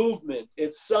 It's a movement.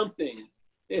 It's something.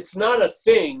 It's not a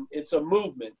thing. It's a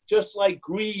movement. Just like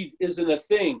greed isn't a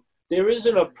thing. There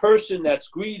isn't a person that's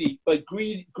greedy, but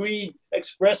greed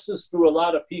expresses through a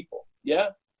lot of people. Yeah?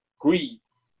 Greed,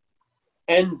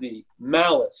 envy,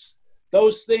 malice.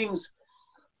 Those things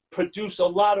produce a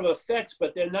lot of effects,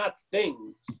 but they're not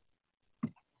things.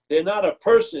 They're not a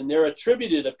person. They're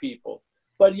attributed to people.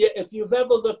 But yet, if you've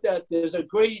ever looked at, there's a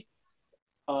great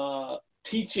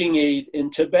teaching aid in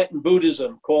Tibetan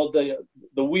Buddhism called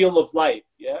the Wheel of Life,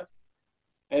 yeah?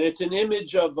 And it's an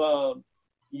image of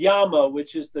Yama,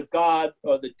 which is the god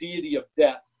or the deity of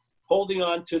death, holding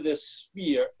on to this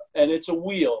sphere, and it's a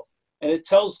wheel, and it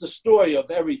tells the story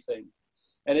of everything.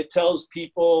 And it tells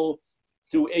people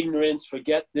through ignorance,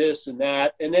 forget this and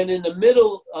that. And then in the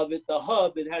middle of it, the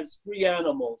hub, it has three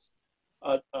animals,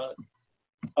 a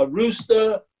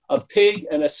rooster, a pig,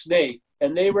 and a snake.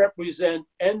 And they represent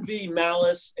envy,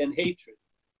 malice, and hatred.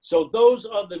 So those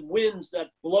are the winds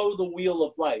that blow the wheel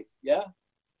of life, yeah?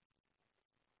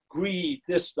 Greed,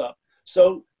 this stuff.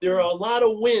 So there are a lot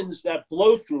of winds that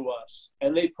blow through us,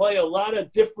 and they play a lot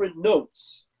of different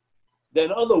notes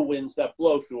than other winds that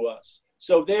blow through us.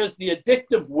 So there's the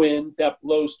addictive wind that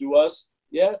blows through us,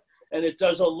 yeah? And it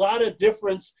does a lot of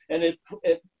difference, and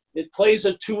it plays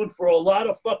a tune for a lot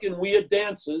of fucking weird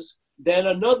dances. Then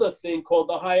another thing called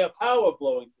the higher power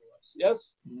blowing through us,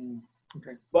 yes?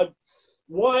 Okay. But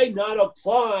why not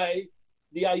apply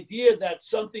the idea that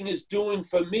something is doing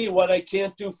for me what I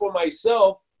can't do for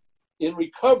myself in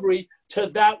recovery to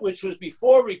that which was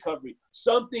before recovery?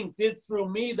 Something did through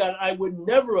me that I would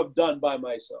never have done by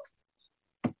myself.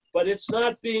 But it's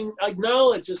not being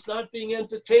acknowledged, it's not being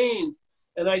entertained.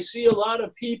 And I see a lot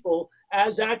of people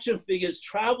as action figures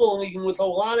traveling with a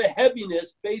lot of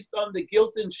heaviness based on the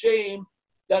guilt and shame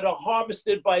that are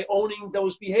harvested by owning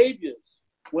those behaviors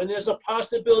when there's a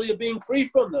possibility of being free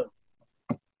from them.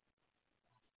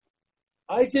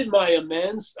 I did my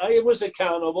amends. I was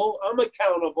accountable. I'm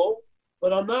accountable,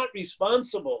 but I'm not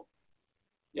responsible.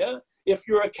 Yeah? If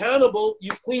you're accountable,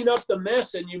 you clean up the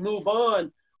mess and you move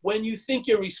on. When you think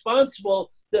you're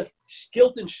responsible, the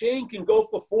guilt and shame can go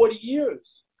for 40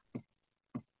 years.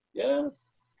 Yeah.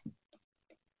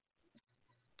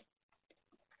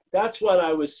 That's what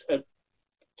I was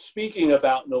speaking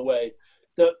about in a way.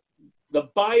 The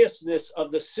biasness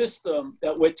of the system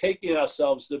that we're taking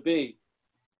ourselves to be.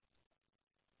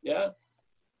 Yeah?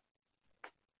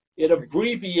 It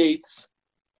abbreviates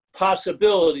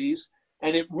possibilities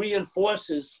and it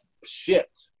reinforces shit.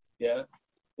 Yeah?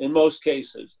 In most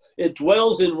cases. It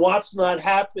dwells in what's not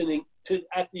happening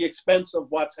at the expense of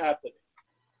what's happening.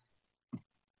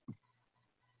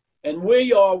 And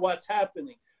we are what's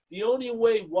happening. The only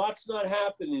way what's not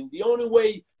happening, the only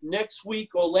way next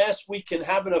week or last week can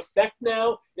have an effect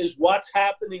now is what's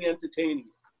happening entertaining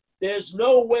it. There's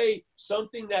no way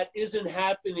something that isn't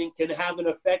happening can have an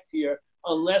effect here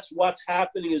unless what's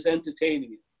happening is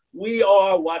entertaining it. We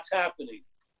are what's happening.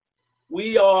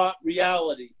 We are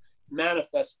reality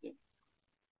manifesting.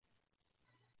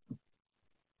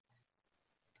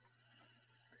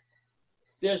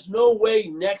 There's no way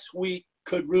next week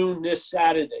could ruin this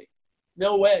Saturday.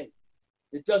 No way.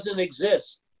 It doesn't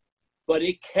exist. But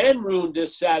it can ruin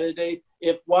this Saturday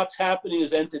if what's happening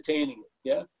is entertaining it.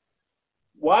 Yeah?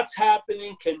 What's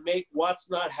happening can make what's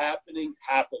not happening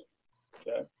happen.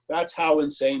 Yeah? That's how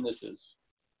insane this is.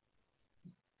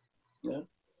 Yeah?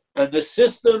 And the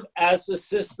system, as the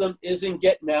system, isn't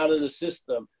getting out of the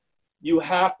system. You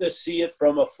have to see it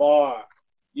from afar.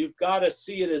 You've got to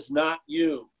see it as not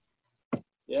you.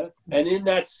 Yeah? And in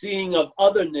that seeing of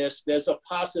otherness, there's a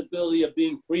possibility of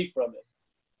being free from it.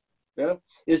 Yeah?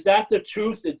 Is that the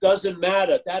truth? It doesn't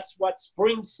matter. That's what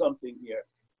springs something here.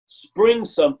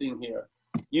 Springs something here.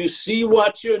 You see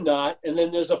what you're not, and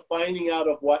then there's a finding out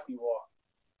of what you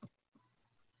are.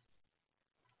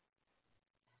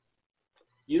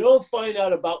 You don't find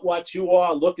out about what you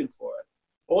are looking for it.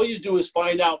 All you do is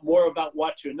find out more about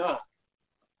what you're not.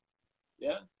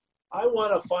 Yeah? I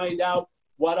want to find out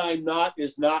what I'm not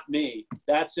is not me.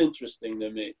 That's interesting to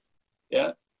me.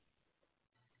 Yeah?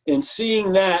 In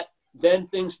seeing that, then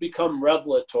things become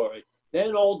revelatory.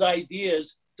 Then old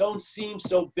ideas don't seem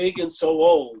so big and so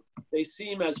old. They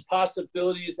seem as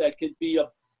possibilities that could be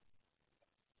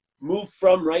moved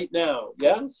from right now.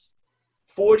 Yes?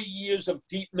 40 years of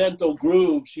deep mental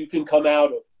grooves you can come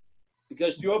out of.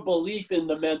 Because your belief in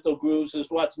the mental grooves is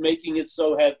what's making it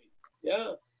so heavy.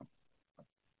 Yeah?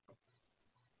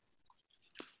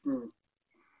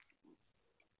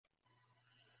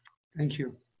 Thank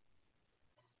you.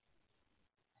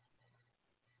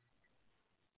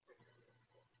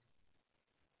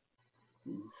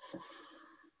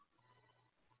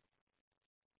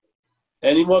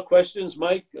 Any more questions,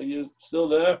 Mike? Are you still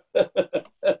there?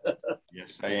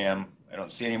 Yes, I am. I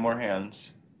don't see any more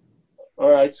hands.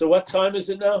 All right. So what time is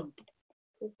it now?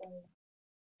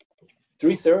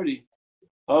 3:30.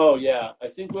 Oh, yeah. I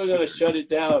think we're going to shut it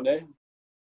down, eh?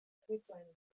 3:20.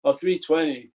 Oh,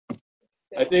 3:20.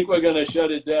 I think we're going to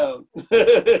shut it down. Oh,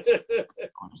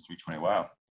 it's 3:20. Wow.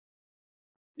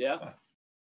 Yeah.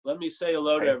 Let me say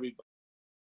hello to everybody.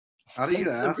 How do you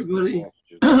Thanks, ask? everybody?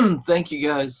 Thank you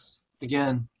guys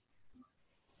again.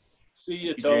 See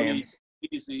you, Tony.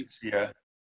 Easy. Yeah.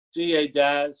 See you,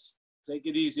 Daz. Take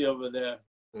it easy over there.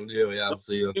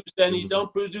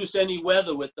 Don't produce any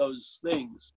weather with those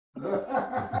things.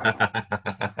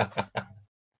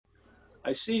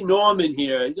 I see Norman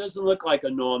here. He doesn't look like a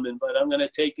Norman, but I'm going to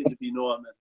take it to be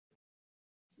Norman.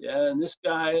 Yeah, and this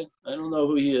guy, I don't know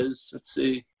who he is. Let's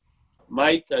see.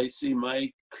 Mike, I see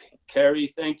Mike. Kerry,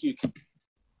 thank you for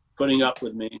putting up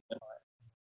with me.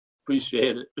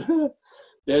 Appreciate it.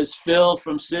 There's Phil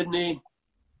from Sydney.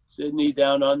 Sydney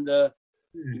down under.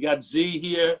 We got Z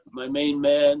here, my main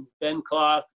man. Ben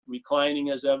Clark, reclining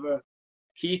as ever.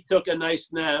 Keith took a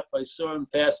nice nap. I saw him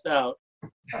passed out.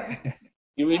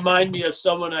 You remind me of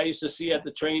someone I used to see at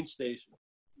the train station.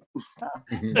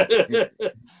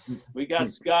 We got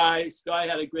Sky. Sky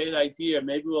had a great idea.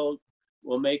 Maybe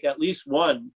we'll make at least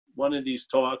one of these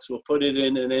talks. We'll put it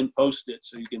in and then post it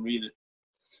so you can read it.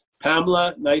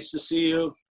 Pamela, nice to see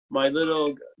you. My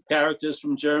little characters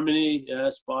from Germany.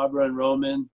 Yes, Barbara and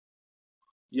Roman.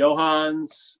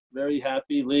 Johannes, very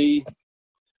happy. Lee.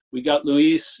 We got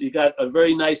Luis. You got a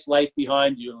very nice light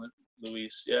behind you,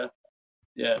 Luis. Yeah.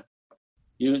 Yeah.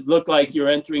 You look like you're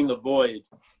entering the void.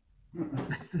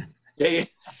 David,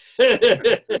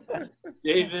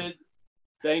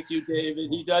 thank you,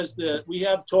 David. He does we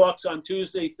have talks on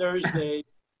Tuesday, Thursday,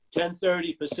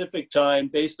 10:30 Pacific time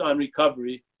based on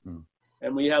recovery.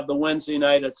 And we have the Wednesday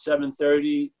night at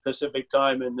 7:30 Pacific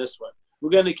time in this one. We're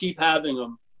going to keep having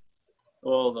them,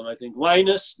 all of them, I think.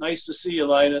 Linus, nice to see you,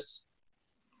 Linus.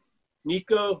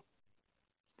 Nico.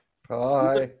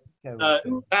 Hi.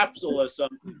 Capsule or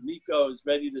something. Nico is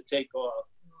ready to take off.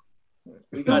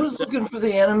 We Who was looking for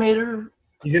the animator?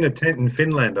 He's in a tent in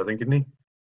Finland, I think, isn't he?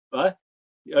 What?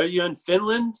 Are you in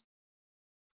Finland?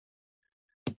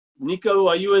 Nico,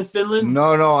 are you in Finland?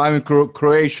 No, I'm in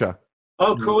Croatia.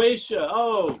 Oh, Croatia.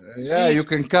 Oh, Yeah, Z. you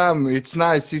can come. It's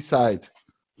nice seaside.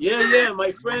 Yeah.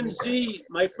 My friend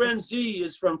Z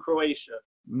is from Croatia.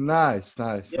 Nice.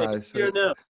 Yeah, he's here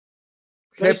now.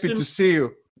 Happy to see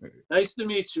you. Nice to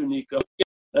meet you, Nico.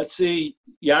 Let's see,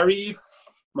 Yarif,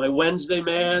 my Wednesday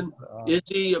man.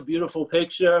 Izzy, a beautiful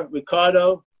picture.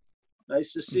 Ricardo,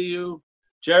 nice to see you.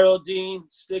 Geraldine,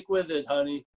 stick with it,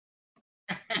 honey.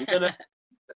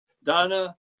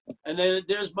 Donna, and then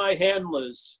there's my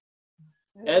handlers,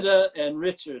 Etta and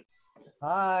Richard.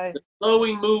 Hi.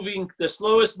 The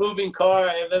slowest moving car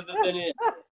I've ever been in.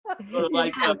 Sort of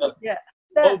like yeah,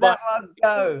 that won't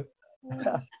go.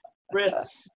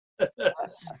 Fritz.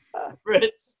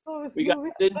 Fritz. We got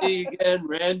Cindy again,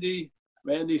 Randy.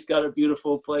 Randy's got a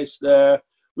beautiful place there.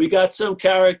 We got some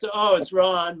character. Oh, it's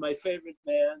Ron, my favorite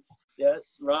man.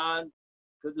 Yes, Ron.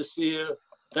 Good to see you.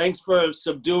 Thanks for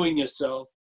subduing yourself.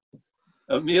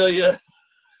 Amelia.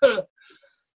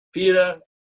 Peter.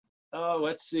 Oh,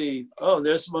 let's see. Oh,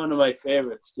 there's one of my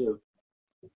favorites too.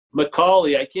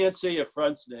 Macaulay. I can't say your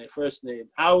first name.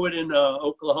 Howard in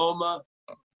Oklahoma.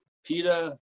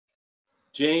 Peter.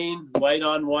 Jane, white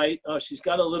on white. Oh, she's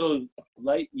got a little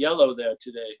light yellow there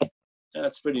today.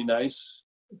 That's pretty nice.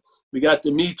 We got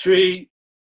Dimitri.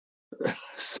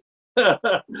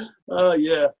 Oh,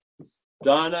 yeah.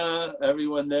 Donna,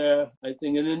 everyone there, I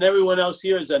think. And then everyone else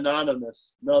here is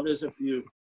anonymous. No, there's a few.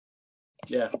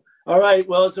 Yeah. All right.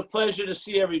 Well, it's a pleasure to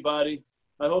see everybody.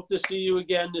 I hope to see you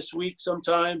again this week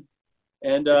sometime.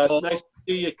 And it's nice to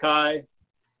see you, Kai.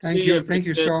 Thank you. Thank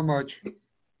you so much.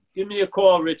 Give me a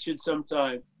call, Richard,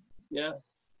 sometime. Yeah?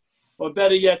 Or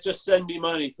better yet, just send me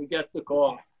money. Forget the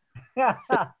call.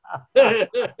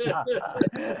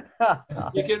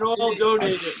 You can all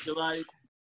donate if you like.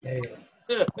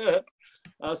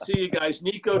 I'll see you guys.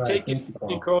 Nico, Right, take it thank you,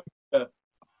 Paul. in Croatia.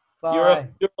 Bye.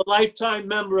 You're a lifetime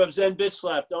member of Zen Bitch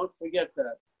Slap. Don't forget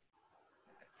that.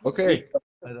 Okay.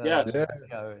 Yes.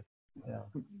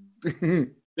 Yeah.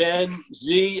 Ben,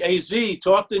 Z, AZ,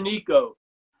 talk to Nico.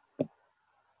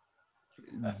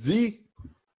 Z?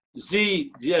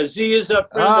 Z, yeah, Z is a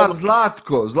friend of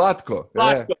Zlatko. Zlatko.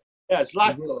 Yeah,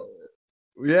 Zlatko.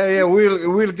 Yeah,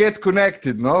 we'll get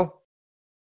connected, no?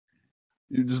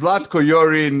 Zlatko,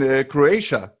 you're in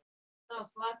Croatia.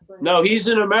 No, he's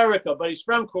in America, but he's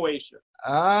from Croatia.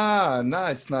 Ah,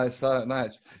 nice.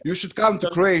 You should come to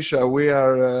Croatia. We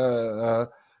are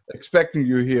expecting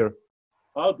you here.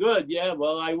 Oh, good. Yeah,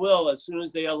 well, I will as soon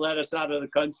as they'll let us out of the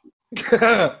country.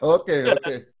 Okay.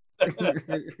 All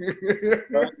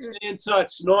right, stay in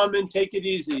touch. Norman, take it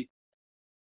easy.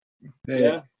 Hey.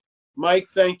 Yeah. Mike,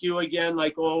 thank you again,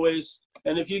 like always.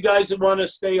 And if you guys want to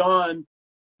stay on,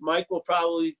 Mike will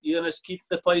probably, you going to keep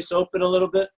the place open a little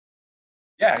bit?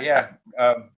 Yeah.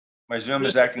 My Zoom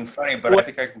is acting funny, but I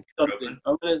think I can keep it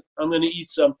open. I'm gonna eat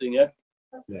something, yeah?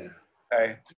 Okay.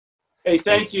 Hey,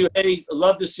 thank you. Hey, I'd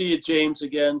love to see you, James,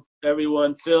 again.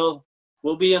 Everyone. Phil,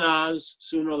 we'll be in Oz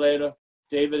sooner or later.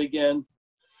 David again.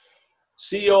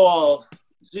 See you all.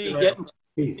 Z, get in touch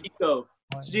with Nico.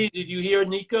 Z, did you hear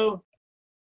Nico?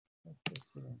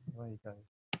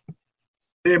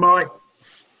 Hey, Mike.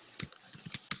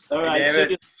 All right. Hey, David.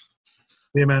 See you.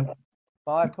 See you, man.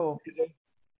 Bye, Paul.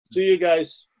 See you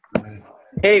guys.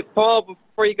 Hey, Paul,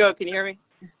 before you go, can you hear me?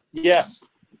 Yeah.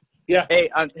 Yeah. Hey,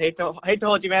 I hate to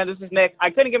hold you, man. This is Nick. I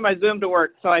couldn't get my Zoom to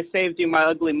work, so I saved you my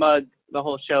ugly mug the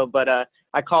whole show, but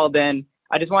I called in.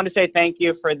 I just wanted to say thank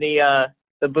you for the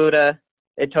Buddha.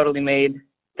 It totally made.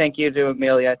 Thank you to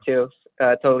Amelia, too.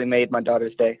 Totally made my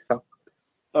daughter's day. So.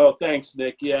 Oh, thanks,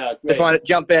 Nick. Yeah, great. Just wanted to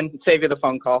jump in, save you the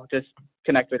phone call. Just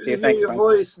connect with you. Hear Thanks, your man.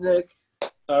 voice, Nick.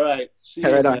 All right. See you.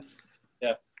 Right on. man.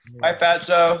 Yeah. Hi,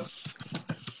 Fatso.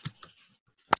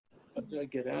 How did I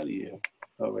get out of here?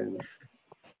 Oh, wait a minute.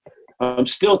 I'm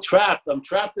still trapped. I'm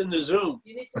trapped in the Zoom.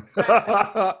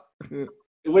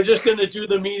 We're just going to do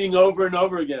the meeting over and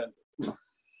over again.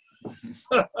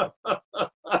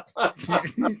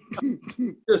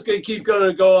 Just going to keep going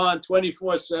to go on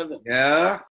 24/7.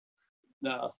 Yeah.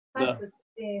 No. That's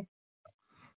a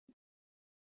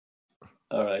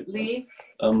All right. leave.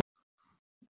 I'm